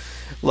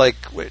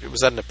 was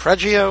that an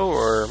arpeggio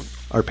or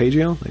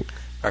arpeggio?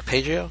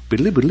 Arpeggio?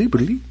 Biddly, biddly,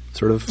 biddly.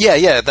 Sort of.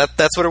 Yeah,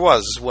 that's what it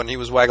was when he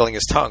was waggling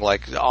his tongue,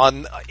 like in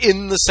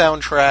the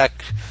soundtrack,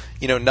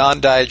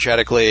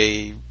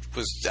 non-diegetically.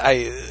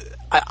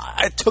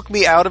 It took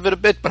me out of it a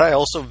bit, but I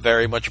also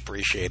very much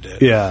appreciated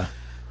it. Yeah.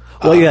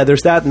 Well,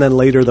 there's that, and then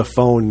later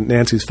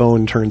Nancy's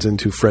phone turns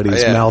into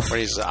Freddy's mouth.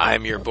 When he's,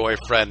 I'm your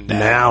boyfriend now.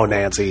 Now,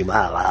 Nancy.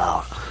 Blah,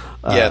 blah.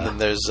 And then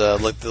there's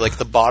like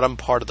the bottom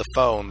part of the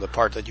phone, the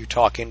part that you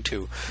talk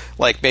into,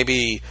 like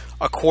maybe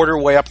a quarter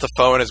way up the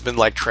phone has been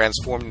like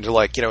transformed into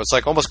like, it's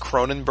like almost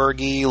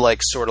Cronenberg-y, like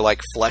sort of like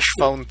flesh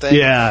phone thing.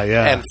 Yeah.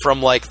 And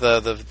from like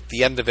the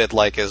end of it,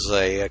 like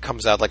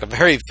comes out like a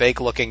very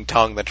fake looking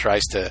tongue that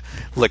tries to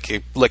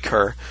lick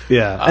her.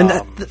 Yeah, and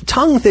the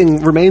tongue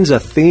thing remains a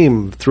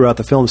theme throughout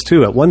the films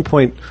too. At one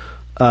point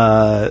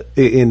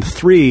in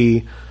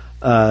 3.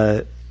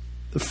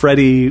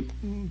 Freddy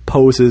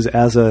poses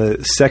as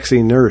a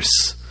sexy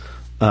nurse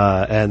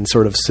and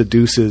sort of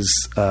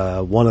seduces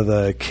one of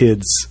the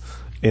kids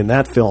in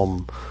that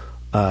film,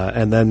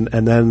 and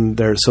then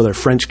they're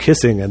French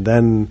kissing, and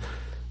then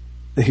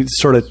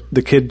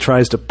the kid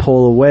tries to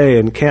pull away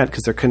and can't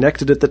because they're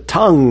connected at the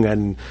tongue,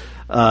 and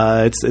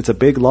it's a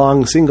big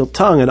long single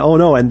tongue, and oh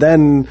no, and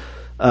then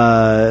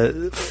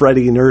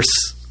Freddy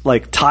nurse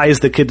like ties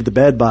the kid to the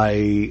bed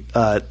by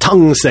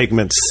tongue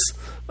segments,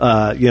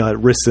 at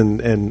wrists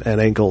and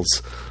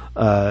ankles.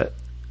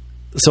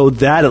 So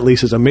that at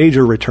least is a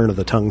major return of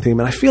the tongue theme,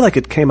 and I feel like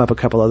it came up a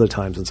couple other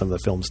times in some of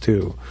the films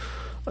too.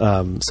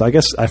 So I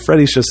guess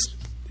Freddy's just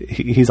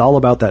he's all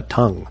about that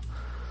tongue.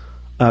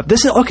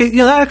 This is okay.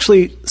 That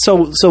actually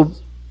so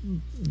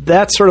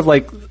that's sort of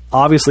like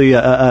obviously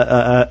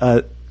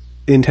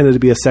intended to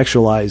be a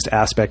sexualized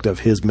aspect of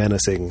his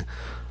menacing,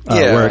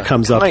 where it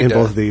comes up in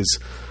both of these.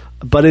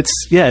 But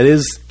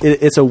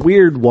it's a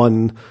weird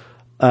one.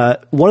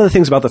 One of the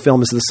things about the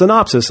film is the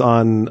synopsis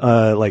on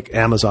like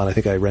Amazon. I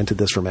think I rented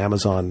this from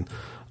Amazon.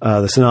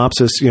 The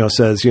synopsis,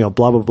 says, blah,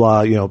 blah,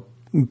 blah,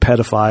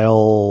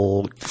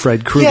 pedophile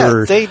Fred Krueger.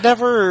 Yeah, they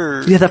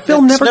never... Yeah, the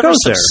film never goes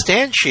there.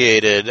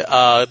 Substantiated.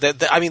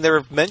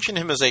 They mention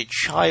him as a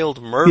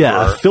child murderer.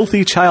 Yeah, a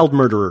filthy child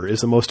murderer is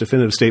the most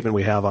definitive statement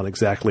we have on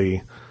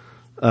exactly...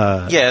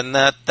 and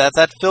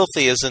that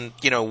filthy isn't,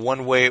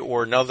 one way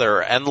or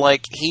another. And,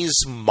 like, he's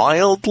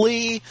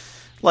mildly,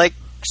 like,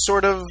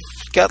 sort of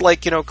got,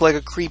 like, like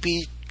a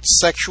creepy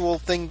sexual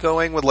thing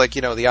going with, like,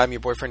 the I'm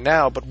your boyfriend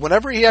now. But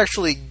whenever he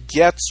actually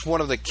gets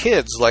one of the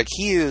kids, like,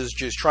 he is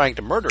just trying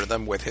to murder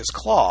them with his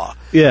claw.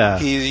 Yeah.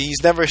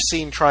 He's never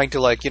seen trying to,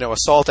 like,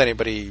 assault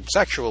anybody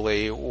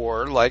sexually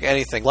or, like,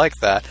 anything like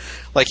that.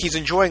 Like, he's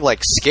enjoying,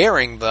 like,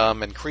 scaring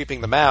them and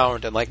creeping them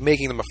out and, like,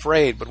 making them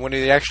afraid. But when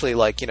he actually,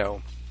 like,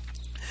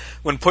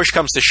 when push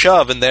comes to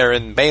shove and they're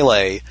in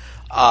melee,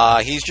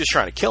 he's just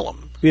trying to kill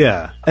them.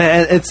 Yeah,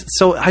 and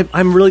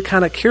I'm really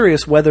kind of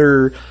curious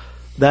whether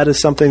that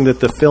is something that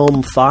the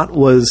film thought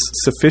was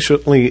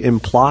sufficiently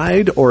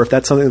implied, or if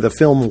that's something the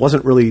film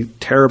wasn't really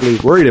terribly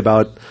worried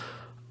about,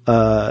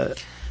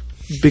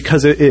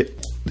 because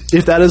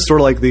if that is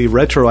sort of like the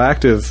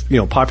retroactive,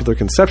 popular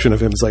conception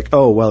of him, is like,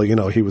 oh well,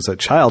 he was a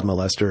child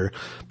molester,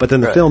 but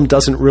then the film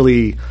doesn't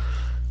really,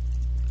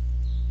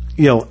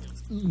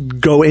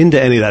 go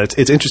into any of that.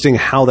 It's interesting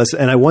how that's,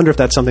 and I wonder if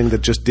that's something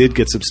that just did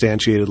get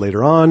substantiated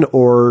later on,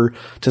 or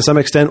to some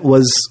extent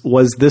was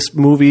this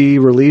movie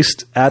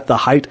released at the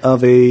height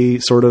of a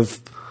sort of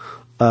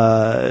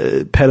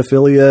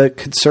pedophilia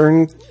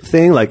concern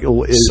thing? Like,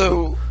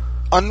 so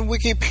on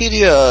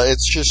Wikipedia,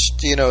 it's just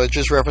it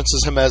just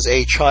references him as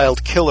a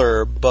child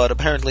killer, but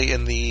apparently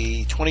in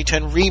the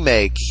 2010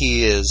 remake,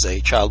 he is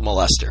a child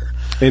molester.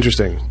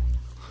 Interesting.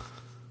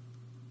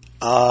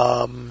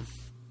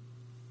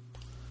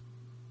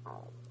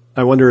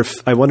 I wonder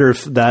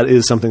if that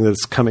is something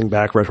that's coming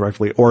back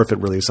retroactively, or if it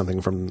really is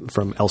something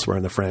from elsewhere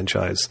in the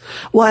franchise.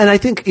 Well, and I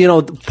think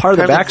part of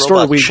the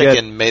backstory we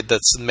get made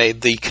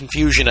the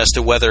confusion as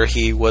to whether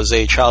he was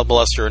a child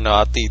molester or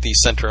not the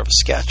center of a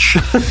sketch.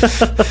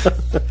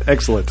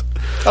 Excellent.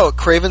 Oh,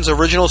 Craven's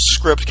original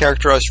script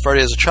characterized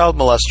Freddy as a child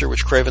molester,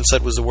 which Craven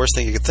said was the worst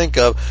thing he could think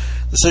of.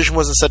 The decision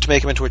was instead to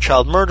make him into a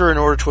child murderer in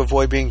order to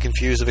avoid being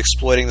confused of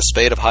exploiting the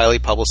spate of highly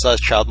publicized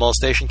child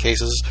molestation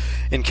cases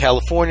in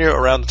California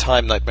around the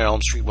time Nightmare on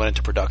Elm Street went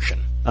into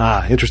production.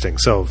 Ah, interesting.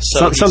 So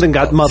something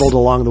got muddled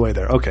along the way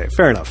there. Okay,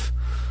 fair enough.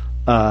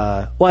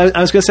 I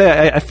was going to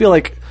say, I feel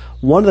like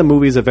one of the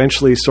movies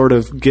eventually sort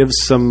of gives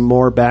some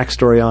more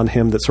backstory on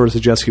him that sort of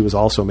suggests he was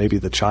also maybe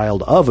the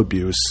child of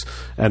abuse,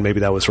 and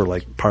maybe that was sort of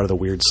like part of the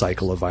weird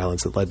cycle of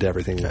violence that led to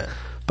everything. Okay.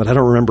 But I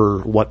don't remember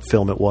what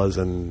film it was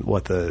and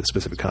what the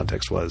specific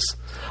context was.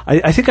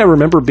 I think I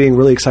remember being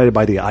really excited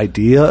by the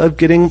idea of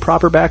getting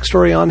proper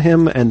backstory on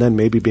him, and then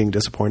maybe being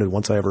disappointed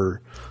once I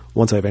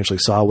eventually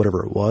saw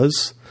whatever it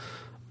was.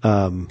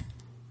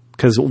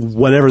 Because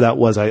whatever that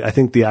was, I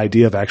think the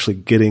idea of actually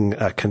getting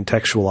a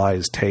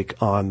contextualized take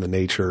on the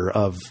nature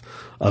of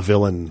a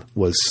villain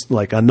was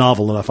like a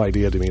novel enough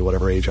idea to me,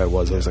 whatever age I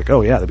was. I was like,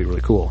 oh yeah, that'd be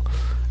really cool.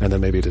 And then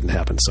maybe it didn't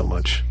happen so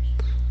much.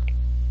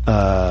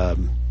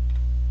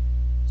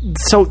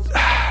 So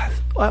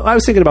I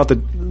was thinking about the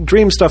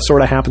dream stuff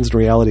sort of happens in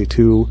reality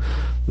too.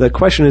 The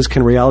question is,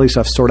 can reality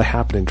stuff sort of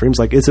happen in dreams?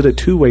 Like, is it a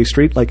two-way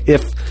street? Like,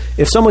 if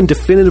someone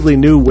definitively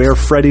knew where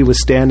Freddy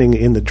was standing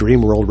in the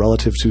dream world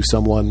relative to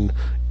someone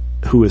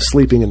who is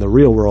sleeping in the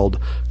real world,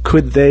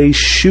 could they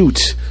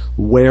shoot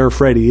where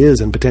Freddy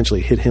is and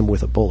potentially hit him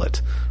with a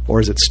bullet?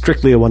 Or is it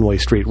strictly a one-way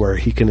street where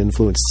he can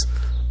influence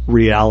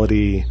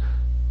reality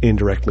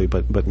indirectly,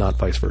 but not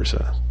vice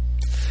versa?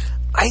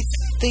 I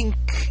think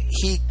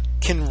he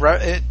can.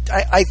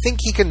 I think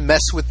he can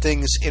mess with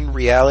things in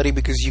reality,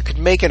 because you could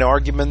make an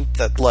argument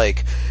that,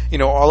 like,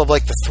 all of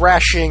like the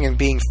thrashing and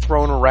being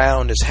thrown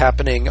around is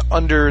happening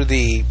under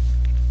the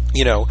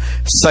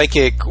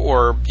psychic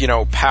or,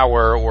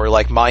 power or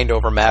like mind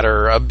over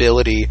matter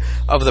ability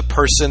of the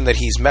person that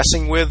he's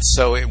messing with.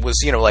 So it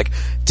was, like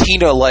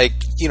Tina,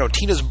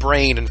 Tina's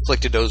brain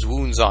inflicted those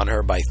wounds on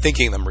her by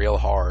thinking them real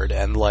hard,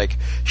 and like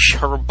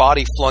her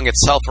body flung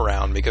itself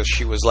around because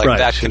she was like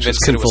that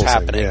convinced that it was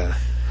happening. Yeah.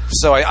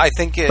 So I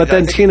think it... But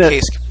then Tina...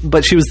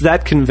 But she was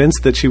that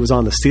convinced that she was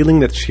on the ceiling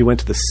that she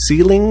went to the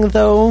ceiling,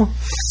 though?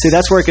 See,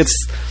 that's where it gets...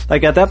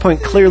 Like, at that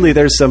point, clearly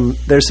there's some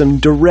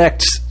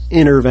direct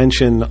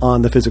intervention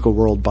on the physical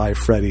world by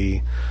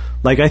Freddy.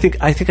 Like, I think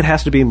it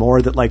has to be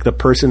more that, like, the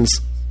person's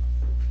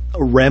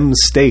REM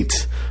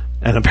state,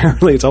 and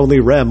apparently it's only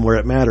REM where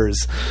it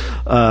matters,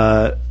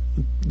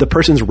 the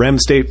person's REM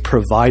state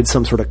provides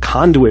some sort of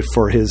conduit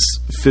for his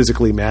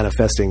physically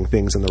manifesting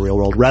things in the real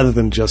world, rather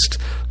than just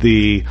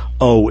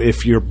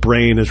if your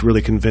brain is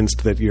really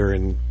convinced that you're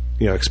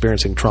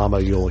experiencing trauma,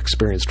 you'll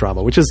experience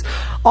trauma, which is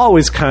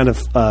always kind of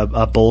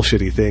a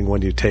bullshitty thing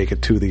when you take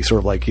it to the sort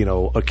of like,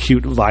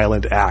 acute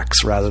violent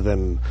acts, rather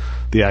than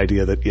the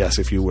idea that, yes,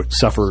 if you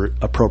suffer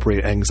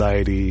appropriate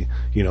anxiety,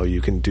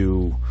 you can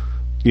do,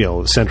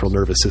 central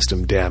nervous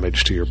system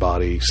damage to your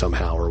body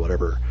somehow or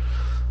whatever.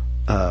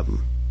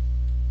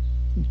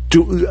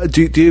 Do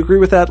you agree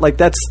with that? Like,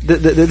 that's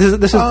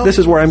this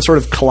is where I'm sort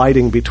of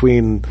colliding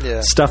between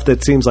stuff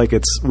that seems like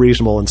it's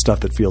reasonable and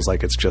stuff that feels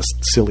like it's just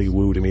silly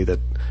woo to me that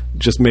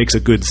just makes a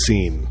good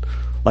scene.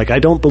 Like, I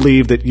don't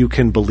believe that you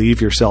can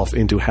believe yourself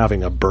into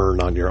having a burn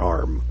on your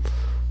arm.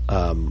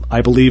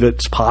 I believe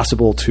it's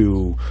possible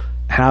to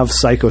have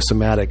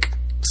psychosomatic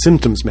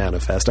symptoms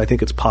manifest. I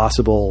think it's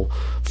possible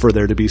for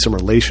there to be some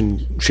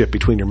relationship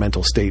between your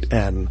mental state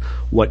and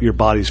what your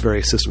body's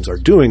various systems are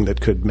doing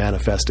that could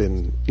manifest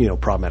in,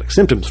 problematic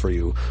symptoms for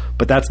you.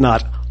 But that's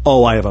not,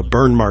 I have a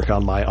burn mark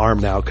on my arm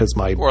now because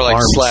my or like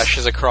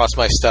slashes across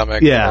my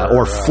stomach. Yeah,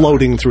 or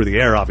floating through the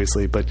air,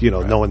 obviously. But,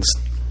 right.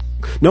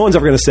 No one's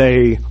ever going to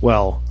say,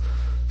 well,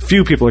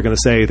 few people are going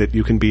to say that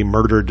you can be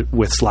murdered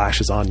with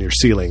slashes on your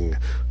ceiling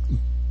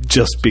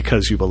just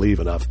because you believe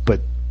enough.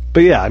 But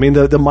yeah, I mean,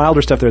 the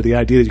milder stuff there, the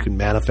idea that you can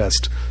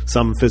manifest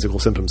some physical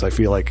symptoms, I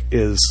feel like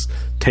is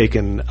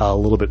taken a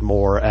little bit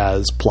more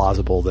as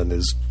plausible than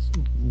is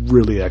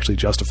really actually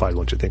justified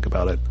once you think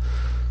about it.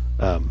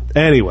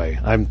 Anyway,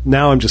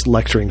 I'm just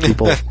lecturing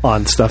people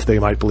on stuff they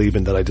might believe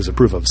in that I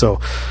disapprove of.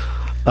 So,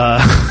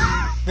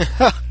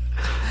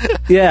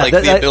 yeah, like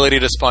the ability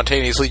to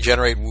spontaneously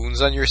generate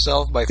wounds on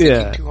yourself by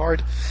thinking too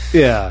hard.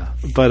 Yeah,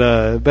 but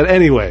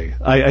anyway,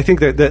 I think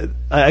that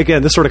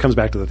again, this sort of comes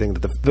back to the thing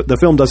that the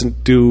film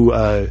doesn't do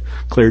a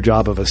clear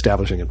job of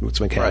establishing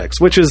its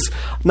mechanics, which is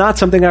not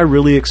something I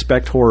really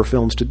expect horror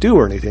films to do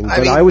or anything.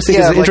 But I always think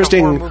it's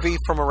interesting. A horror movie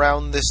from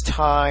around this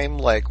time,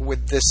 like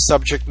with this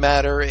subject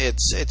matter,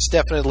 it's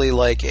definitely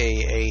like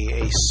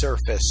a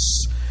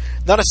surface,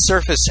 not a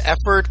surface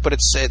effort, but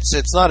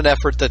it's not an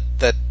effort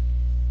that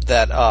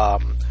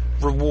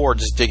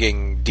rewards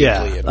digging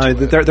deeply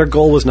into it. Their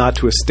goal was not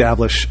to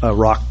establish a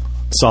rock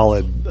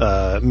solid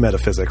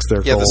metaphysics.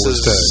 Their goal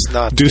was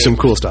to do some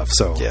cool stuff.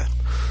 So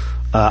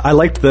I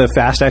liked the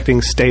fast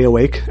acting Stay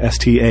Awake,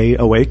 STA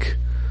Awake.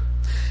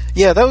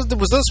 Yeah, was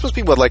those supposed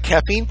to be like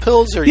caffeine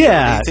pills, or do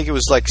you think it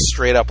was like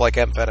straight up like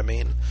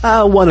amphetamine?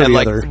 One or the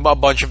other. A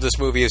bunch of this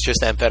movie is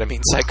just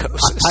amphetamine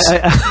psychosis.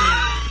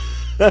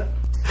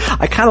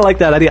 I kind of like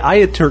that idea. I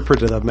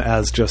interpreted them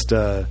as just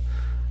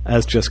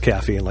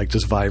caffeine, like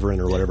just Vivarin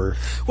or whatever.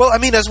 Well, I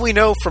mean, as we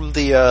know from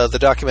the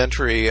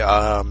documentary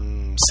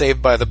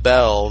Saved by the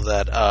Bell,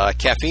 that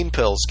caffeine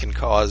pills can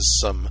cause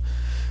some,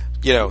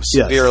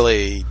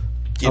 severely,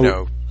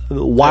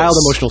 wild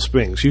emotional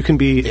swings. You can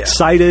be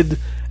excited,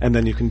 and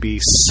then you can be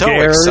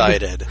scared. So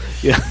excited,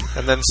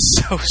 and then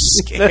so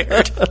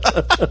scared.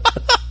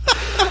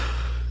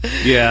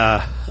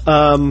 Yeah,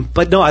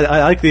 but no,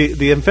 I like the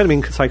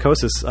amphetamine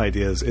psychosis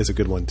idea is a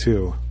good one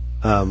too.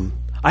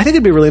 I think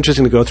it'd be really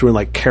interesting to go through and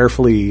like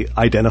carefully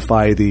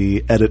identify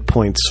the edit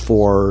points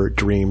for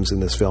dreams in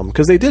this film,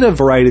 because they did a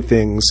variety of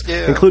things,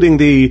 including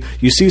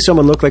you see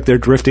someone look like they're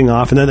drifting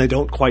off and then they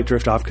don't quite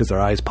drift off because their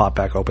eyes pop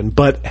back open,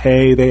 but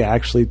hey, they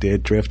actually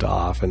did drift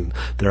off and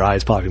their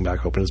eyes popping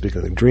back open is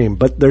becoming a dream.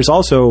 But there's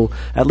also,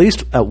 at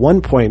least at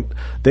one point,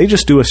 they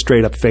just do a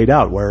straight up fade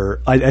out where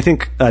I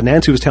think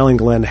Nancy was telling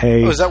Glenn,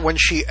 hey... is that when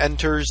she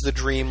enters the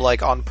dream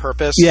like on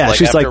purpose? Yeah,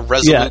 she's after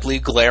resolutely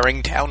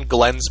glaring down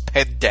Glenn's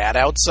pet dad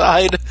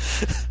outside?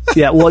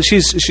 Yeah, well,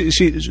 this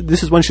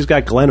is when she's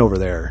got Glenn over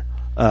there.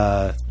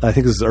 I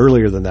think this is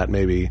earlier than that,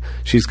 maybe.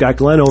 She's got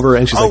Glenn over,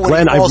 and she's like,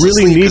 Glenn, I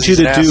really need you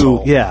to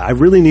do... Yeah, I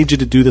really need you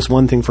to do this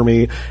one thing for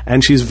me.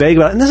 And she's vague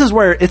about it. And this is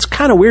where it's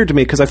kind of weird to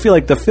me, because I feel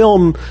like the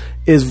film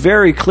is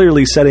very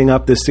clearly setting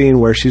up this scene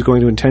where she's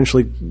going to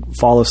intentionally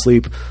fall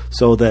asleep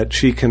so that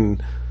she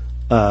can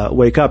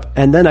wake up.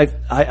 And then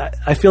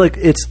I feel like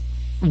it's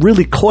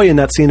really coy in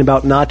that scene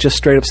about not just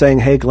straight up saying,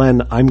 hey,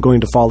 Glenn, I'm going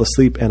to fall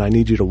asleep and I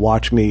need you to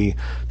watch me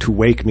to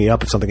wake me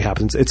up if something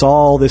happens. It's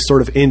all this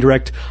sort of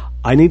indirect,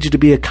 I need you to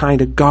be a kind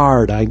of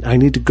guard. I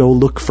need to go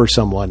look for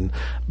someone.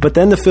 But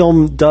then the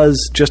film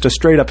does just a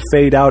straight up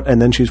fade out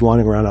and then she's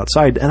wandering around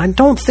outside. And I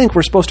don't think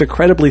we're supposed to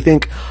credibly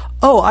think,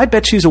 oh, I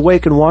bet she's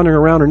awake and wandering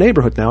around her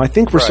neighborhood now. I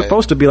think we're Right.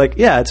 supposed to be like,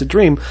 yeah, it's a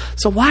dream.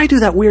 So why do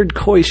that weird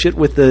coy shit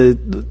with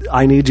the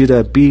I need you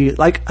to be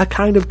like a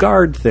kind of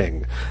guard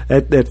thing?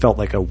 It felt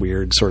like a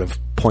weird sort of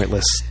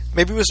pointless.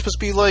 Maybe it was supposed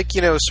to be like,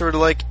 sort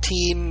of like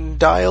teen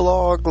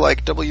dialogue,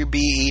 like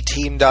WBE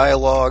teen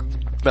dialogue,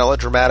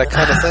 melodramatic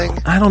kind of thing.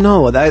 I don't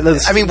know.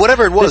 I mean,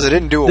 whatever it was, it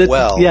didn't do it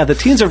well. Yeah, the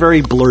teens are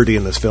very blurty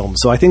in this film,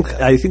 so I think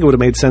it would have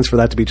made sense for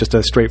that to be just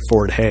a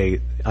straightforward,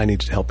 hey, I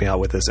need you to help me out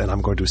with this, and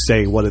I'm going to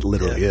say what it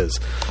literally is.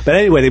 But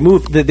anyway,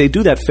 they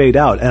do that fade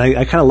out, and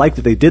I kind of like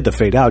that they did the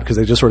fade out, because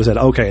they just sort of said,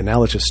 okay, now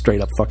let's just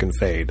straight up fucking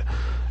fade.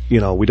 We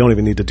don't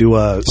even need to do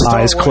a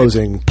eyes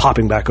closing,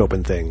 popping back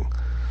open thing.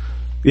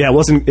 Yeah,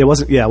 it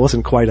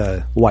wasn't quite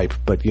a wipe,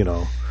 but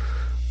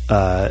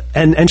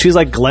and she's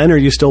like, Glenn, are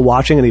you still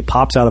watching? And he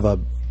pops out of a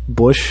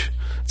bush,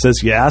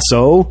 says, yeah,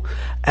 so?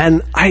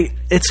 And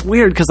it's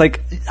weird because like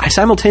I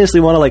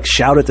simultaneously want to like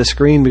shout at the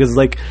screen because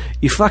like,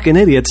 you fucking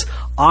idiots.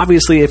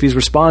 Obviously, if he's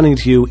responding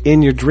to you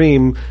in your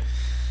dream,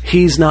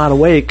 he's not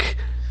awake,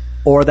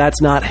 or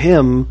that's not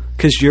him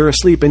because you're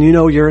asleep and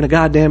you're in a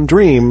goddamn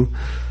dream.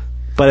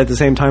 But at the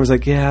same time, it's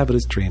like, yeah, but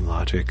it's dream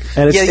logic.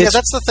 And it's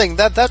that's the thing.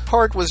 That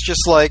part was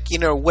just like,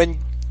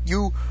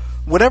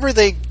 whenever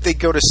they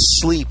go to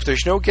sleep,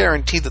 there's no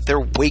guarantee that they're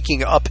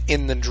waking up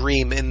in the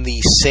dream in the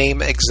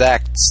same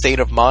exact state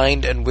of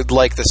mind and with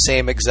like the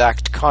same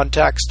exact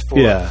context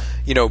for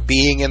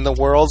being in the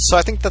world. So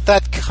I think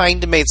that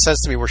kind of made sense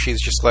to me, where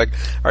she's just like,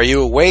 are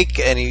you awake?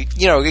 And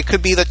it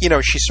could be that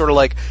she's sort of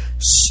like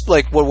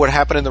what would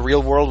happen in the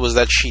real world was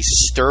that she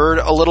stirred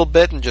a little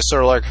bit and just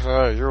sort of like,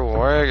 oh, you're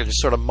awake, and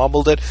just sort of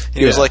mumbled it, and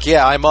he was like,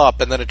 yeah, I'm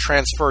up, and then it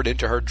transferred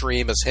into her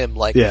dream as him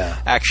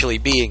actually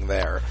being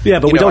there. Yeah,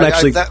 but we don't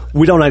actually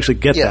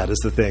get that is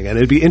the thing, and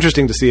it'd be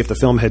interesting to see if the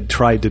film had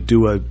tried to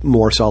do a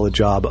more solid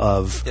job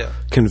of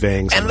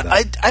conveying some of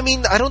that. I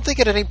mean, I don't think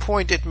at any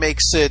point it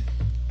makes it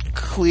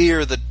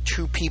clear that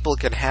two people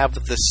can have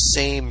the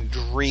same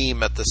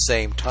dream at the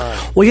same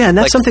time. Well, yeah, and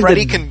that's something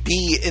Freddy can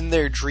be in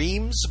their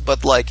dreams,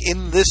 but like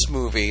in this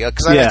movie,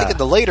 because I think in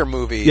the later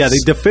movies, they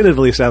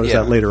definitively established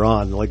that later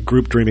on. Like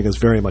group dreaming is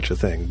very much a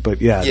thing, but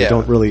they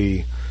don't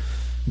really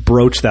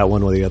broach that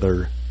one or the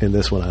other in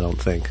this one, I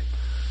don't think.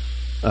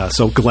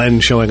 So Glenn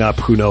showing up,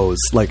 who knows?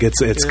 Like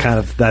it's kind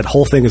of, that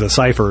whole thing is a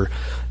cipher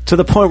to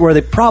the point where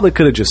they probably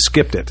could have just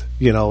skipped it.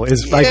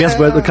 I guess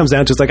what it comes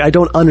down to is like, I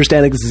don't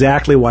understand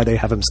exactly why they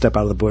have him step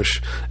out of the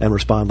bush and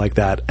respond like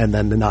that, and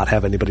then not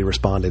have anybody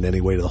respond in any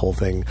way to the whole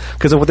thing.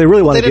 Because what they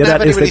really want to get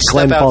at is that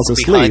Glenn falls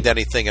asleep. Behind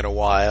anything in a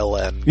while,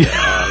 and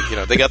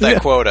they got that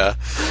quota.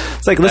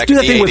 It's like, let's do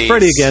that thing with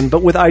Freddy again,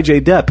 but with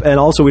IJ Depp, and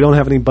also we don't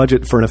have any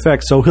budget for an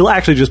effect, so he'll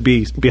actually just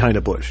be behind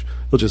a bush.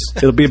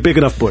 It'll be a big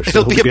enough bush.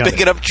 It'll be a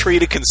big enough tree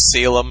to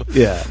conceal him.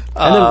 Yeah,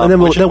 and then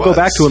we'll go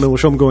back to him and we'll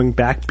show him going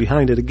back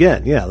behind it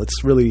again. Yeah,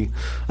 let's really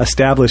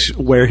establish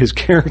where his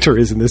character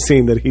is in this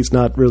scene that he's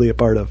not really a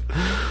part of.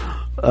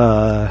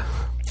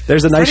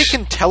 There's a nice. Freddy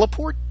can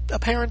teleport.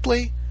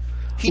 Apparently,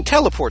 he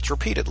teleports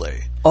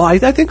repeatedly. Oh, I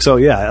think so.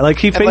 Yeah, like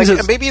he phases.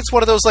 And maybe it's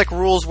one of those like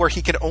rules where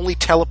he can only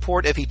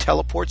teleport if he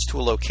teleports to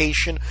a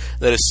location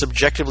that is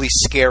subjectively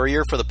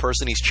scarier for the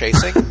person he's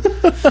chasing.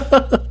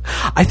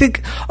 I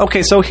think.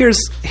 Okay, so here's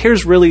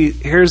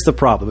the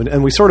problem,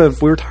 and we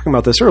were talking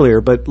about this earlier,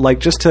 but like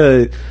just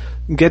to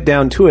get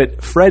down to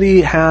it,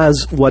 Freddy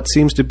has what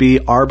seems to be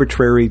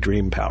arbitrary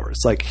dream powers.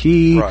 Like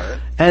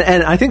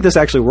and I think this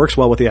actually works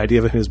well with the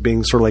idea of him as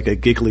being sort of like a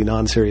giggly,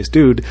 non-serious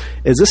dude.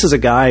 This is a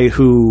guy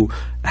who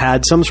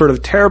had some sort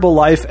of terrible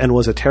life and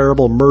was a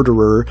terrible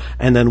murderer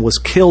and then was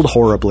killed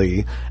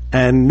horribly.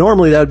 And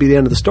normally that would be the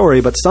end of the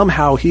story, but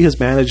somehow he has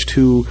managed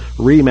to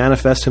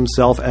re-manifest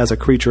himself as a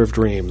creature of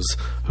dreams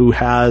who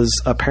has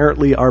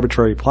apparently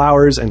arbitrary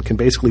powers and can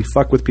basically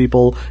fuck with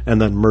people and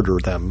then murder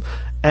them.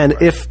 And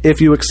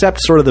if you accept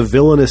sort of the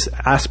villainous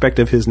aspect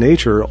of his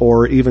nature,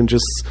 or even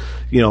just,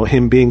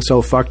 him being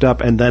so fucked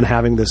up and then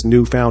having this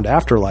newfound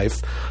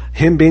afterlife,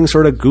 him being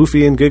sort of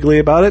goofy and giggly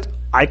about it,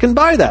 I can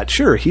buy that.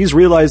 Sure, he's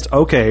realized,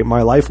 okay,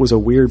 my life was a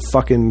weird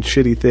fucking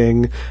shitty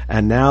thing,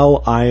 and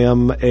now I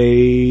am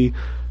a,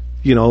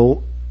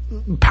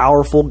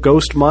 powerful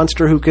ghost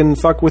monster who can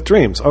fuck with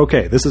dreams.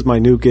 Okay, this is my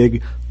new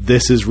gig.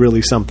 This is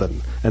really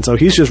something. And so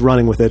he's just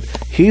running with it.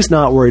 He's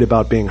not worried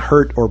about being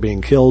hurt or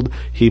being killed.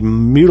 He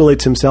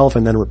mutilates himself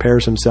and then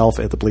repairs himself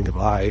at the blink of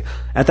an eye.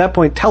 At that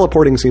point,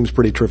 teleporting seems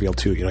pretty trivial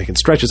too. He can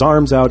stretch his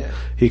arms out. Yeah.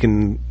 He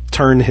can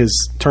turn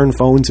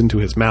phones into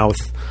his mouth.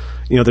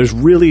 There's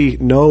really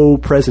no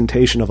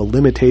presentation of a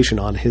limitation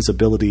on his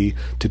ability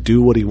to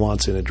do what he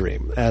wants in a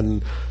dream.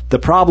 And the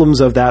problems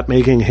of that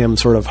making him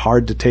sort of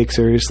hard to take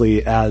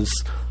seriously as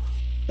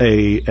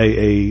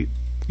a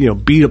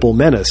beatable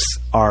menace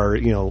are,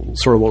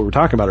 sort of what we were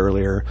talking about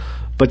earlier.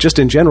 But just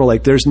in general,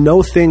 like, there's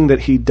no thing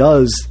that he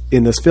does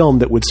in this film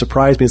that would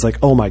surprise me. It's like,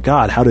 oh my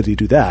God, how did he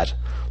do that?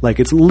 Like,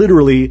 it's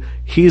literally,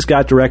 he's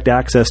got direct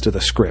access to the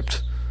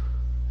script.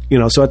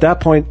 So at that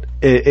point,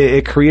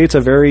 it creates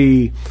a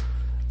very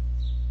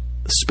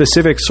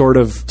specific sort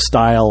of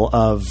style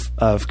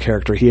of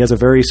character. He has a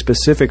very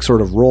specific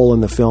sort of role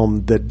in the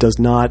film that does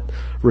not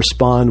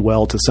respond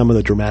well to some of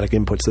the dramatic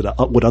inputs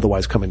that would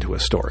otherwise come into a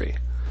story.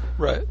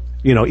 Right.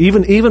 You know,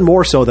 even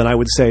more so than I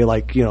would say,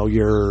 like, you know,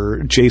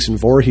 your Jason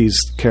Voorhees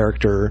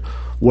character,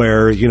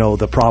 where, you know,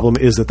 the problem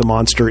is that the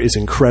monster is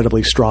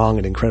incredibly strong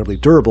and incredibly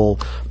durable,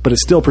 but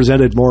it's still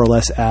presented more or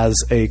less as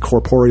a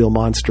corporeal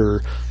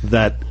monster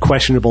that,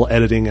 questionable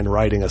editing and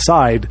writing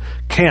aside,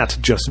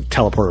 can't just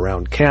teleport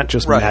around, can't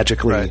just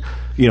magically,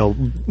 you know,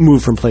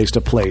 move from place to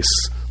place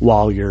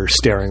while you're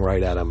staring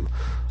right at him.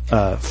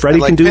 Freddy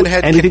can do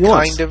Pinhead anything can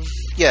once.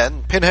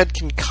 And Pinhead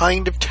can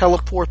kind of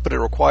teleport, but it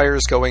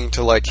requires going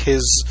to, like,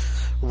 his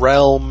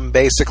realm,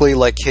 basically.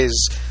 Like,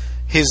 his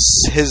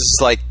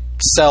like,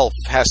 self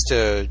has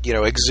to, you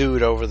know,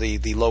 exude over the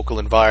local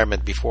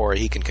environment before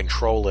he can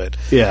control it.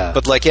 Yeah.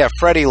 But, like, yeah,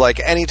 Freddy,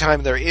 like,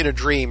 anytime they're in a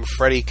dream,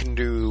 Freddy can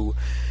do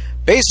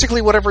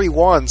basically whatever he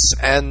wants,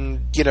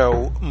 and, you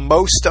know,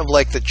 most of,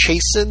 like, the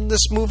chase in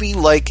this movie,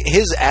 like,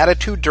 his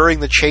attitude during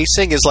the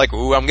chasing is like,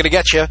 ooh, I'm gonna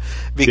get you,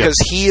 because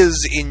he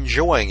is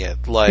enjoying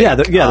it. Like,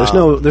 there's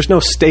no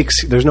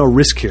stakes, there's no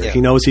risk here.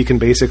 He knows he can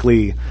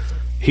basically,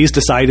 he's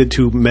decided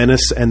to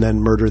menace and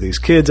then murder these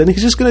kids, and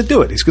he's just going to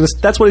do it.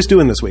 That's what he's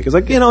doing this week. It's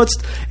like, you know,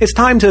 it's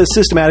time to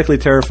systematically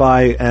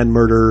terrify and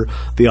murder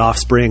the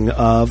offspring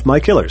of my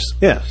killers.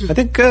 Yeah, I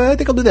think I'll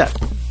do that.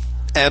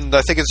 And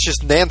I think it's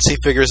just Nancy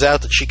figures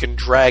out that she can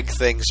drag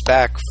things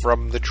back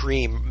from the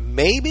dream.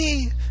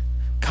 Maybe?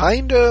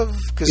 Kind of?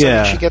 Because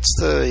I mean, she gets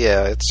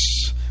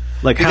it's...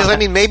 Like, because, I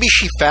mean, maybe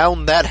she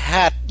found that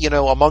hat, you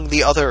know, among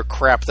the other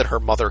crap that her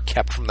mother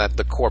kept from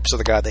the corpse of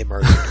the guy they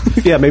murdered.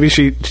 Yeah, maybe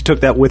she took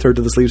that with her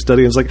to the sleep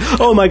study and was like,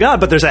 oh my god,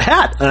 but there's a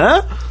hat,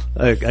 huh?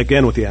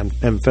 Again with the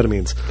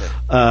amphetamines.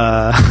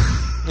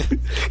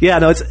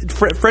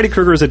 Freddy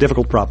Krueger is a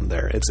difficult problem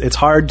there. It's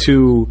hard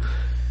to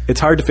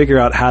figure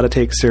out how to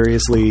take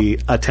seriously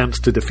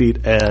attempts to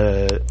defeat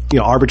a, you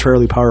know,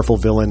 arbitrarily powerful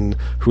villain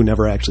who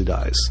never actually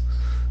dies.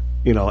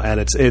 You know, and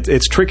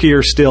it's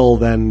trickier still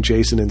than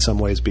Jason in some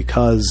ways,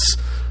 because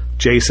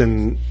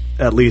Jason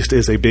at least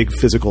is a big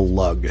physical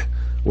lug,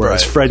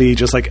 whereas Freddy,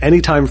 just like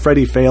anytime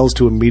Freddy fails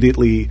to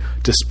immediately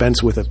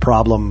dispense with a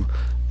problem,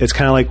 it's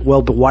kind of like,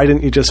 well, but why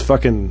didn't you just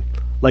fucking...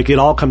 Like, it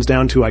all comes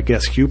down to, I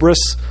guess,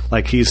 hubris.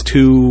 Like, he's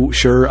too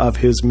sure of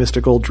his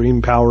mystical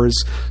dream powers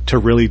to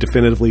really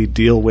definitively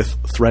deal with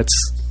threats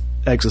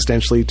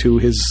existentially to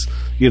his,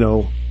 you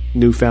know,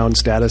 newfound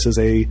status as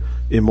a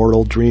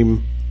immortal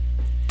dream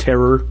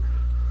terror.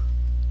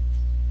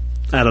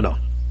 I don't know.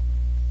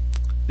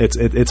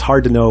 It's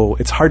hard to know.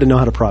 It's hard to know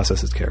how to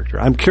process his character.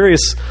 I'm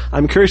curious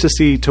to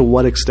see to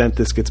what extent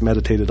this gets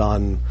meditated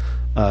on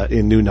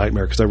in New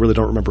Nightmare, because I really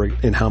don't remember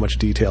in how much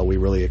detail we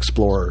really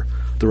explore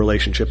the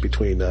relationship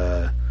between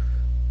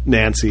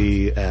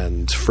Nancy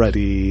and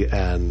Freddy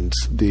and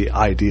the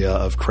idea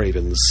of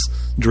Craven's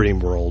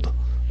dream world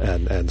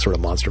and sort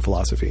of monster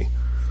philosophy.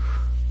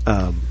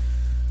 But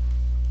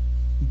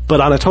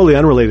on a totally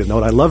unrelated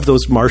note, I love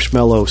those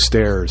marshmallow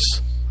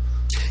stairs.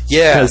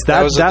 Yeah,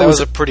 that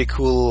was a pretty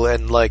cool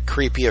and, like,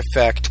 creepy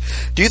effect.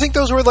 Do you think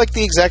those were, like,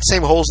 the exact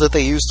same holes that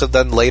they used to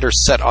then later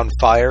set on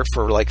fire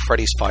for, like,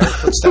 Freddy's fire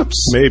footsteps?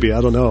 Maybe,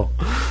 I don't know.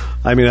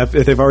 I mean, if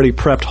they've already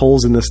prepped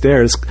holes in the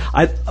stairs,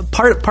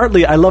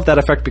 partly I love that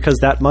effect because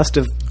that must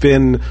have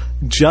been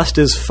just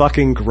as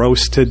fucking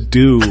gross to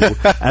do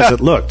as it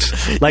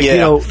looked. Like, you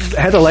know,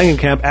 Heather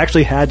Langenkamp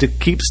actually had to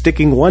keep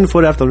sticking one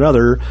foot after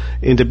another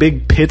into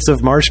big pits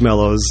of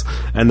marshmallows,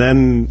 and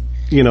then,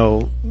 you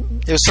know,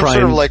 it was some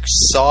sort of, like,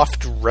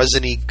 soft,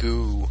 resiny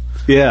goo.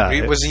 Yeah.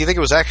 You think it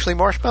was actually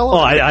marshmallow? Oh,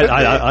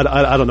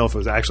 I don't know if it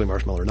was actually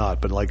marshmallow or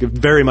not, but, like,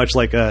 very much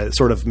like a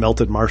sort of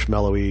melted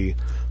marshmallowy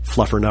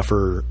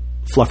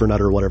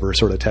fluffernutter, whatever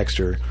sort of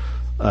texture.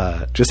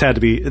 Just had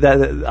to be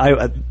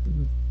that.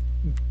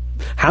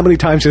 How many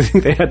times do you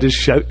think they had to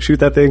shoot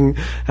that thing?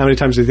 How many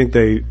times do you think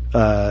they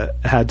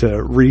had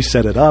to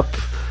reset it up?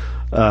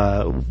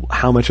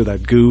 How much of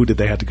that goo did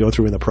they have to go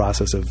through in the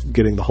process of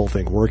getting the whole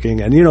thing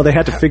working? And, you know, they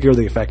had to figure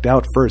the effect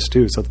out first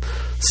too. So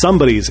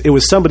it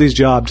was somebody's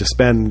job to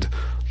spend,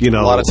 you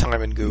know, a lot of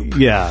time in goop.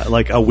 Yeah,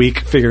 like a week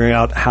figuring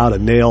out how to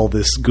nail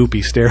this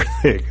goopy stair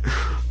thing,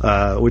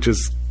 which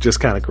is just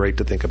kind of great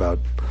to think about.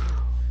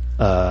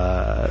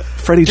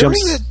 Freddy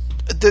jumps.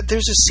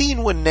 There's a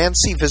scene when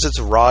Nancy visits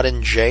Rod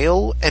in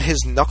jail, and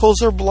his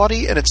knuckles are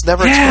bloody, and it's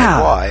never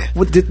explained why.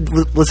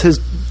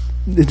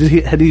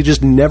 Had he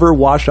just never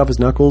washed off his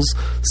knuckles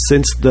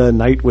since the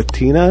night with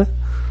Tina?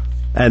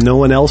 And no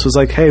one else was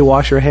like, hey,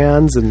 wash your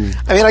hands? And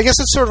I mean, I guess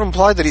it's sort of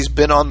implied that he's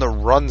been on the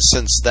run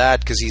since that,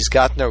 because he's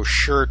got no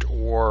shirt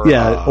or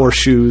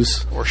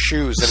shoes. Or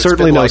shoes. And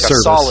certainly it's been no like service.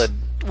 A solid.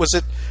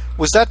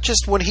 Was that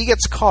just when he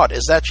gets caught?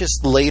 Is that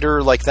just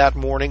later, like that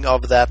morning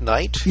of that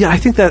night? Yeah, I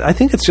think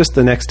it's just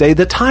the next day.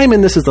 The time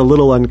in this is a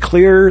little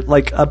unclear.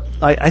 Like,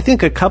 I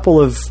think a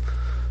couple of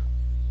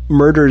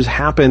murders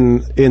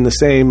happen in the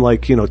same,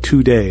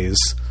 2 days.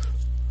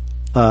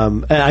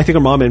 And I think her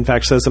mom, in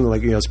fact, says something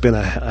like, it's been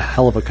a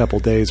hell of a couple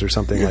days or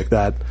something like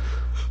that.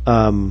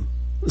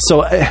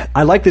 So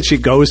I like that she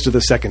goes to the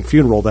second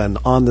funeral then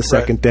on the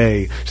second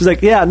day. She's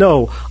like, yeah,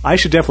 no, I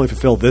should definitely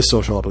fulfill this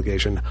social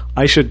obligation.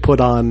 I should put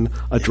on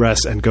a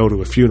dress and go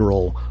to a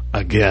funeral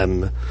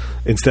again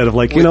instead of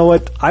like, you know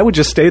what, I would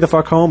just stay the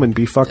fuck home and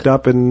be fucked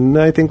up and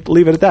I think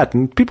leave it at that.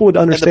 And people would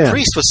understand. And the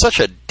priest was such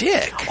a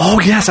dick.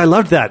 Oh, yes, I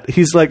loved that.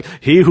 He's like,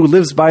 he who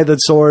lives by the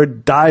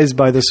sword dies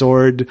by the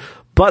sword.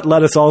 But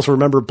let us also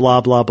remember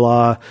blah, blah,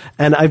 blah.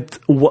 And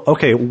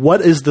okay,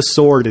 what is the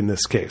sword in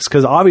this case?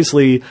 Because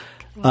obviously...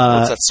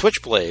 What's that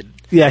switchblade?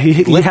 Yeah,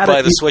 he lived had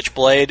by the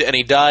switchblade, and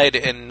he died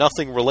in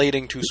nothing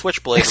relating to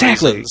switchblade.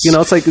 Exactly. Reasons. You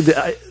know, it's like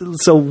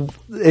so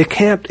it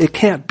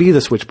can't be the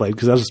switchblade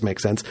because that just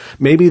makes sense.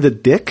 Maybe the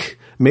dick.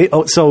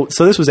 So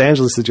this was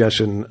Angela's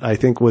suggestion. I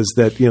think was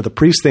that the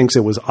priest thinks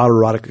it was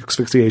autoerotic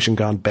asphyxiation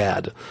gone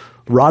bad.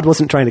 Rod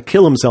wasn't trying to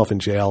kill himself in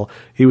jail;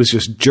 he was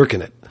just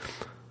jerking it.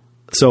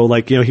 So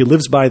like he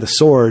lives by the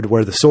sword,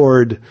 where the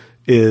sword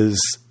is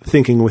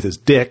thinking with his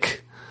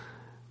dick.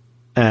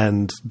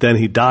 And then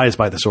he dies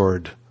by the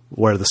sword,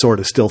 where the sword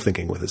is still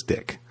thinking with his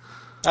dick.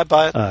 I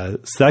buy it.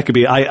 So that could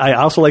be. I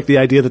also like the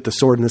idea that the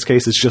sword in this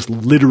case is just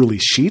literally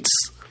sheets,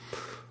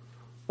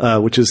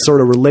 which is sort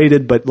of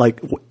related. But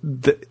like,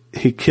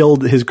 he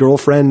killed his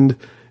girlfriend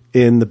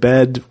in the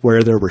bed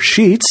where there were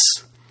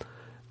sheets,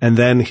 and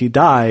then he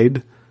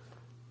died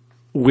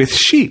with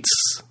sheets.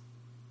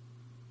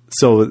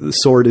 So the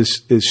sword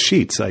is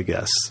sheets, I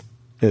guess.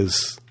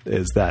 Is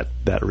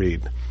that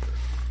read?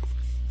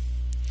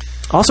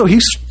 Also, he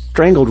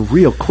strangled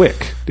real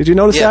quick. Did you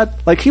notice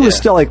that? Like, he was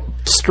still, like,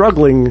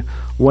 struggling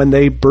when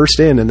they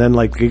burst in, and then,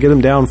 like, you get him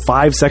down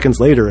 5 seconds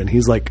later, and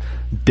he's, like,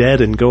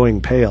 dead and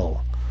going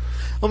pale.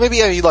 Well,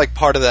 maybe like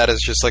part of that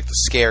is just, like, the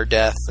scare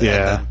death, and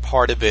then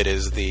part of it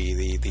is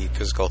the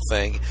physical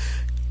thing.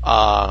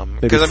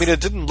 Because, I mean,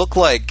 it didn't look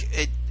like...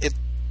 It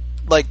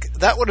like,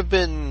 that would have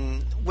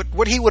been...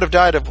 What he would have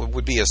died of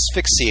would be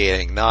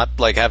asphyxiating, not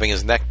like having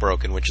his neck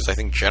broken, which is, I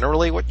think,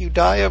 generally what you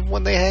die of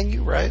when they hang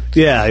you, right?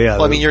 Yeah.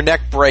 Well, I mean, your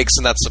neck breaks,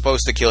 and that's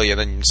supposed to kill you, and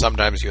then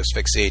sometimes you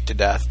asphyxiate to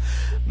death.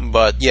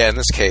 But, yeah, in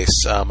this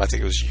case, I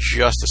think it was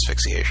just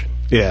asphyxiation.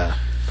 Yeah.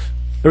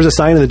 There was a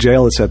sign in the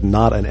jail that said,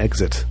 not an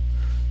exit.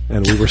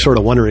 And we were sort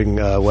of wondering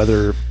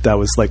whether that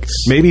was like,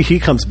 maybe he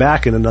comes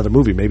back in another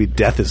movie. Maybe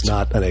death is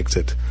not an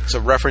exit. It's a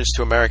reference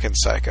to American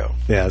Psycho.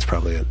 Yeah, that's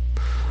probably it.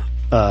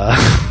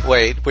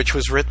 Wait, which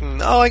was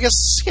written... Oh, I guess,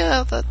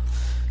 yeah, that...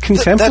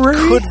 Contemporary?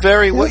 That could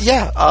very well...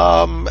 Yeah,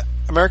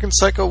 American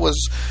Psycho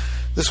was...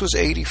 This was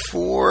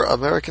 84.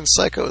 American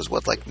Psycho is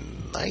what, like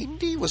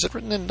 90? Was it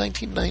written in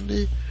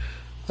 1990?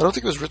 I don't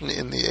think it was written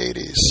in the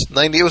 80s.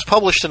 90. It was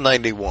published in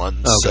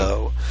 91,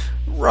 so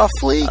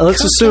roughly...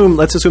 Let's assume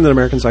that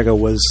American Psycho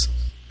was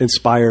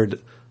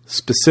inspired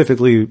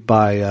specifically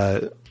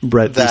by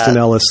Bret Easton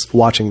Ellis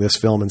watching this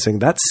film and saying,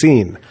 that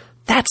scene...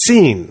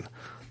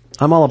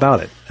 I'm all about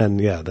it. And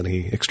yeah, then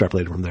he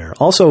extrapolated from there.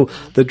 Also,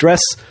 the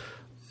dress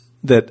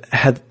that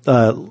had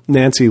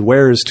Nancy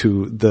wears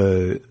to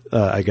the,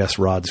 I guess,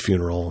 Rod's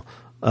funeral,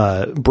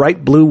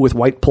 bright blue with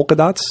white polka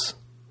dots.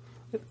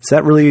 Is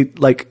that really,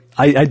 like,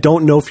 I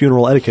don't know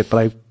funeral etiquette,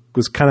 but I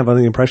was kind of under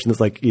the impression that,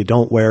 like, you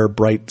don't wear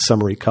bright,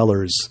 summery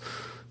colors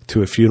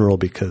to a funeral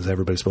because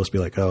everybody's supposed to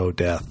be like, oh,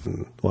 death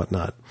and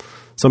whatnot.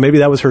 So maybe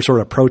that was her sort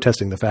of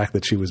protesting the fact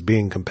that she was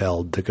being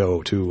compelled to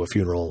go to a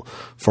funeral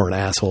for an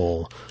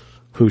asshole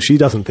who she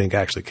doesn't think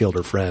actually killed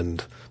her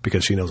friend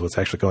because she knows what's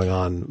actually going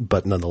on,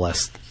 but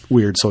nonetheless,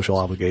 weird social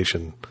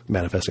obligation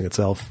manifesting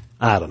itself.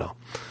 I don't know.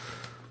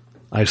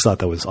 I just thought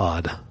that was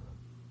odd.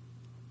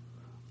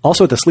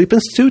 Also, at the Sleep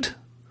Institute,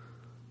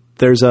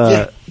 there's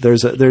that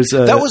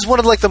was one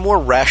of like the more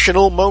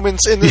rational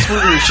moments in this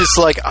movie. It's just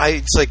like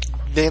it's like,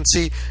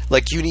 Nancy,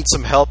 like, you need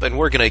some help, and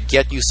we're going to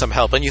get you some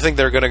help. And you think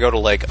they're going to go to,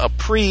 like, a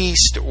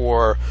priest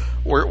or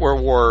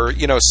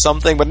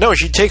something. But no,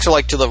 she takes her,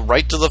 like, to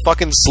the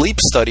fucking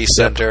sleep study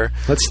center.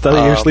 Yep. Let's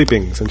study your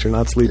sleeping, since you're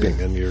not sleeping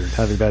and you're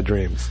having bad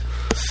dreams.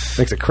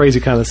 Makes a crazy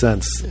kind of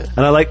sense. Yeah.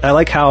 And I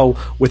like how,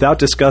 without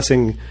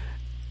discussing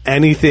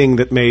anything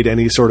that made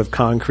any sort of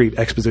concrete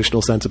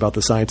expositional sense about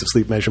the science of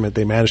sleep measurement,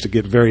 they managed to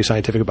get very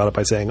scientific about it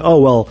by saying, oh,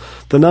 well,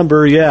 the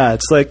number,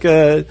 it's like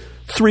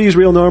 3 is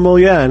real normal,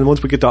 and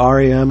once we get to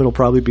REM, it'll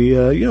probably be,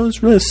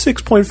 it's really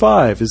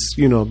 6.5 is,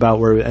 about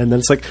where, and then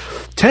it's like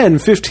 10,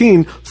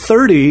 15,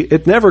 30,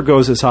 it never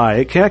goes as high,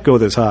 it can't go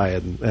this high,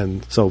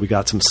 and so we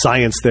got some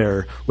science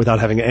there without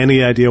having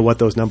any idea what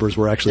those numbers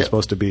were actually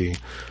supposed to be.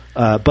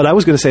 But I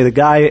was going to say the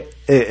guy,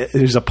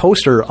 there's a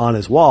poster on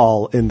his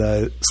wall in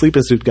the Sleep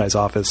Institute guy's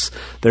office.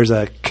 There's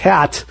a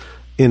cat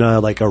in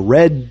a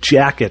red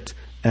jacket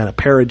and a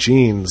pair of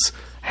jeans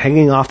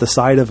hanging off the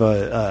side of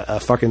a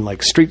fucking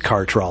like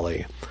streetcar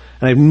trolley.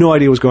 And I have no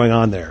idea what's going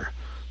on there.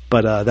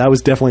 But that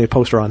was definitely a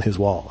poster on his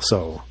wall.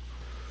 So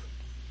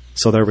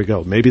there we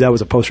go. Maybe that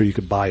was a poster you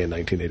could buy in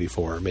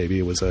 1984. Maybe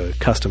it was a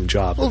custom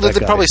job. Well, they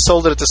probably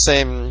sold it at the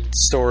same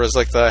store as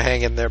like the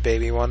Hang in There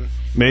Baby one.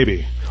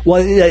 Maybe.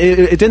 Well,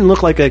 it didn't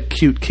look like a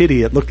cute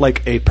kitty. It looked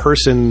like a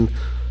person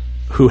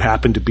who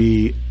happened to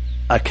be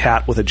a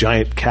cat with a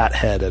giant cat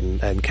head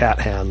and cat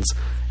hands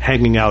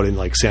hanging out in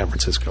like San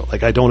Francisco.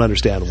 Like I don't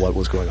understand what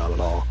was going on at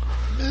all.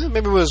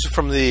 Maybe it was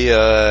from the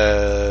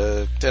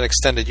an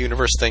extended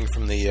universe thing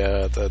from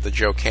the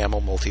Joe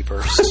Camel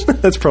multiverse.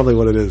 That's probably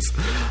what it is.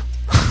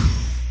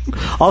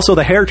 Also,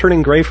 the hair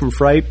turning gray from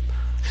Fright.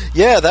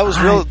 Yeah, that was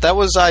real. That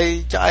was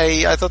I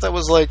thought that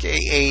was like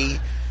a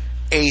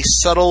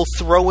subtle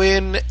throw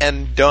in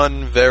and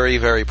done very,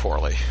 very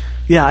poorly.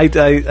 Yeah, I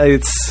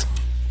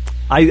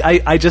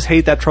just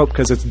hate that trope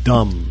because it's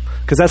dumb.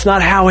 Because that's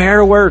not how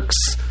hair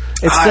works.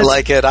 I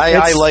like it.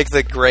 I like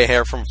the gray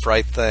hair from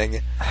Fright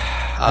thing.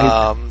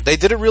 They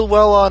did it real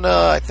well on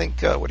I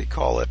think what do you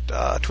call it?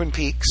 Twin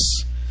Peaks.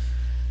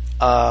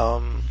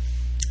 There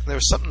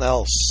was something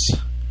else.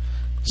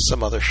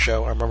 Some other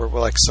show I remember where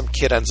like some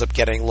kid ends up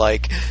getting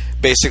like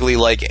basically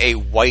like a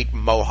white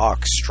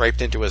mohawk striped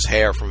into his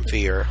hair from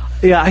fear.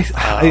 Yeah,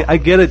 I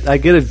get it. I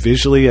get it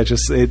visually.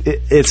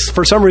 It's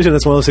for some reason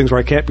it's one of those things where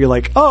I can't be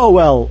like, oh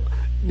well,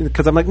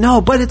 because I'm like,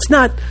 no, but it's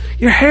not.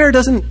 Your hair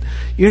doesn't.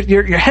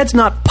 Your head's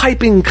not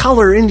piping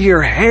color into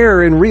your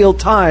hair in real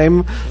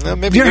time.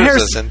 Maybe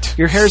yours isn't.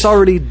 Your hair's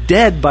already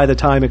dead by the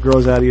time it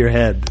grows out of your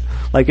head.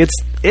 Like it's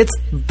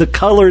the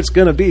color it's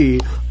gonna be.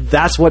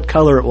 That's what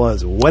color it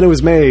was when it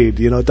was made.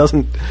 You know, it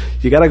doesn't.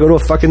 You got to go to a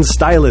fucking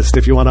stylist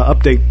if you want to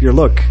update your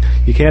look.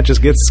 You can't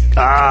just get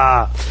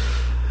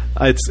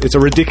It's a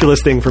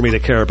ridiculous thing for me to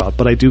care about,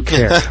 but I do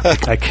care.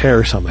 I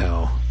care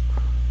somehow.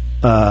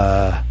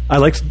 I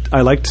liked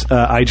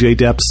IJ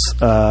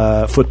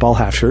Depp's football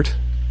half shirt.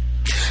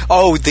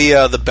 Oh,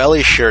 the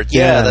belly shirt.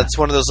 Yeah, that's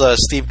one of those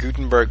Steve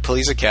Guttenberg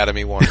Police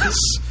Academy ones.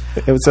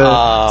 It's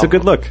a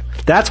good look.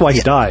 That's why he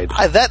died.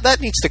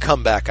 That needs to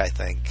come back, I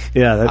think.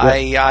 Yeah,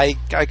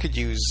 I could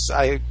use.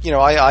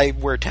 I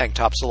wear tank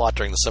tops a lot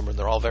during the summer, and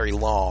they're all very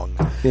long.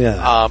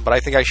 Yeah. But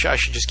I think I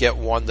should just get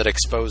one that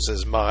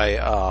exposes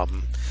my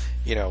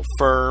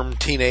firm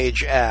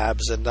teenage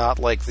abs and not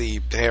like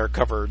the hair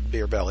covered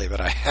beer belly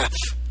that I have.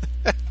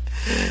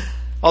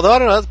 Although I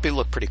don't know, that'd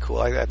look pretty cool.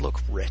 I'd look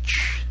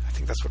rich. I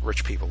think that's what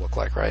rich people look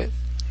like, right?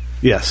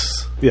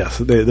 Yes.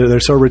 They're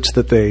so rich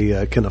that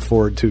they can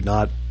afford to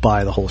not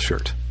buy the whole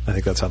shirt. I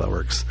think that's how that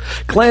works.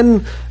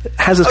 Glenn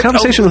has this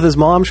conversation with his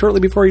mom shortly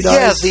before he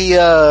dies.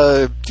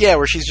 Yeah,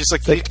 where she's just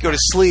like, you need to go to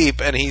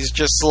sleep, and he's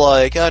just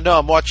like, oh, no,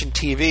 I'm watching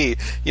TV.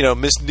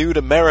 Miss Nude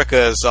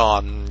America is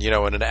on,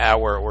 in an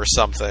hour or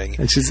something.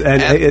 And she's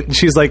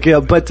like, yeah,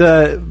 but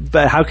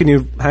how can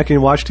you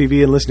watch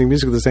TV and listen to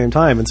music at the same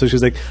time? And so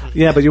she's like,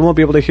 yeah, but you won't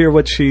be able to hear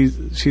what she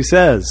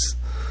says.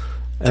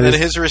 And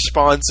his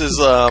response is,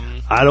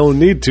 I don't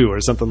need to, or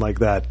something like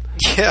that.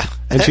 Yeah.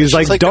 And she's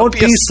like, don't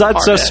be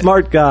such a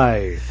smart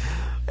guy.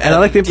 And I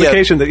like the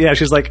implication that,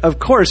 she's like, of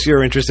course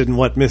you're interested in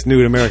what Miss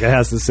Nude America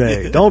has to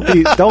say. Don't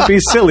be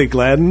silly,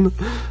 Glenn.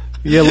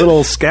 You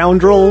little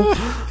scoundrel.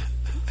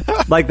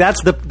 Like,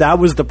 that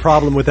was the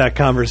problem with that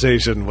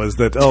conversation, was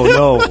that, oh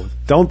no,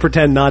 don't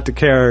pretend not to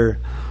care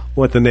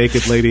what the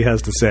naked lady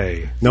has to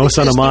say. No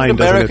son of mine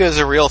doesn't. America is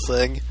a real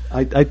thing.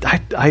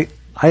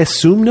 I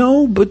assume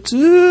no, but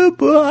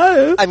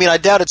I mean, I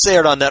doubt it's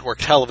aired on network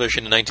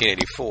television in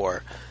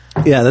 1984.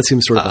 Yeah, that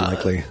seems sort of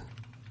unlikely.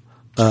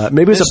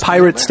 Maybe it's a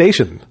pirate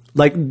station.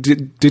 Like,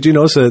 did you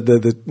notice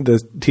the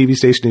TV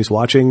station he's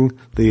watching?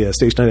 The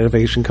station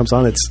identification comes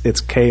on.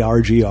 It's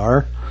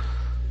KRGR.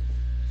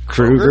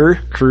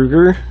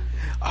 Kruger.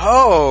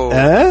 Oh.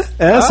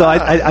 So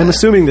I'm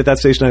assuming that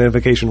station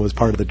identification was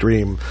part of the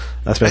dream,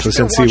 especially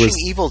since he was watching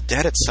Evil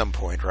Dead at some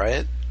point,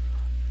 right?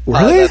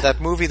 Really?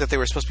 That movie that they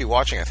were supposed to be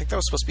watching, I think that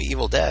was supposed to be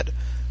Evil Dead,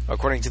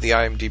 according to the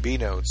IMDb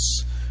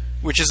notes,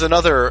 which is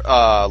another,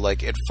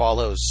 It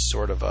Follows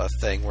sort of a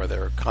thing where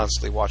they're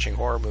constantly watching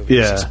horror movies.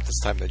 Yeah. Except this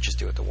time they just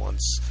do it the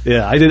once.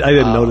 Yeah, I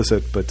didn't notice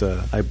it, but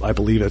I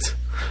believe it.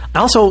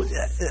 Also,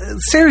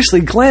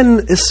 seriously,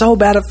 Glenn is so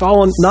bad at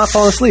not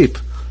falling asleep.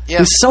 Yeah.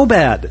 He's so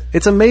bad.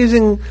 It's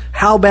amazing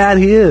how bad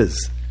he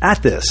is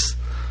at this.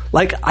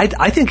 Like,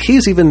 I think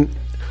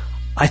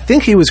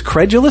he was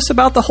credulous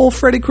about the whole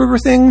Freddy Krueger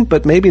thing,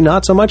 but maybe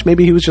not so much.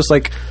 Maybe he was just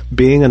like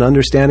being an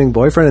understanding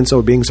boyfriend, and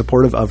so being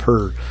supportive of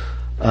her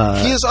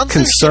he is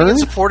concern and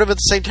supportive at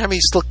the same time.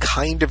 He's still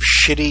kind of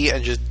shitty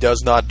and just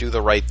does not do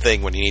the right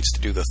thing when he needs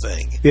to do the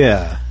thing.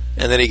 Yeah,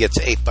 and then he gets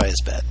ate by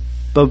his bed.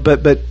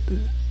 But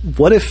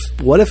what if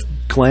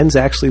Glenn's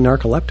actually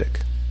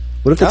narcoleptic?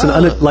 What if it's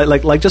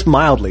like just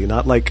mildly,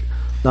 not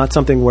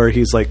something where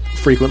he's like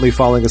frequently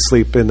falling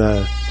asleep in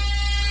a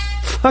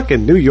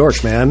fucking New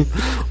York, man.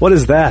 What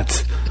is that?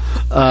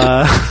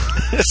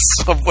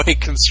 Subway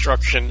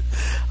construction.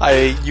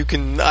 I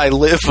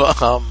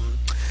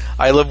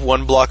live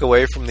 1 block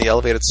away from the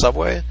elevated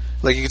subway.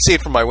 Like, you can see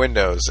it from my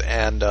windows,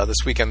 and this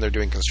weekend they're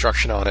doing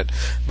construction on it,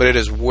 but it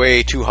is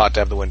way too hot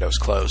to have the windows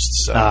closed.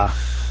 So.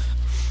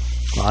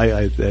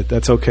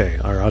 That's okay.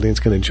 Our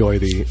audience can enjoy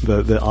the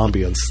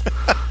ambience.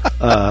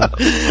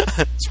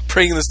 It's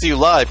bringing this to you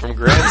live from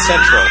Grand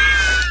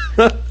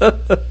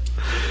Central.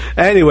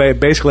 Anyway,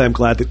 basically, I'm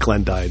glad that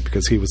Glenn died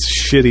because he was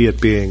shitty at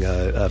being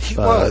a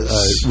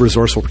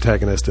resourceful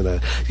protagonist.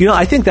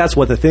 I think that's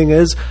what the thing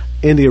is.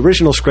 In the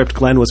original script,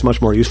 Glenn was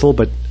much more useful,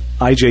 but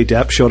I.J.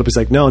 Depp showed up. He's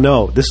like,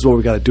 no, this is what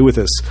we got to do with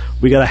this.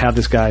 We got to have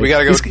this guy. We got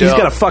to go. He's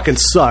got to fucking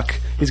suck.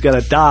 He's got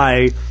to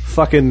die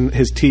fucking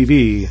his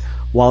TV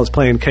while he's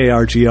playing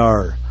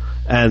KRGR.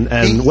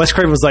 And Wes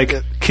Craven was like,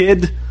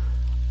 kid,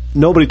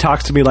 nobody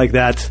talks to me like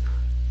that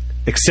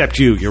except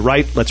you. You're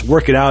right. Let's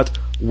work it out.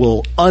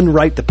 We'll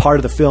unwrite the part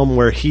of the film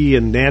where he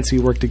and Nancy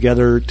work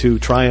together to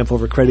triumph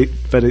over Credit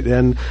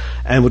and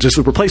we'll just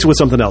replace it with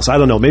something else. I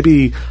don't know.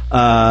 Maybe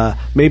Nat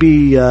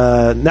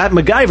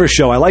MacGyver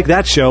show. I like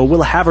that show.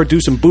 We'll have her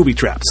do some booby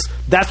traps.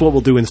 That's what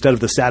we'll do instead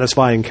of the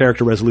satisfying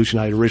character resolution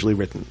I had originally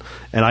written.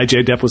 And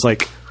I.J. Depp was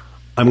like,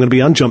 I'm going to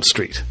be on Jump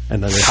Street.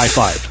 And then they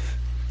high-fived.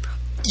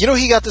 You know,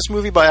 he got this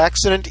movie by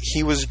accident.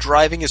 He was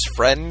driving his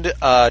friend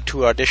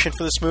to audition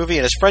for this movie,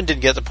 and his friend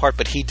didn't get the part,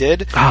 but he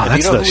did. Ah,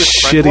 that's you know the who his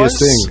friend shittiest was?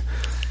 thing.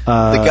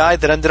 The guy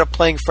that ended up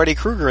playing Freddy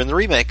Krueger in the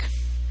remake.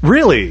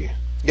 Really?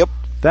 Yep.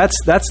 That's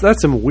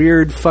some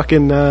weird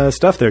fucking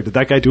stuff there. Did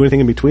that guy do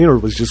anything in between, or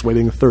was just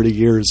waiting 30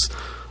 years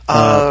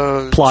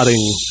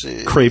plotting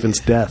Craven's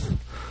death?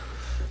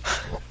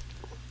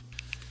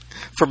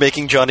 For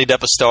making Johnny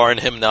Depp a star and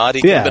him not.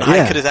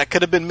 That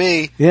could have been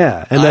me.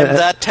 Yeah. And I'm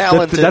that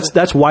talented.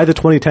 That's why the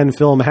 2010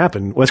 film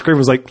happened. Wes Craven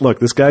was like, look,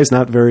 this guy's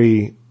not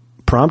very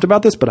prompt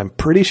about this, but I'm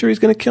pretty sure he's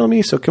going to kill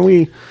me, so can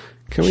we...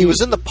 He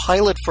was in the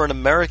pilot for an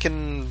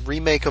American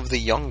remake of The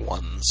Young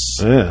Ones.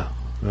 Yeah.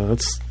 Well,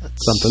 that's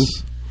something.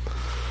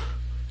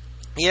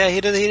 Yeah,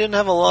 he didn't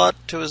have a lot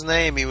to his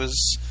name. He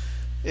was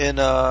in...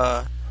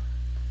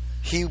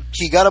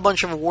 He got a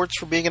bunch of awards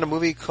for being in a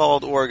movie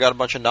got a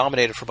bunch of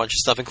nominated for a bunch of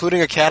stuff, including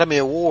Academy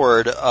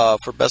Award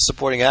for Best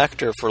Supporting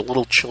Actor for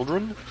Little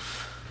Children.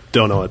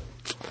 Don't know it.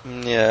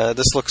 Yeah,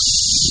 this looks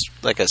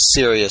like a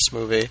serious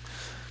movie.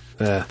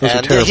 Yeah,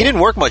 and he didn't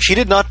work much. He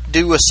did not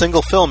do a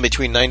single film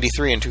between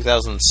 93 and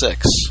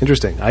 2006.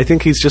 Interesting. I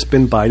think he's just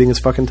been biding his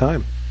fucking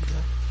time.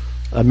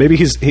 Maybe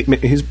he's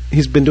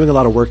been doing a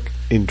lot of work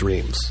in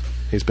dreams.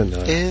 He's been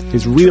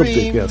he's real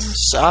big.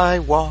 Yes, I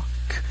walk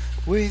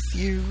with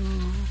you.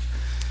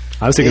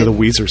 I was thinking of the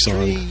Weezer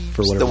song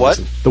for whatever the what?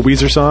 reason. The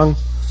Weezer song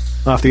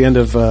off the end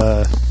of.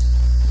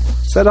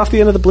 Is that off the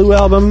end of the Blue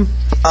album?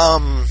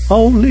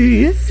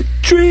 Only in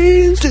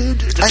dreams.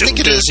 I think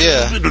it is.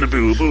 Yeah.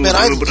 Man,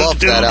 I loved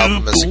that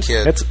album as a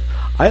kid.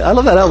 I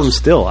love that album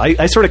still.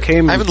 I sort of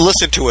came. I haven't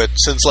listened to it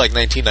since like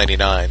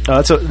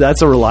 1999.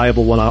 That's a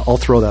reliable one. I'll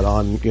throw that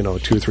on 2 or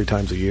 3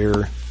 times a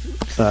year,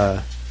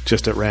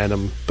 just at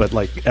random. But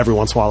like every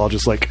once in a while, I'll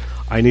just like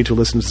I need to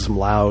listen to some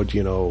loud,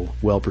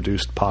 well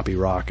produced poppy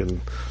rock,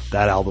 and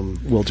that album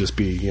will just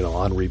be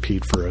on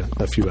repeat for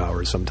a few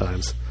hours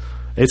sometimes.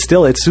 It's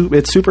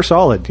super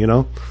solid.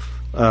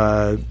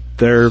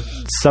 Their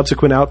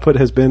subsequent output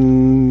has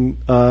been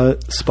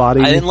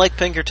spotty. I didn't like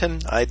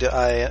Pinkerton. I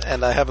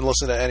haven't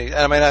listened to any.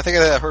 I mean, I think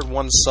I heard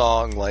one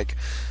song like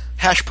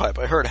Hash Pipe.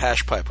 I heard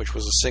Hash Pipe, which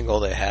was a single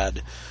they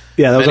had.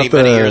 Yeah, that was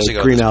many years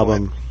ago. Green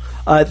Album.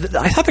 I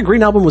thought the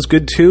Green Album was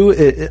good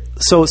too.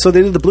 So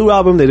they did the Blue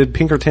Album, they did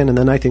Pinkerton, and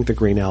then I think the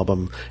Green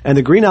Album. And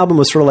the Green Album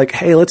was sort of like,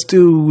 hey, let's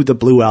do the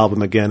Blue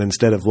Album again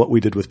instead of what we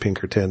did with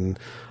Pinkerton.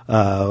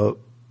 And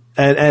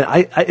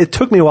it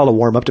took me a while to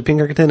warm up to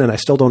Pinkerton, and I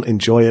still don't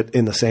enjoy it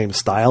in the same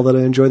style that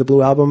I enjoy the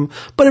Blue Album.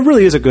 But it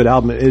really is a good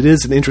album. It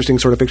is an interesting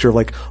sort of picture of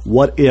like,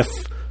 what if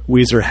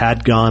Weezer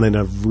had gone in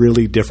a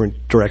really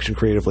different direction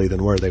creatively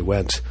than where they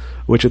went?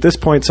 Which at this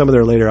point, some of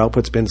their later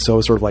output's been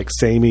so sort of like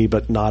samey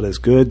but not as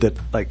good that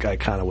like I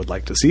kind of would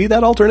like to see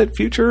that alternate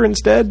future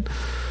instead.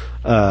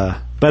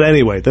 But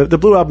anyway, the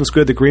Blue Album's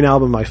good. The Green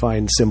Album I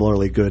find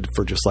similarly good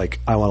for just like,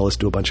 I want to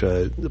listen to a bunch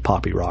of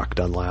poppy rock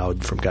done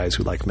loud from guys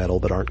who like metal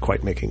but aren't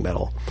quite making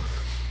metal,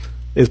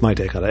 is my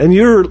take on it. And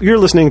you're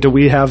listening to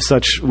We Have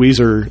Such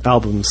Weezer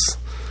albums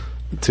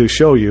to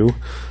show you.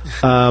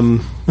 I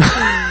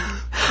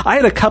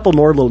had a couple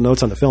more little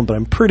notes on the film, but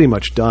I'm pretty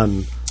much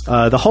done.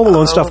 The Home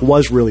Alone stuff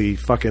was really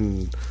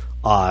fucking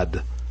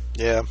odd.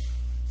 Yeah.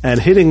 And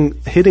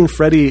hitting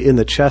Freddy in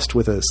the chest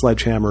with a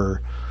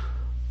sledgehammer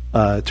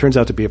turns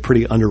out to be a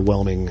pretty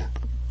underwhelming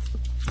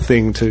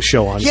thing to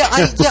show on. Yeah,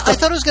 I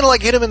thought it was going to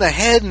like hit him in the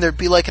head and there'd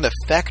be like an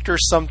effect or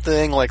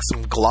something, like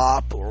some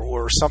glop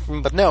or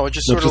something, but no, it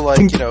just sort of like,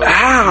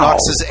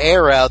 knocks his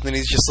air out and then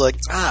he's just like,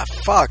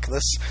 fuck,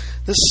 this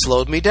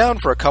slowed me down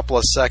for a couple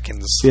of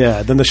seconds.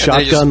 Yeah, then the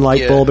shotgun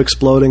light bulb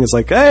exploding is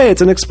like, hey,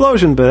 it's an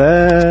explosion,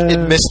 but...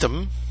 It missed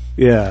him.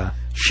 Yeah.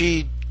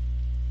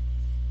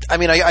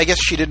 I guess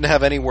she didn't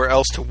have anywhere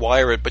else to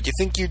wire it, but you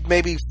think you'd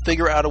maybe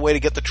figure out a way to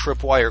get the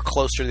tripwire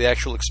closer to the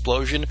actual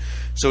explosion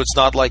so it's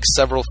not like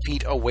several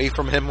feet away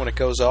from him when it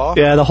goes off?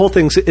 Yeah, the whole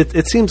thing,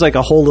 it seems like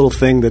a whole little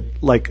thing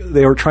that like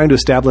they were trying to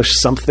establish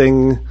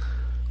something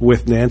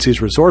with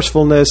Nancy's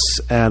resourcefulness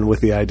and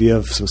with the idea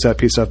of some set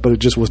piece stuff, but it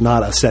just was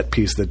not a set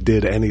piece that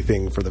did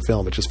anything for the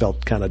film. It just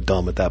felt kind of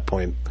dumb at that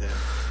point.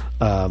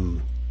 Yeah.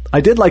 I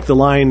did like the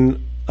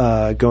line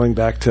going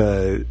back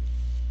to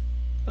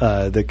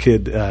the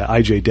kid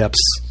I.J.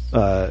 Depp's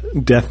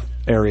death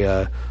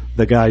area,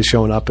 the guy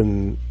showing up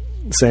and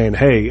saying,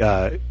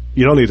 hey,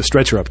 you don't need a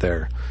stretcher up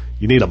there.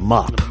 You need a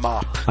mop.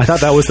 I thought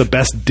that was the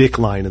best dick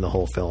line in the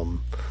whole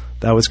film.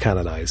 That was kind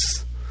of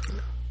nice.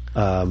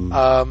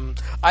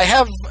 I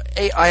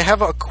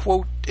have a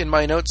quote in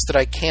my notes that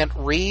I can't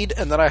read,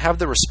 and then I have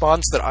the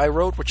response that I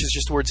wrote, which is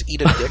just the words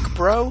 "eat a dick,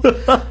 bro,"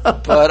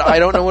 but I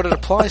don't know what it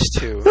applies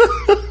to.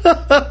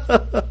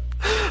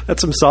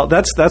 That's some salt.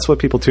 That's what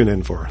people tune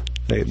in for.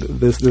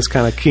 This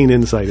kind of keen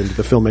insight into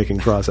the filmmaking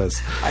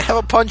process. I have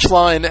a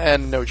punchline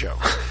and no joke.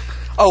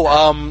 Oh,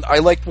 I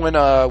like when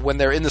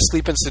they're in the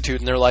Sleep Institute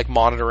and they're like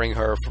monitoring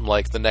her from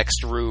like the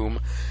next room,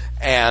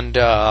 and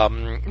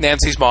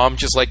Nancy's mom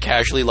just like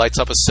casually lights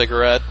up a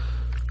cigarette.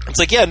 It's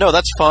like, yeah, no,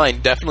 that's fine.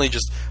 Definitely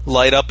just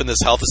light up in this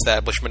health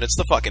establishment. It's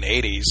the fucking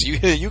 80s.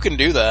 You can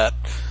do that.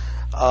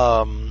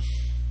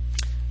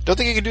 Don't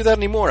think you can do that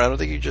anymore. I don't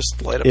think you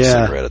just light up a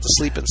cigarette at the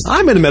Sleep Institute.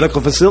 I'm in a medical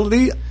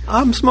facility.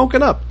 I'm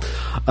smoking up.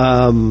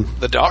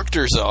 The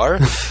doctors are.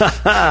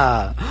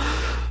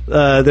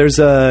 There's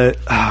a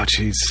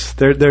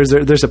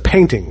there's a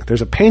painting.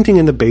 There's a painting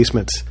in the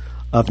basement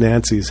of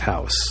Nancy's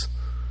house,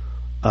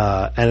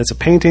 and it's a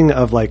painting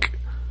of like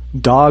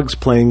dogs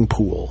playing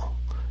pool,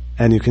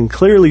 and you can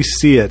clearly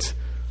see it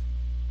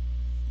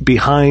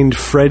behind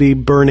Freddy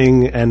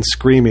burning and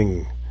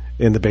screaming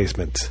in the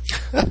basement.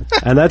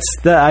 And that's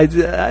that.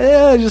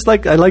 I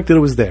liked that it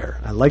was there.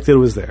 I liked that it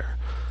was there.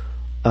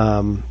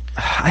 I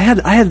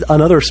had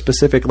another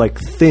specific like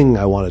thing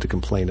I wanted to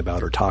complain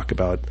about or talk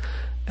about,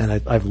 and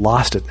I've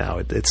lost it now.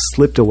 It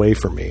slipped away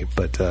from me.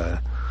 But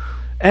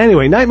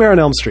anyway, Nightmare on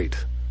Elm Street.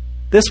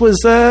 This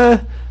was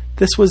a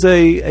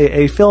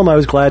film I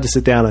was glad to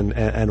sit down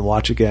and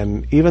watch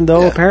again, even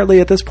though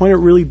apparently at this point it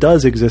really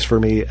does exist for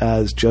me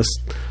as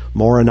just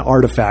more an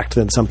artifact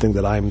than something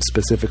that I'm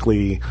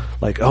specifically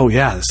like, oh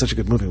yeah, it's such a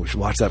good movie, we should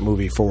watch that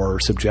movie for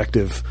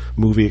subjective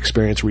movie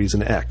experience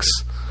reason X.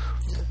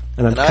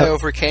 And I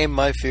overcame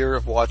my fear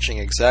of watching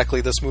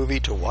exactly this movie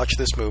to watch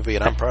this movie,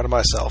 and I'm proud of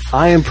myself.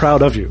 I am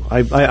proud of you.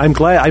 I'm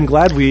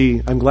glad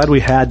we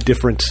had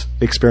different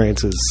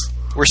experiences.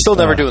 We're still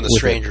never doing The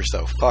Strangers,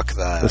 though. Fuck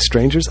that. The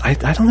Strangers? I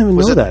don't even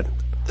know that.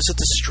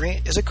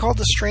 Is it called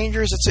The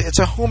Strangers? It's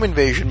a home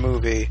invasion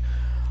movie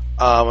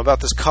about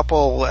this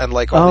couple and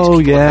like all these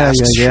people in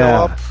masks show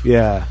up.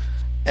 Yeah.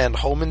 And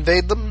home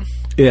invade them.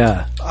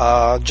 Yeah.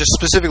 Just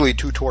specifically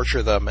to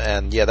torture them.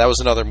 And yeah, that was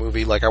another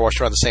movie like I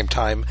watched around the same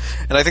time.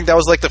 And I think that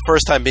was like the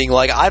first time being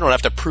like, I don't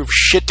have to prove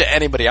shit to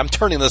anybody. I'm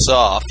turning this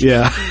off.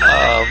 Yeah.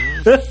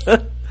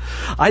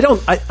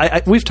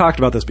 We've talked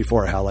about this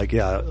before, how like,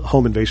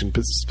 home invasion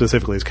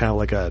specifically is kind of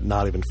like a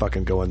not even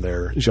fucking going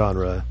there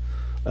genre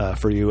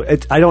for you.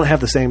 I don't have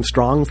the same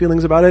strong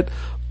feelings about it,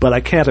 but I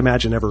can't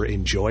imagine ever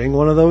enjoying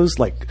one of those.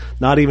 Like,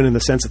 not even in the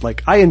sense that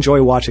like I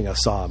enjoy watching a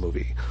Saw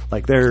movie.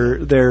 Like they're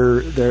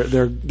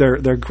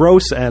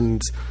gross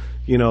and,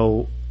 you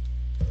know,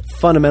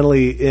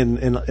 fundamentally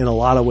in a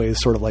lot of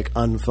ways sort of like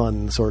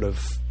unfun, sort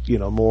of, you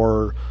know,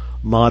 more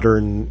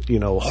modern, you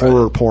know,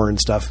 horror porn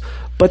stuff.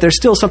 But there's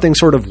still something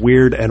sort of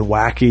weird and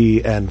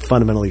wacky and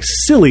fundamentally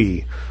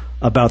silly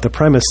about the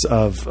premise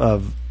of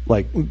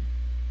like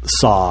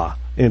Saw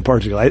in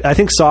particular. I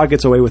think Saw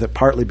gets away with it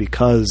partly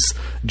because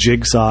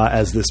Jigsaw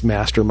as this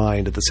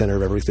mastermind at the center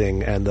of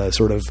everything and the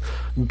sort of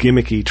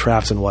gimmicky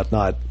traps and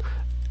whatnot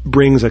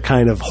brings a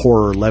kind of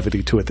horror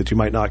levity to it that you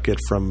might not get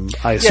from,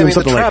 I assume,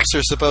 something like... the traps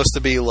are supposed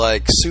to be,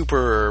 like,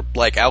 super,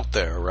 like, out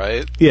there,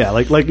 right? Yeah,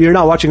 like you're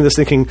not watching this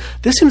thinking,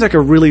 this seems like a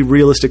really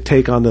realistic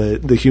take on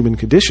the human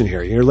condition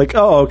here. You're like,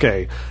 oh,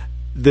 okay,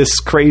 this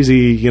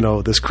crazy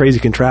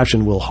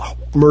contraption will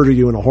murder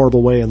you in a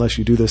horrible way unless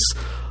you do this,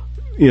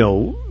 you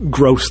know,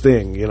 gross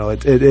thing. You know,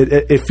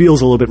 it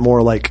feels a little bit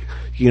more like,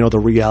 you know, the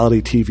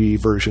reality TV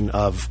version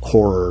of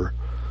horror,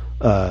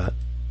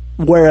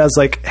 whereas,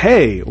 like,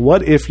 hey,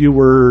 what if you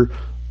were,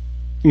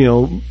 you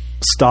know,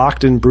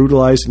 stalked and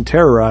brutalized and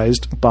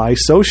terrorized by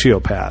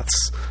sociopaths?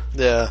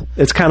 Yeah.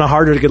 It's kind of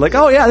harder to get like,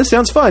 oh, yeah, this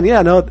sounds fun.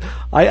 Yeah, no,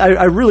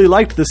 I really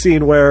liked the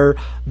scene where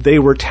they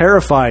were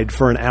terrified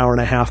for an hour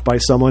and a half by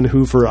someone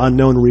who, for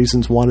unknown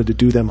reasons, wanted to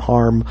do them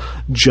harm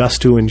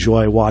just to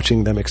enjoy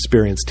watching them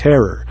experience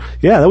terror.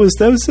 Yeah, that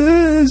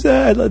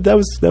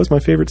was my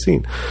favorite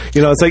scene.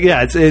 You know, it's like,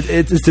 yeah,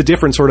 it's a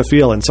different sort of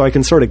feel, and so I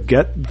can sort of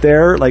get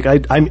there. Like,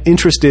 I'm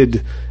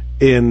interested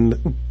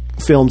in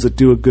films that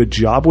do a good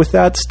job with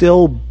that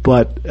still,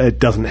 but it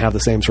doesn't have the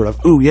same sort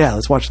of, ooh, yeah,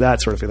 let's watch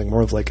that sort of feeling.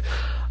 More of like,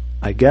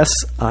 I guess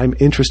I'm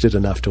interested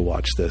enough to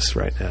watch this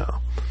right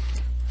now.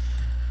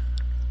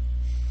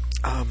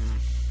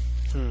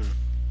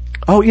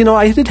 Oh, you know,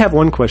 I did have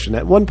one question.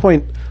 At one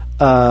point,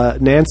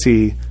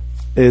 Nancy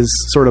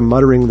is sort of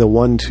muttering the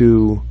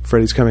 1-2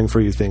 Freddy's coming for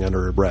you thing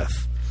under her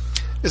breath.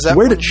 Is that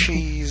when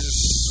she's...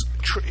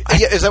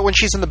 is that when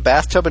she's in the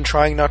bathtub and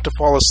trying not to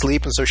fall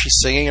asleep, and so she's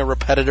singing a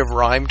repetitive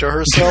rhyme to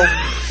herself?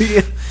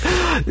 Yeah.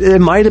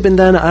 It might have been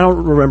done. I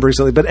don't remember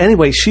exactly. But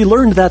anyway, she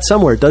learned that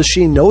somewhere. Does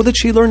she know that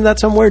she learned that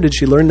somewhere? Did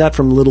she learn that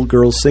from little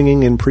girls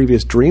singing in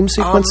previous dream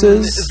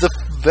sequences?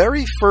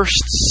 very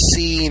first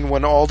scene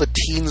when all the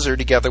teens are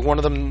together, one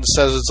of them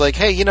says it's like,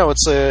 hey,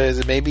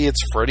 maybe it's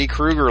Freddy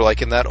Krueger,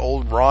 like in that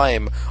old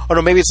rhyme. Oh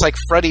no, maybe it's like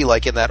Freddy,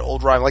 like in that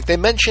old rhyme. Like they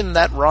mentioned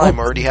that rhyme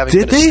already having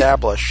been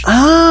established.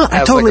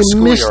 I totally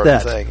missed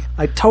that.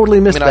 I totally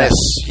missed that.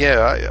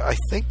 I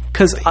think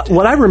because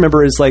what I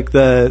remember is like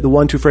the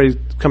 1 2 Freddy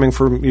coming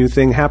from you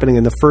thing happening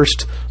in the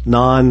first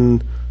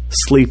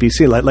non-sleepy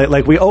scene.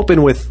 Like we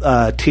open with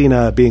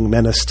Tina being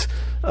menaced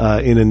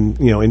in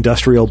an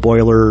industrial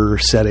boiler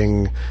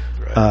setting,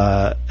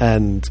 right.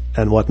 and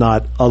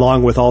whatnot,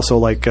 along with also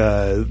like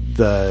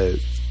the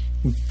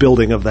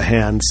building of the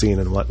hand scene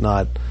and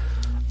whatnot.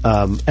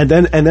 And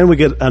then we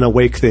get an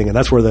awake thing, and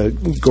that's where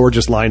the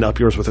gorgeous line "Up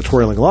Yours with a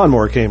Twirling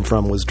Lawnmower" came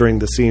from. Was during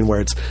the scene where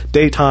it's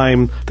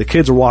daytime, the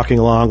kids are walking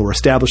along, we're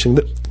establishing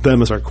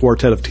them as our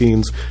quartet of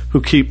teens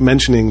who keep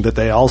mentioning that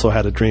they also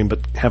had a dream, but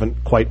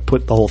haven't quite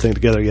put the whole thing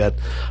together yet.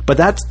 But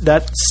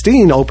that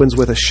scene opens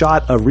with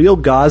a real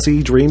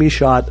gauzy, dreamy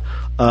shot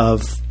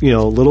of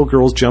little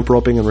girls jump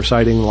roping and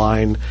reciting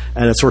line,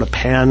 and it sort of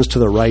pans to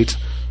the right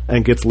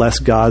and gets less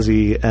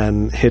gauzy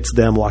and hits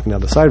them walking down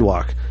the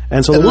sidewalk.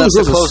 And so the little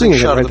girls are singing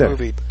it right there.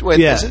 Movie. Wait,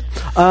 yeah. Is it?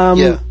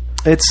 Yeah.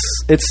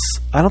 It's.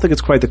 I don't think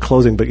it's quite the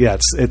closing, but yeah,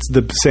 it's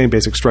the same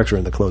basic structure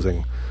in the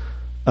closing.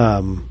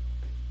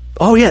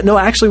 Oh yeah, no,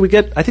 actually,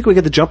 I think we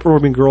get the jump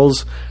roping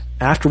girls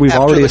after we've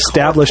already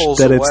established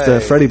that it's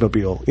the Freddy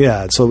Mobile.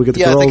 Yeah, so we get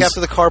the girls. Yeah, I think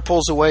after the car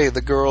pulls away,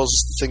 the girls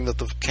thing that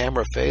the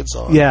camera fades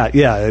on. Yeah,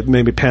 it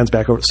maybe pans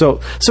back over. So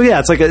yeah,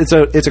 it's like it's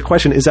a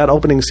question. Is that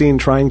opening scene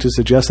trying to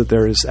suggest that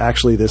there is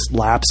actually this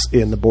lapse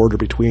in the border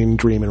between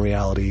dream and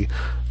reality,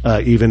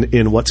 even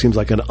in what seems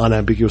like an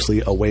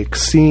unambiguously awake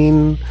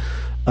scene?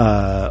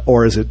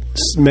 Or is it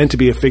meant to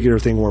be a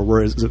figurative thing where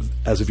we're,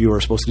 as a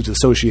viewer, supposed to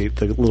dissociate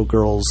the little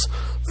girls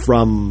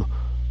from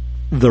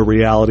the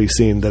reality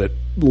scene that it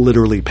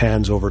literally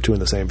pans over to in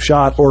the same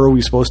shot? Or are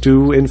we supposed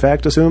to, in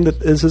fact, assume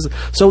that this is...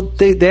 So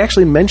they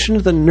actually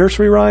mentioned the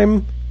nursery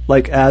rhyme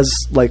as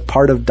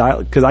part of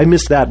dialogue, because I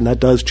missed that, and that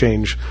does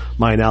change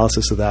my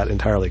analysis of that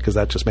entirely, because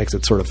that just makes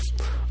it sort of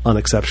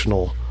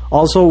unexceptional.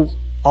 Also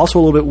a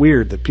little bit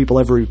weird that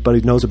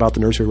everybody knows about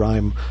the nursery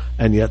rhyme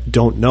and yet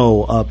don't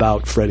know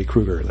about Freddy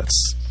Krueger.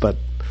 But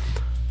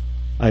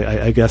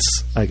I guess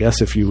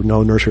if you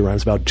know nursery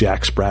rhymes about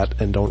Jack Sprat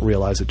and don't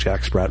realize that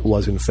Jack Sprat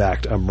was in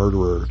fact a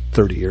murderer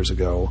 30 years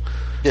ago,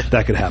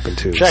 that could happen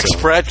too. Jack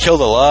Sprat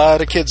killed a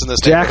lot of kids in this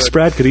neighborhood. Jack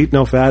Sprat could eat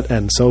no fat,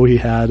 and so he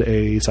had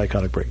a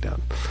psychotic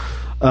breakdown.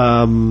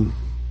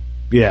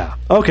 Yeah.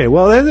 Okay.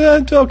 Well.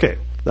 Okay.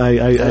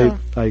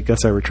 I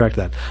guess I retract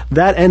that.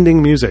 That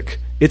ending music.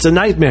 It's a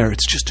nightmare.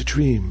 It's just a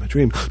dream. A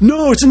dream.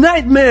 No, it's a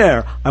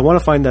nightmare. I want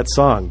to find that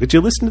song. Did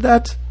you listen to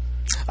that?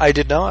 I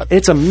did not.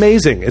 It's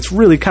amazing. It's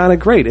really kind of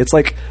great. It's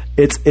like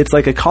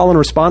a call and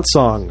response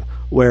song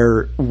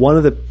where one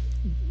of the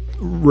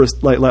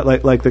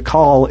like the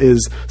call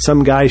is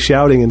some guy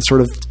shouting in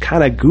sort of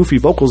kind of goofy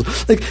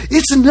vocals like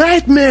 "It's a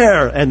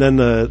nightmare," and then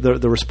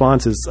the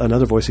response is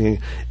another voice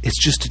singing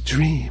 "It's just a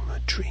dream, a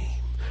dream."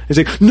 It's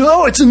like,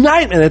 no, it's a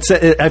nightmare.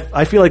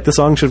 I feel like the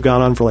song should have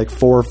gone on for like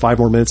 4 or 5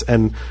 more minutes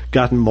and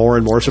gotten more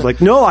and more. So like,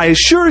 no, I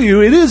assure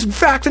you, it is in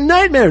fact a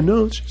nightmare.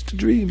 No, it's just a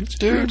dream.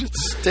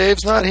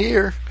 Dave's not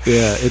here.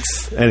 Yeah,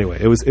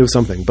 it was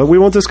something. But we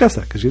won't discuss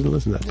that because you didn't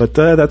listen to that. But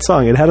that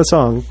song, it had a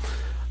song.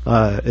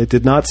 It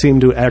did not seem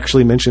to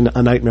actually mention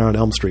A Nightmare on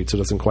Elm Street, so it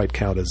doesn't quite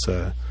count as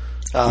a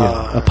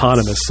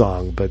eponymous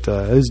song. But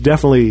it was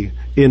definitely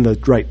in the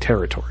right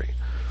territory.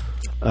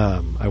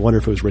 I wonder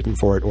if it was written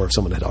for it or if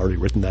someone had already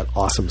written that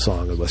awesome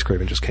song and Wes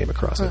Craven just came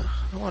across it.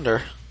 I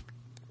wonder.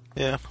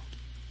 Yeah.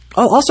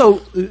 Oh,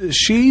 also,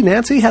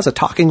 Nancy has a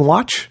talking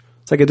watch.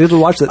 It's like a digital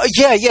watch that...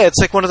 yeah, it's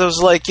like one of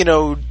those, like,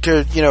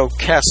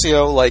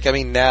 Casio, like, I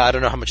mean, now, I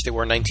don't know how much they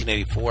were in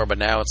 1984, but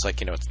now it's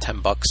like, it's $10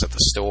 at the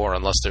store,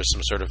 unless there's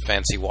some sort of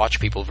fancy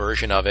watch people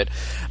version of it.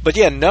 But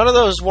yeah, none of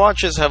those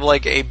watches have,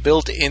 like, a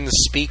built-in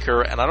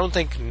speaker, and I don't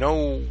think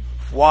no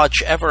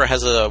watch ever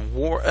has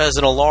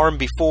an alarm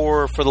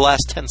for the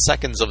last 10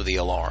 seconds of the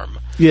alarm.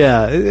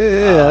 Yeah,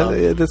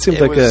 that seems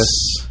like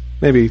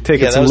maybe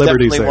taking some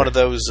liberties there. One of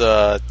those,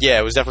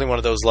 it was definitely one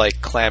of those like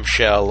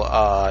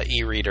clamshell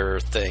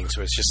e-reader things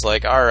where it's just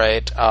like, all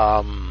right,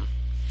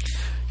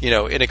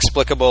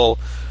 inexplicable,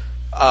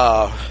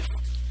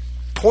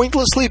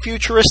 pointlessly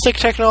futuristic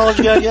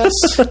technology, I guess.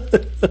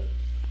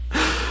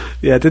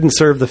 Yeah, it didn't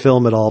serve the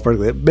film at all.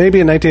 Particularly, maybe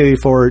in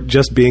 1984,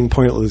 just being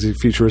pointlessly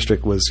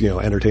futuristic was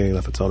entertaining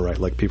enough its own right.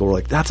 Like people were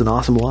like, "That's an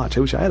awesome watch.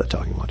 I wish I had a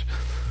talking watch."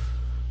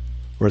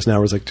 Whereas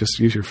now it's like, just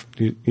use your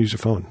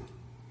phone.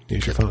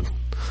 Use your phone.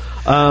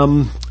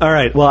 All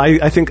right. Well,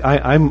 I think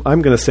I'm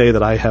going to say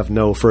that I have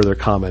no further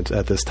comment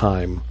at this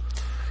time.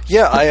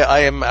 Yeah, I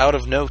am out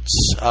of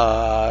notes.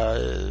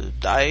 I'm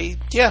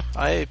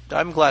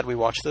glad we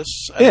watched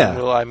this.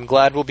 I'm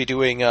glad we'll be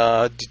doing.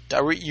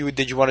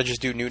 Did you want to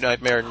just do New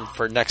Nightmare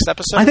for next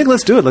episode? I think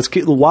let's do it. Let's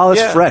keep while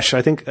it's fresh.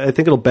 I think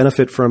it'll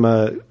benefit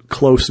from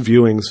close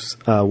viewings,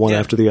 one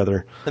after the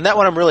other. And that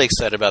one I'm really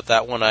excited about.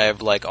 That one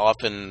I've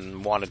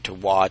often wanted to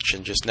watch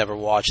and just never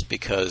watched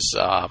because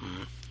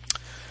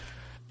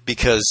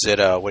because it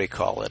what do you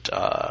call it?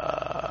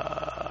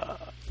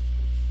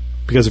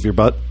 Because of your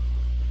butt?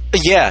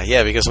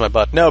 Yeah, because of my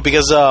butt. No,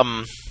 because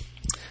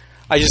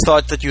I just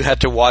thought that you had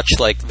to watch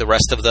like the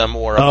rest of them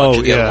or a bunch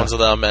of the other ones of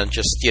them, and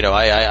just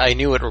I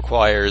knew it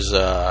required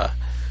there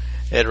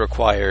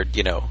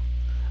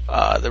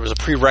was a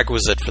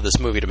prerequisite for this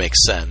movie to make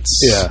sense.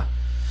 Yeah.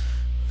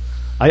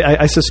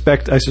 I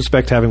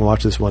suspect having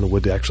watched this one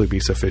would actually be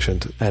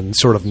sufficient, and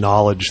sort of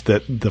knowledge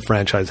that the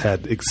franchise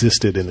had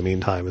existed in the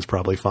meantime is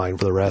probably fine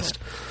for the rest.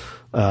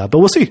 But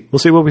we'll see. We'll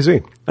see what we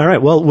see. All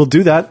right. Well, we'll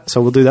do that.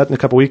 So we'll do that in a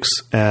couple weeks,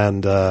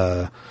 and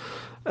that's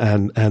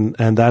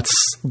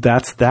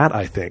that.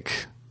 I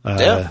think.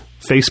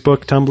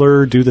 Facebook,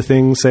 Tumblr, do the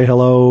thing, say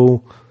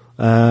hello,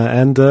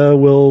 and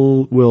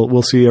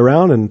we'll see you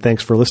around. And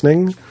thanks for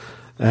listening.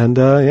 And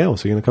we'll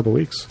see you in a couple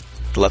weeks.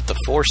 Let the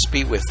force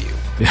be with you.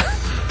 Yeah.